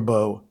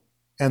Noprabo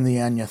and the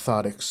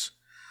anaesthetics.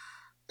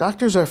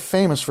 Doctors are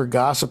famous for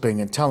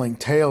gossiping and telling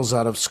tales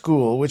out of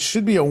school, which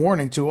should be a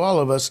warning to all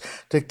of us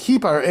to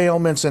keep our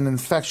ailments and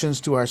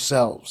infections to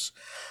ourselves.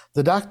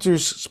 The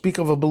doctors speak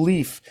of a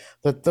belief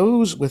that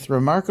those with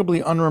remarkably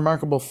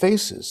unremarkable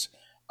faces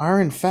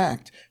are in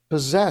fact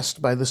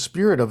possessed by the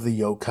spirit of the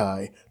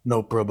yokai,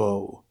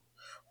 Noprabo.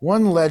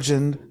 One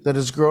legend that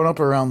has grown up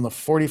around the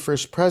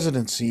 41st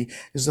presidency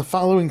is the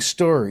following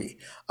story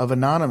of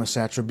anonymous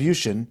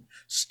attribution,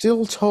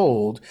 still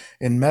told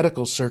in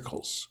medical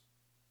circles.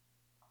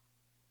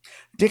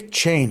 Dick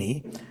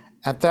Cheney,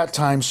 at that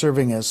time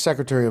serving as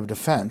Secretary of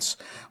Defense,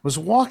 was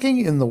walking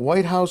in the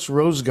White House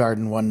Rose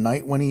Garden one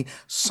night when he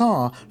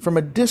saw from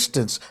a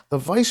distance the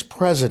Vice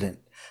President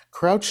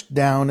crouched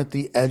down at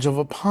the edge of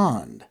a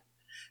pond.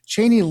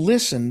 Cheney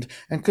listened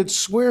and could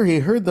swear he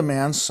heard the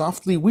man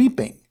softly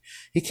weeping.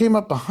 He came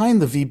up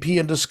behind the VP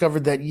and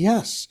discovered that,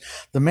 yes,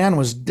 the man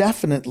was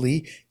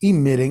definitely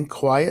emitting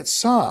quiet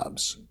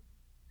sobs.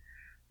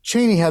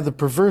 Cheney had the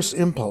perverse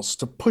impulse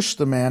to push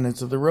the man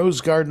into the Rose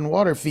Garden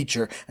water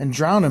feature and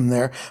drown him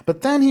there,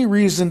 but then he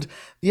reasoned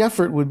the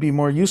effort would be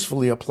more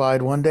usefully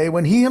applied one day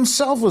when he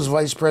himself was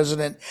vice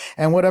president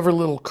and whatever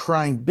little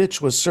crying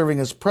bitch was serving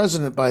as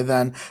president by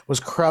then was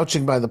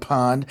crouching by the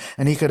pond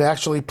and he could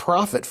actually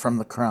profit from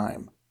the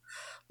crime.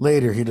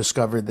 Later, he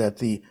discovered that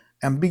the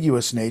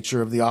ambiguous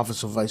nature of the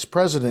office of vice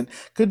president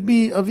could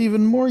be of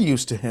even more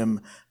use to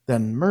him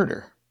than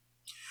murder.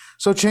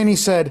 So Cheney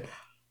said,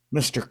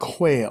 "Mr.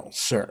 Quayle,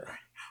 sir,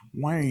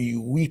 why are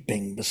you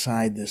weeping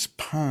beside this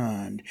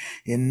pond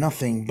in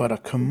nothing but a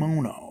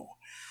kimono?"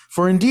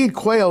 For indeed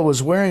Quayle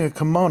was wearing a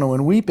kimono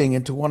and weeping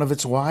into one of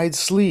its wide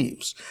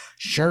sleeves.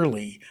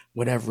 "Surely,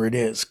 whatever it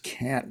is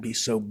can't be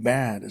so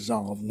bad as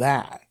all of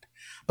that."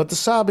 But the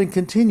sobbing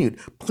continued.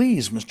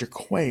 "Please, Mr.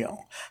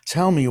 Quayle,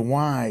 tell me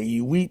why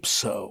you weep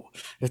so.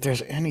 If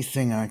there's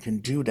anything I can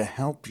do to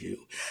help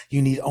you,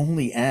 you need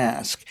only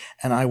ask,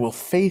 and I will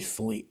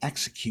faithfully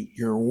execute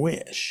your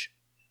wish."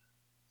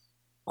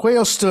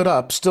 Quayle stood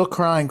up, still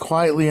crying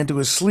quietly into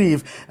his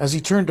sleeve as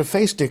he turned to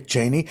face Dick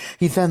Cheney.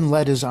 He then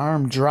let his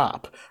arm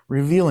drop,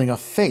 revealing a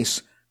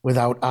face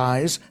without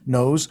eyes,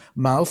 nose,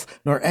 mouth,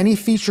 nor any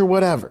feature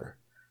whatever.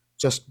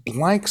 Just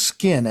blank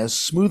skin as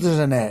smooth as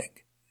an egg.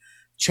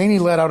 Cheney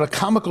let out a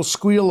comical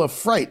squeal of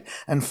fright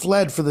and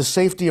fled for the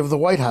safety of the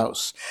White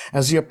House.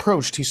 As he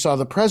approached, he saw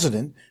the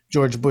president,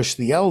 George Bush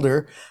the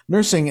Elder,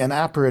 nursing an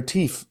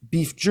aperitif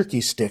beef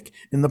jerky stick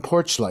in the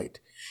porch light.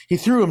 He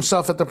threw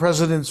himself at the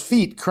president's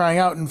feet, crying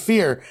out in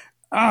fear,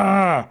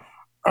 "Ah!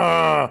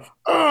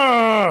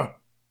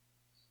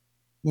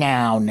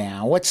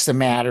 Now, what's the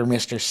matter,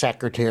 Mr.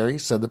 Secretary?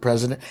 Said the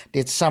president.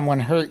 Did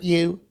someone hurt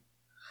you?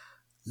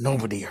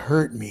 Nobody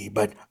hurt me,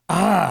 but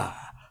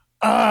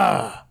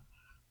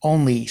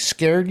only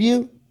scared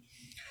you?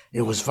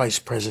 It was Vice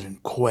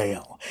President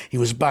Quayle. He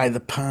was by the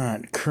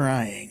pond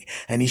crying,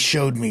 and he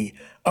showed me.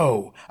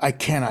 Oh, I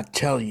cannot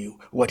tell you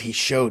what he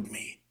showed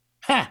me.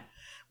 Ha!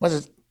 Was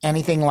it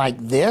anything like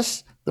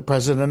this? The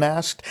president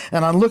asked,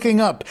 and on looking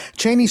up,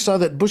 Cheney saw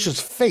that Bush's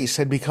face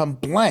had become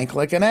blank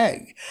like an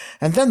egg.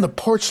 And then the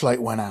porch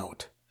light went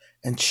out,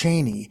 and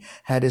Cheney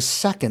had his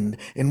second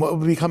in what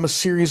would become a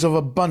series of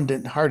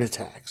abundant heart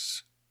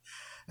attacks.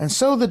 And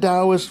so the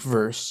Taoist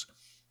verse,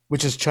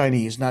 which is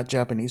Chinese, not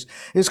Japanese,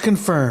 is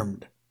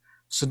confirmed.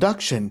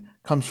 Seduction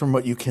comes from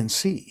what you can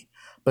see,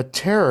 but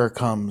terror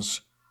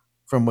comes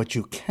from what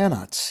you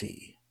cannot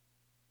see.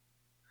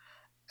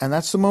 And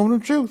that's the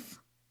moment of truth.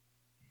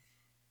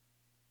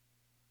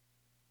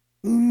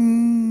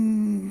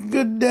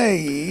 Good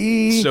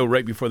day. So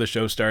right before the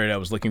show started, I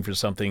was looking for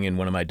something in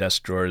one of my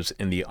desk drawers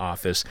in the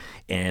office,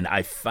 and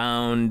I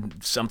found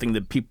something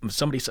that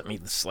somebody sent me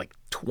this like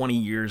 20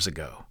 years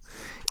ago.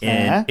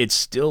 And it's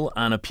still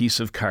on a piece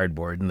of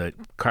cardboard, and the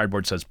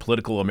cardboard says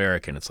Political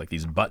American. It's like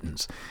these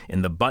buttons.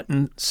 And the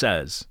button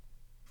says,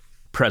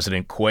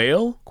 President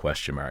Quayle, ?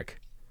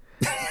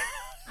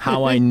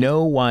 How I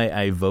know why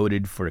I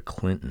voted for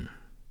Clinton.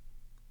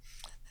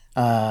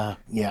 Yeah,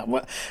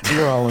 well,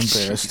 we're all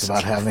embarrassed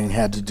about having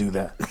had to do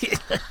that.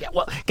 Yeah,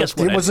 well, guess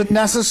what? It was a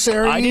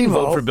necessary I didn't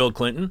evil. vote for Bill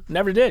Clinton.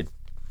 Never did.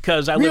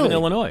 Because I live in Really?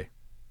 Illinois.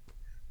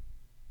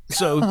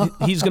 So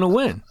he's going to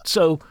win.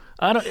 So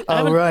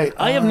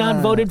I have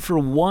not voted for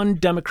one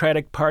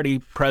Democratic Party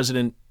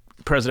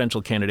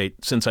presidential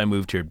candidate since I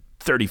moved here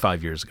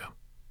 35 years ago.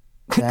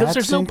 Because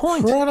there's no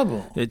point.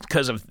 Incredible.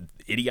 Because of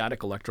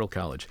idiotic electoral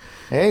college.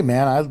 Hey,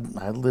 man,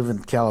 I live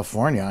in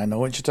California. I know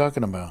what you're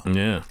talking about.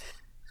 Yeah.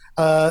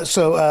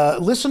 So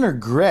listener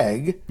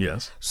Greg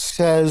Yes.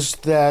 says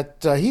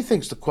that he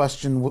thinks the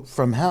question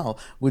from hell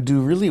would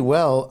do really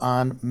well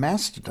on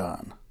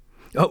Mastodon.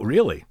 Oh,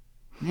 really?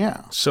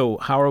 Yeah. So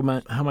how am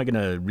I going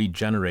to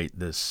regenerate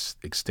this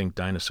extinct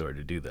dinosaur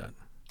to do that?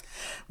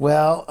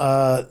 Well,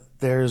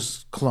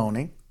 there's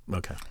cloning.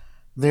 Okay.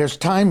 There's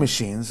time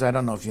machines. I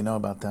don't know if you know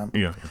about them.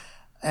 Yeah.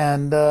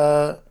 And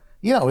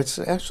it's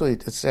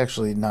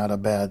actually not a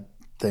bad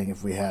thing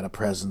if we had a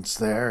presence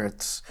there.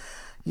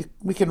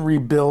 We can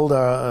rebuild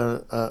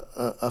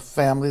a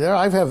family there.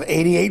 I have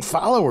 88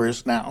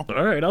 followers now.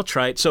 All right, I'll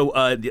try it. So,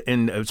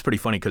 and it's pretty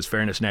funny because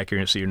Fairness and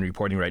Accuracy and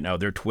Reporting right now,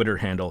 their Twitter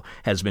handle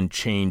has been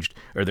changed,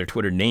 or their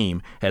Twitter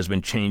name has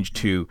been changed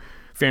to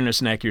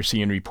Fairness and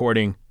Accuracy and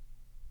Reporting.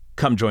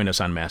 Come join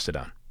us on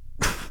Mastodon.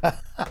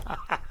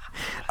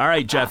 All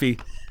right, Jeffy.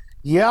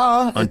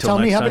 Yeah, and Until tell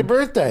me next happy time.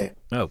 birthday.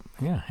 Oh,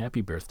 yeah,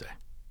 happy birthday.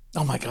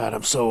 Oh my God,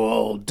 I'm so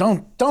old.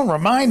 Don't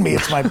remind me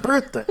it's my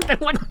birthday. I'm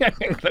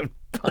going to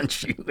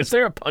punch you. Is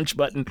there a punch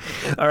button?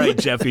 All right,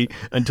 Jeffy.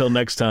 Until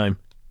next time,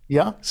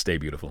 Yeah, stay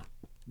beautiful.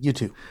 you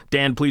too.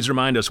 Dan, please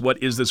remind us,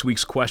 what is this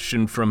week's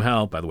question from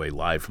hell? By the way,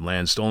 live from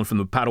land stolen from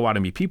the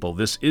Potawatomi people.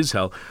 This is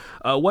hell.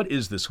 What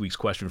is this week's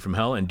question from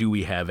hell, and do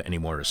we have any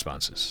more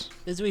responses?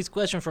 This week's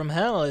question from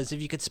hell is,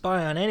 if you could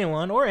spy on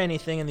anyone or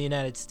anything in the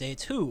United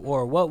States, who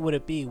or what would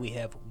it be? We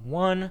have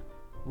one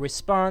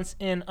response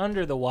in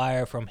under the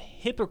wire from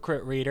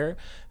Hypocrite Reader,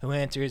 who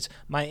answers,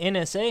 my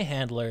NSA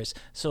handlers,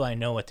 so I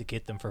know what to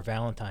get them for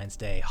Valentine's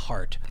Day.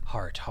 Heart,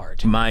 heart,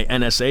 heart. My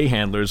NSA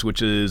handlers,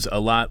 which is a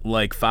lot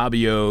like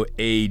Fabio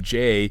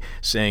AJ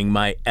saying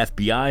my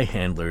FBI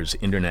handlers'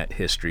 internet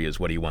history is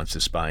what he wants to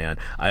spy on.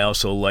 I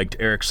also liked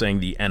Eric saying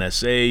the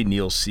NSA,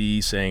 Neil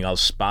C saying I'll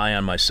spy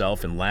on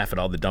myself and laugh at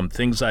all the dumb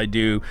things I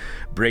do,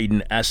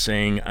 Braden S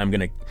saying I'm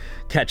going to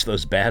catch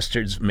those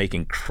bastards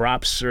making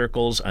crop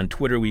circles. On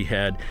Twitter we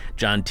had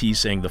John T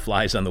saying the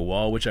flies on the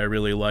wall, which I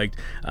really liked.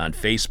 On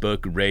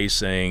Facebook, Ray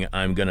saying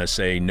I'm going to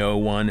say no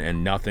one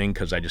and nothing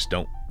because I just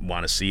don't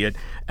want to see it.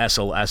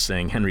 SLS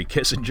saying Henry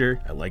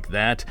Kissinger. I like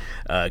that.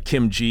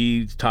 Kim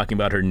G talking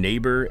about her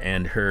neighbor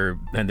and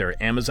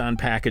their Amazon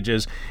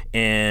packages.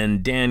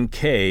 And Dan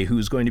K,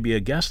 who's going to be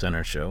a guest on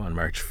our show on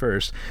March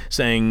 1st,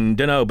 saying,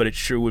 dunno, but it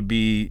sure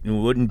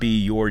wouldn't be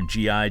your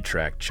GI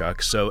tract,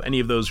 Chuck. So any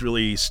of those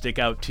really stick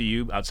out to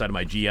you outside of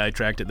my GI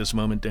tract at this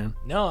moment, Dan?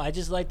 No, I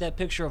just like that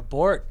picture of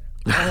Bort.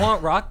 I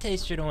want Rock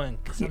Taster to win,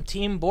 because I'm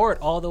Team Bort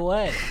all the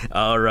way.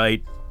 All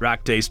right,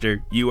 Rock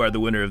Taster, you are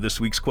the winner of this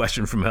week's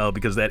question from hell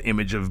because that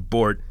image of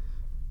Bort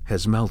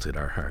has melted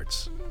our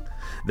hearts.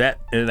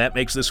 That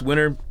makes this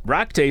winner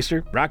Rock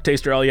Taster. Rock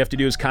Taster, all you have to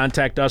do is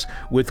contact us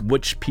with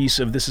which piece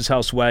of This Is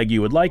Hell swag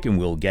you would like, and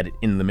we'll get it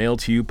in the mail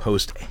to you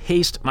post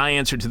haste. My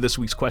answer to this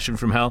week's question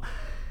from hell,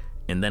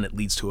 and then it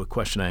leads to a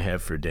question I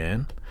have for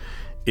Dan.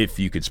 If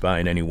you could spy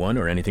on anyone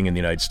or anything in the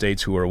United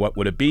States, who or what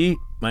would it be?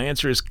 My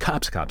answer is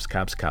cops, cops,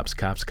 cops, cops,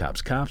 cops,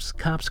 cops, cops,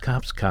 cops,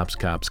 cops, cops,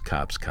 cops,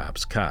 cops,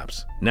 cops,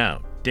 cops.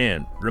 Now,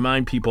 Dan,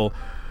 remind people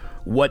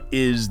what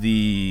is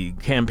the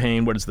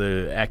campaign, what is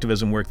the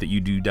activism work that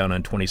you do down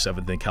on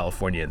 27th in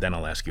California? Then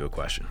I'll ask you a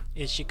question.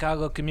 It's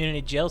Chicago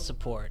Community Jail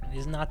Support.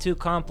 It's not too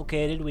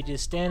complicated. We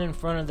just stand in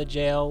front of the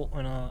jail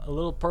in a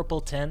little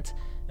purple tent,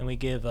 and we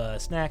give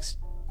snacks,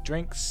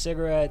 drinks,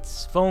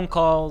 cigarettes, phone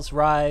calls,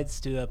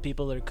 rides to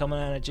people that are coming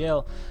out of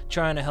jail,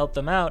 trying to help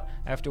them out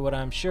after what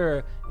I'm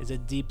sure is a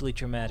deeply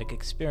traumatic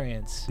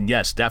experience.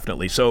 Yes,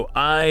 definitely. So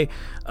I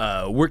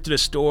worked at a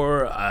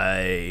store.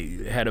 I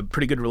had a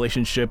pretty good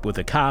relationship with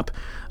a cop.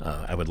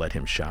 I would let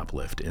him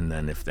shoplift, and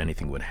then if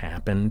anything would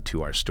happen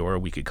to our store,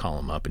 we could call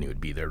him up and he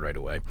would be there right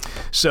away.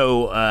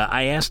 So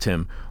I asked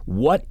him,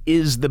 what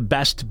is the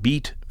best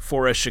beat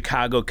for a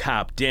Chicago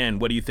cop? Dan,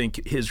 what do you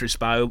think his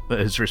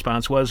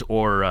response was?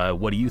 Or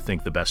what do you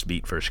think the best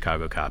beat for a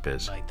Chicago cop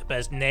is? Like the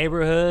best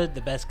neighborhood,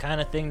 the best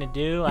kind of thing to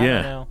do? I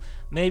don't know.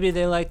 Maybe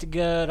they like to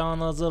get on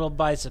those little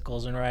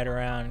bicycles and ride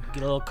around,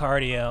 get a little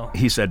cardio.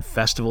 He said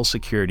festival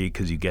security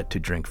because you get to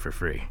drink for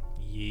free.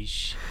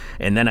 Yeesh.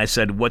 And then I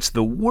said, what's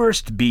the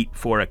worst beat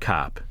for a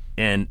cop?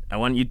 And I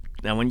want you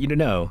to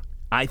know,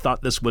 I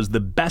thought this was the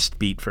best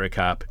beat for a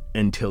cop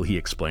until he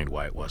explained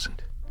why it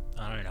wasn't.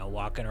 I don't know,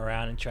 walking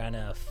around and trying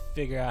to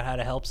figure out how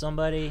to help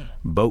somebody.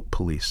 Boat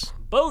police.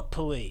 Boat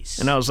police.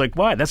 And I was like,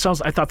 why? I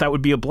thought that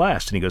would be a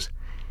blast. And he goes,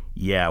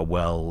 yeah,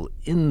 well,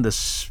 in the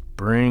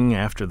spring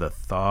after the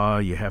thaw,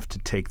 you have to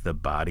take the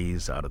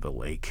bodies out of the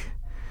lake.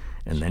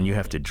 And then you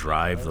have to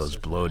drive those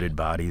bloated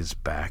bodies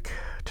back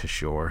to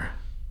shore.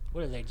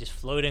 What are they, just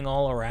floating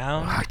all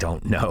around? I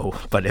don't know,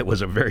 but it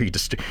was a very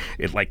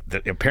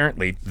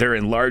apparently they're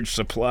in large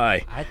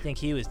supply. I think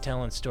he was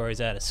telling stories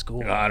out of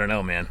school. I don't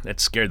know, man. That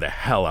scared the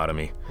hell out of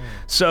me.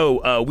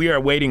 So we are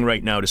waiting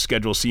right now to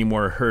schedule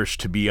Seymour Hersh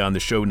to be on the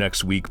show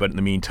next week, but in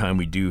the meantime,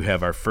 we do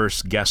have our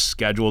first guest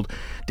scheduled,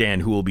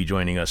 Dan, who will be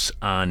joining us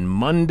on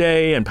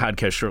Monday and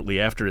podcast shortly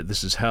after at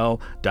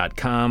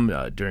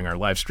thisishell.com during our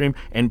live stream,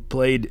 and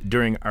played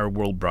during our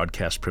world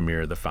broadcast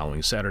premiere the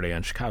following Saturday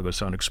on Chicago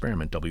Sound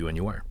Experiment,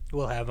 WNUR.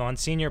 We'll have on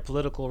senior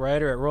political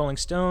writer at Rolling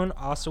Stone,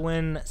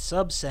 Asawin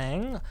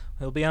Subsang.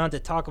 He'll be on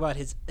to talk about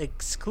his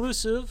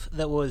exclusive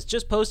that was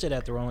just posted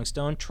at the Rolling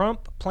Stone.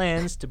 Trump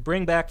plans to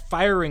bring back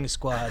firing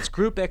squads,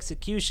 group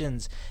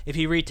executions, if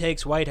he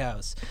retakes White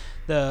House.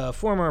 The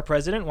former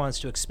president wants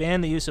to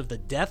expand the use of the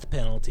death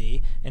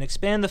penalty and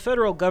expand the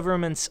federal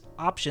government's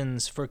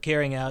options for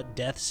carrying out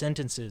death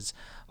sentences.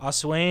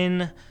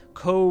 Asawin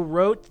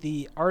co-wrote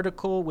the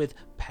article with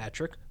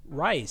Patrick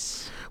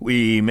Rice.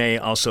 We may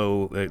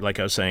also, like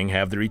I was saying,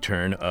 have the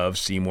return of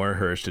Seymour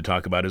Hersh to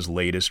talk about his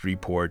latest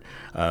report,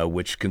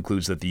 which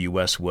concludes that the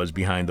U.S. was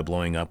behind the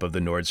blowing up of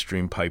the Nord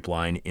Stream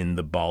pipeline in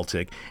the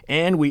Baltic.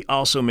 And we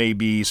also may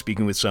be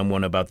speaking with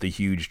someone about the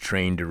huge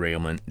train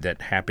derailment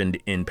that happened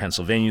in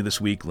Pennsylvania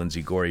this week.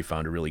 Lindsay Gorey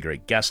found a really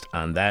great guest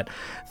on that.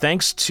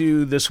 Thanks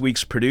to this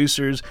week's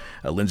producers,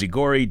 Lindsay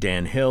Gorey,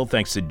 Dan Hill.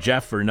 Thanks to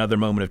Jeff for another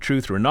moment of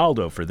truth,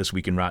 Ronaldo for This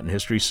Week in Rotten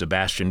History,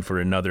 Sebastian for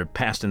another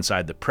Past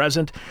Inside the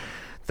Present.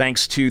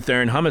 Thanks to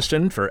Theron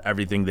Humiston for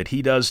everything that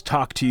he does.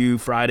 Talk to you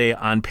Friday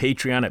on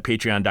Patreon at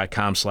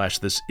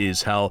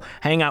patreon.com/thisishell.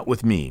 Hang out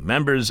with me,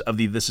 members of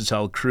the This Is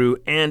Hell crew,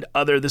 and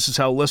other This Is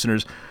Hell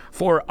listeners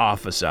for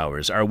office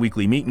hours. Our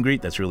weekly meet and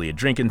greet, that's really a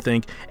drink and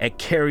think, at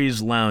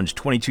Carrie's Lounge,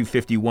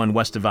 2251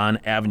 West Devon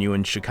Avenue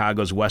in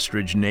Chicago's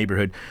Westridge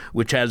neighborhood,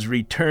 which has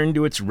returned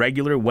to its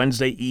regular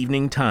Wednesday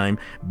evening time,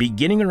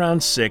 beginning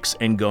around 6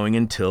 and going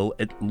until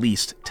at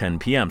least 10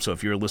 p.m. So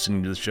if you're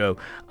listening to the show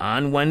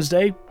on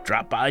Wednesday,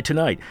 drop by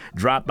tonight.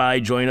 Drop by,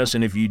 join us,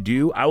 and if you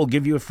do, I will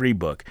give you a free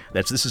book.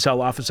 That's This Is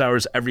Hell office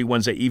hours every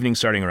Wednesday evening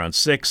starting around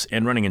 6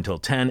 and running until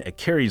 10 at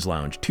Carrie's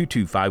Lounge,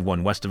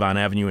 2251 West Devon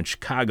Avenue in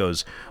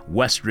Chicago's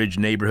Westridge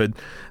neighborhood.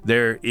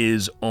 There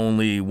is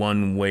only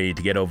one way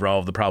to get over all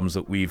of the problems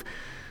that we've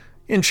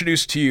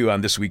introduced to you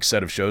on this week's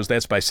set of shows.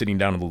 That's by sitting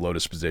down in the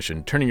lotus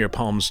position, turning your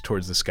palms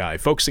towards the sky,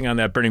 focusing on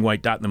that burning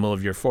white dot in the middle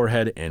of your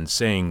forehead, and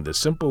saying the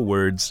simple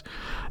words,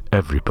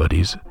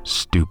 everybody's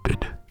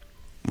stupid.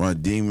 My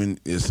demon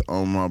is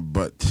on my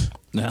butt.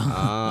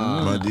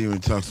 My demon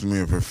talks to me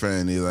in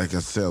profanity like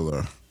a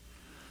sailor.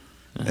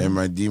 And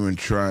my demon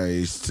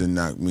tries to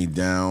knock me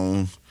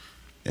down.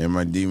 And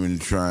my demon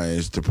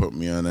tries to put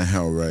me on a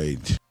hell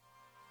ride.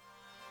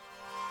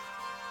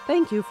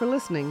 Thank you for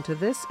listening to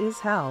This Is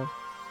Hell.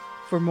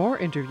 For more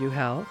interview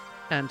hell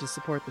and to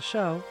support the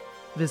show,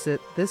 visit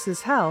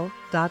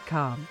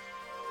thisishell.com.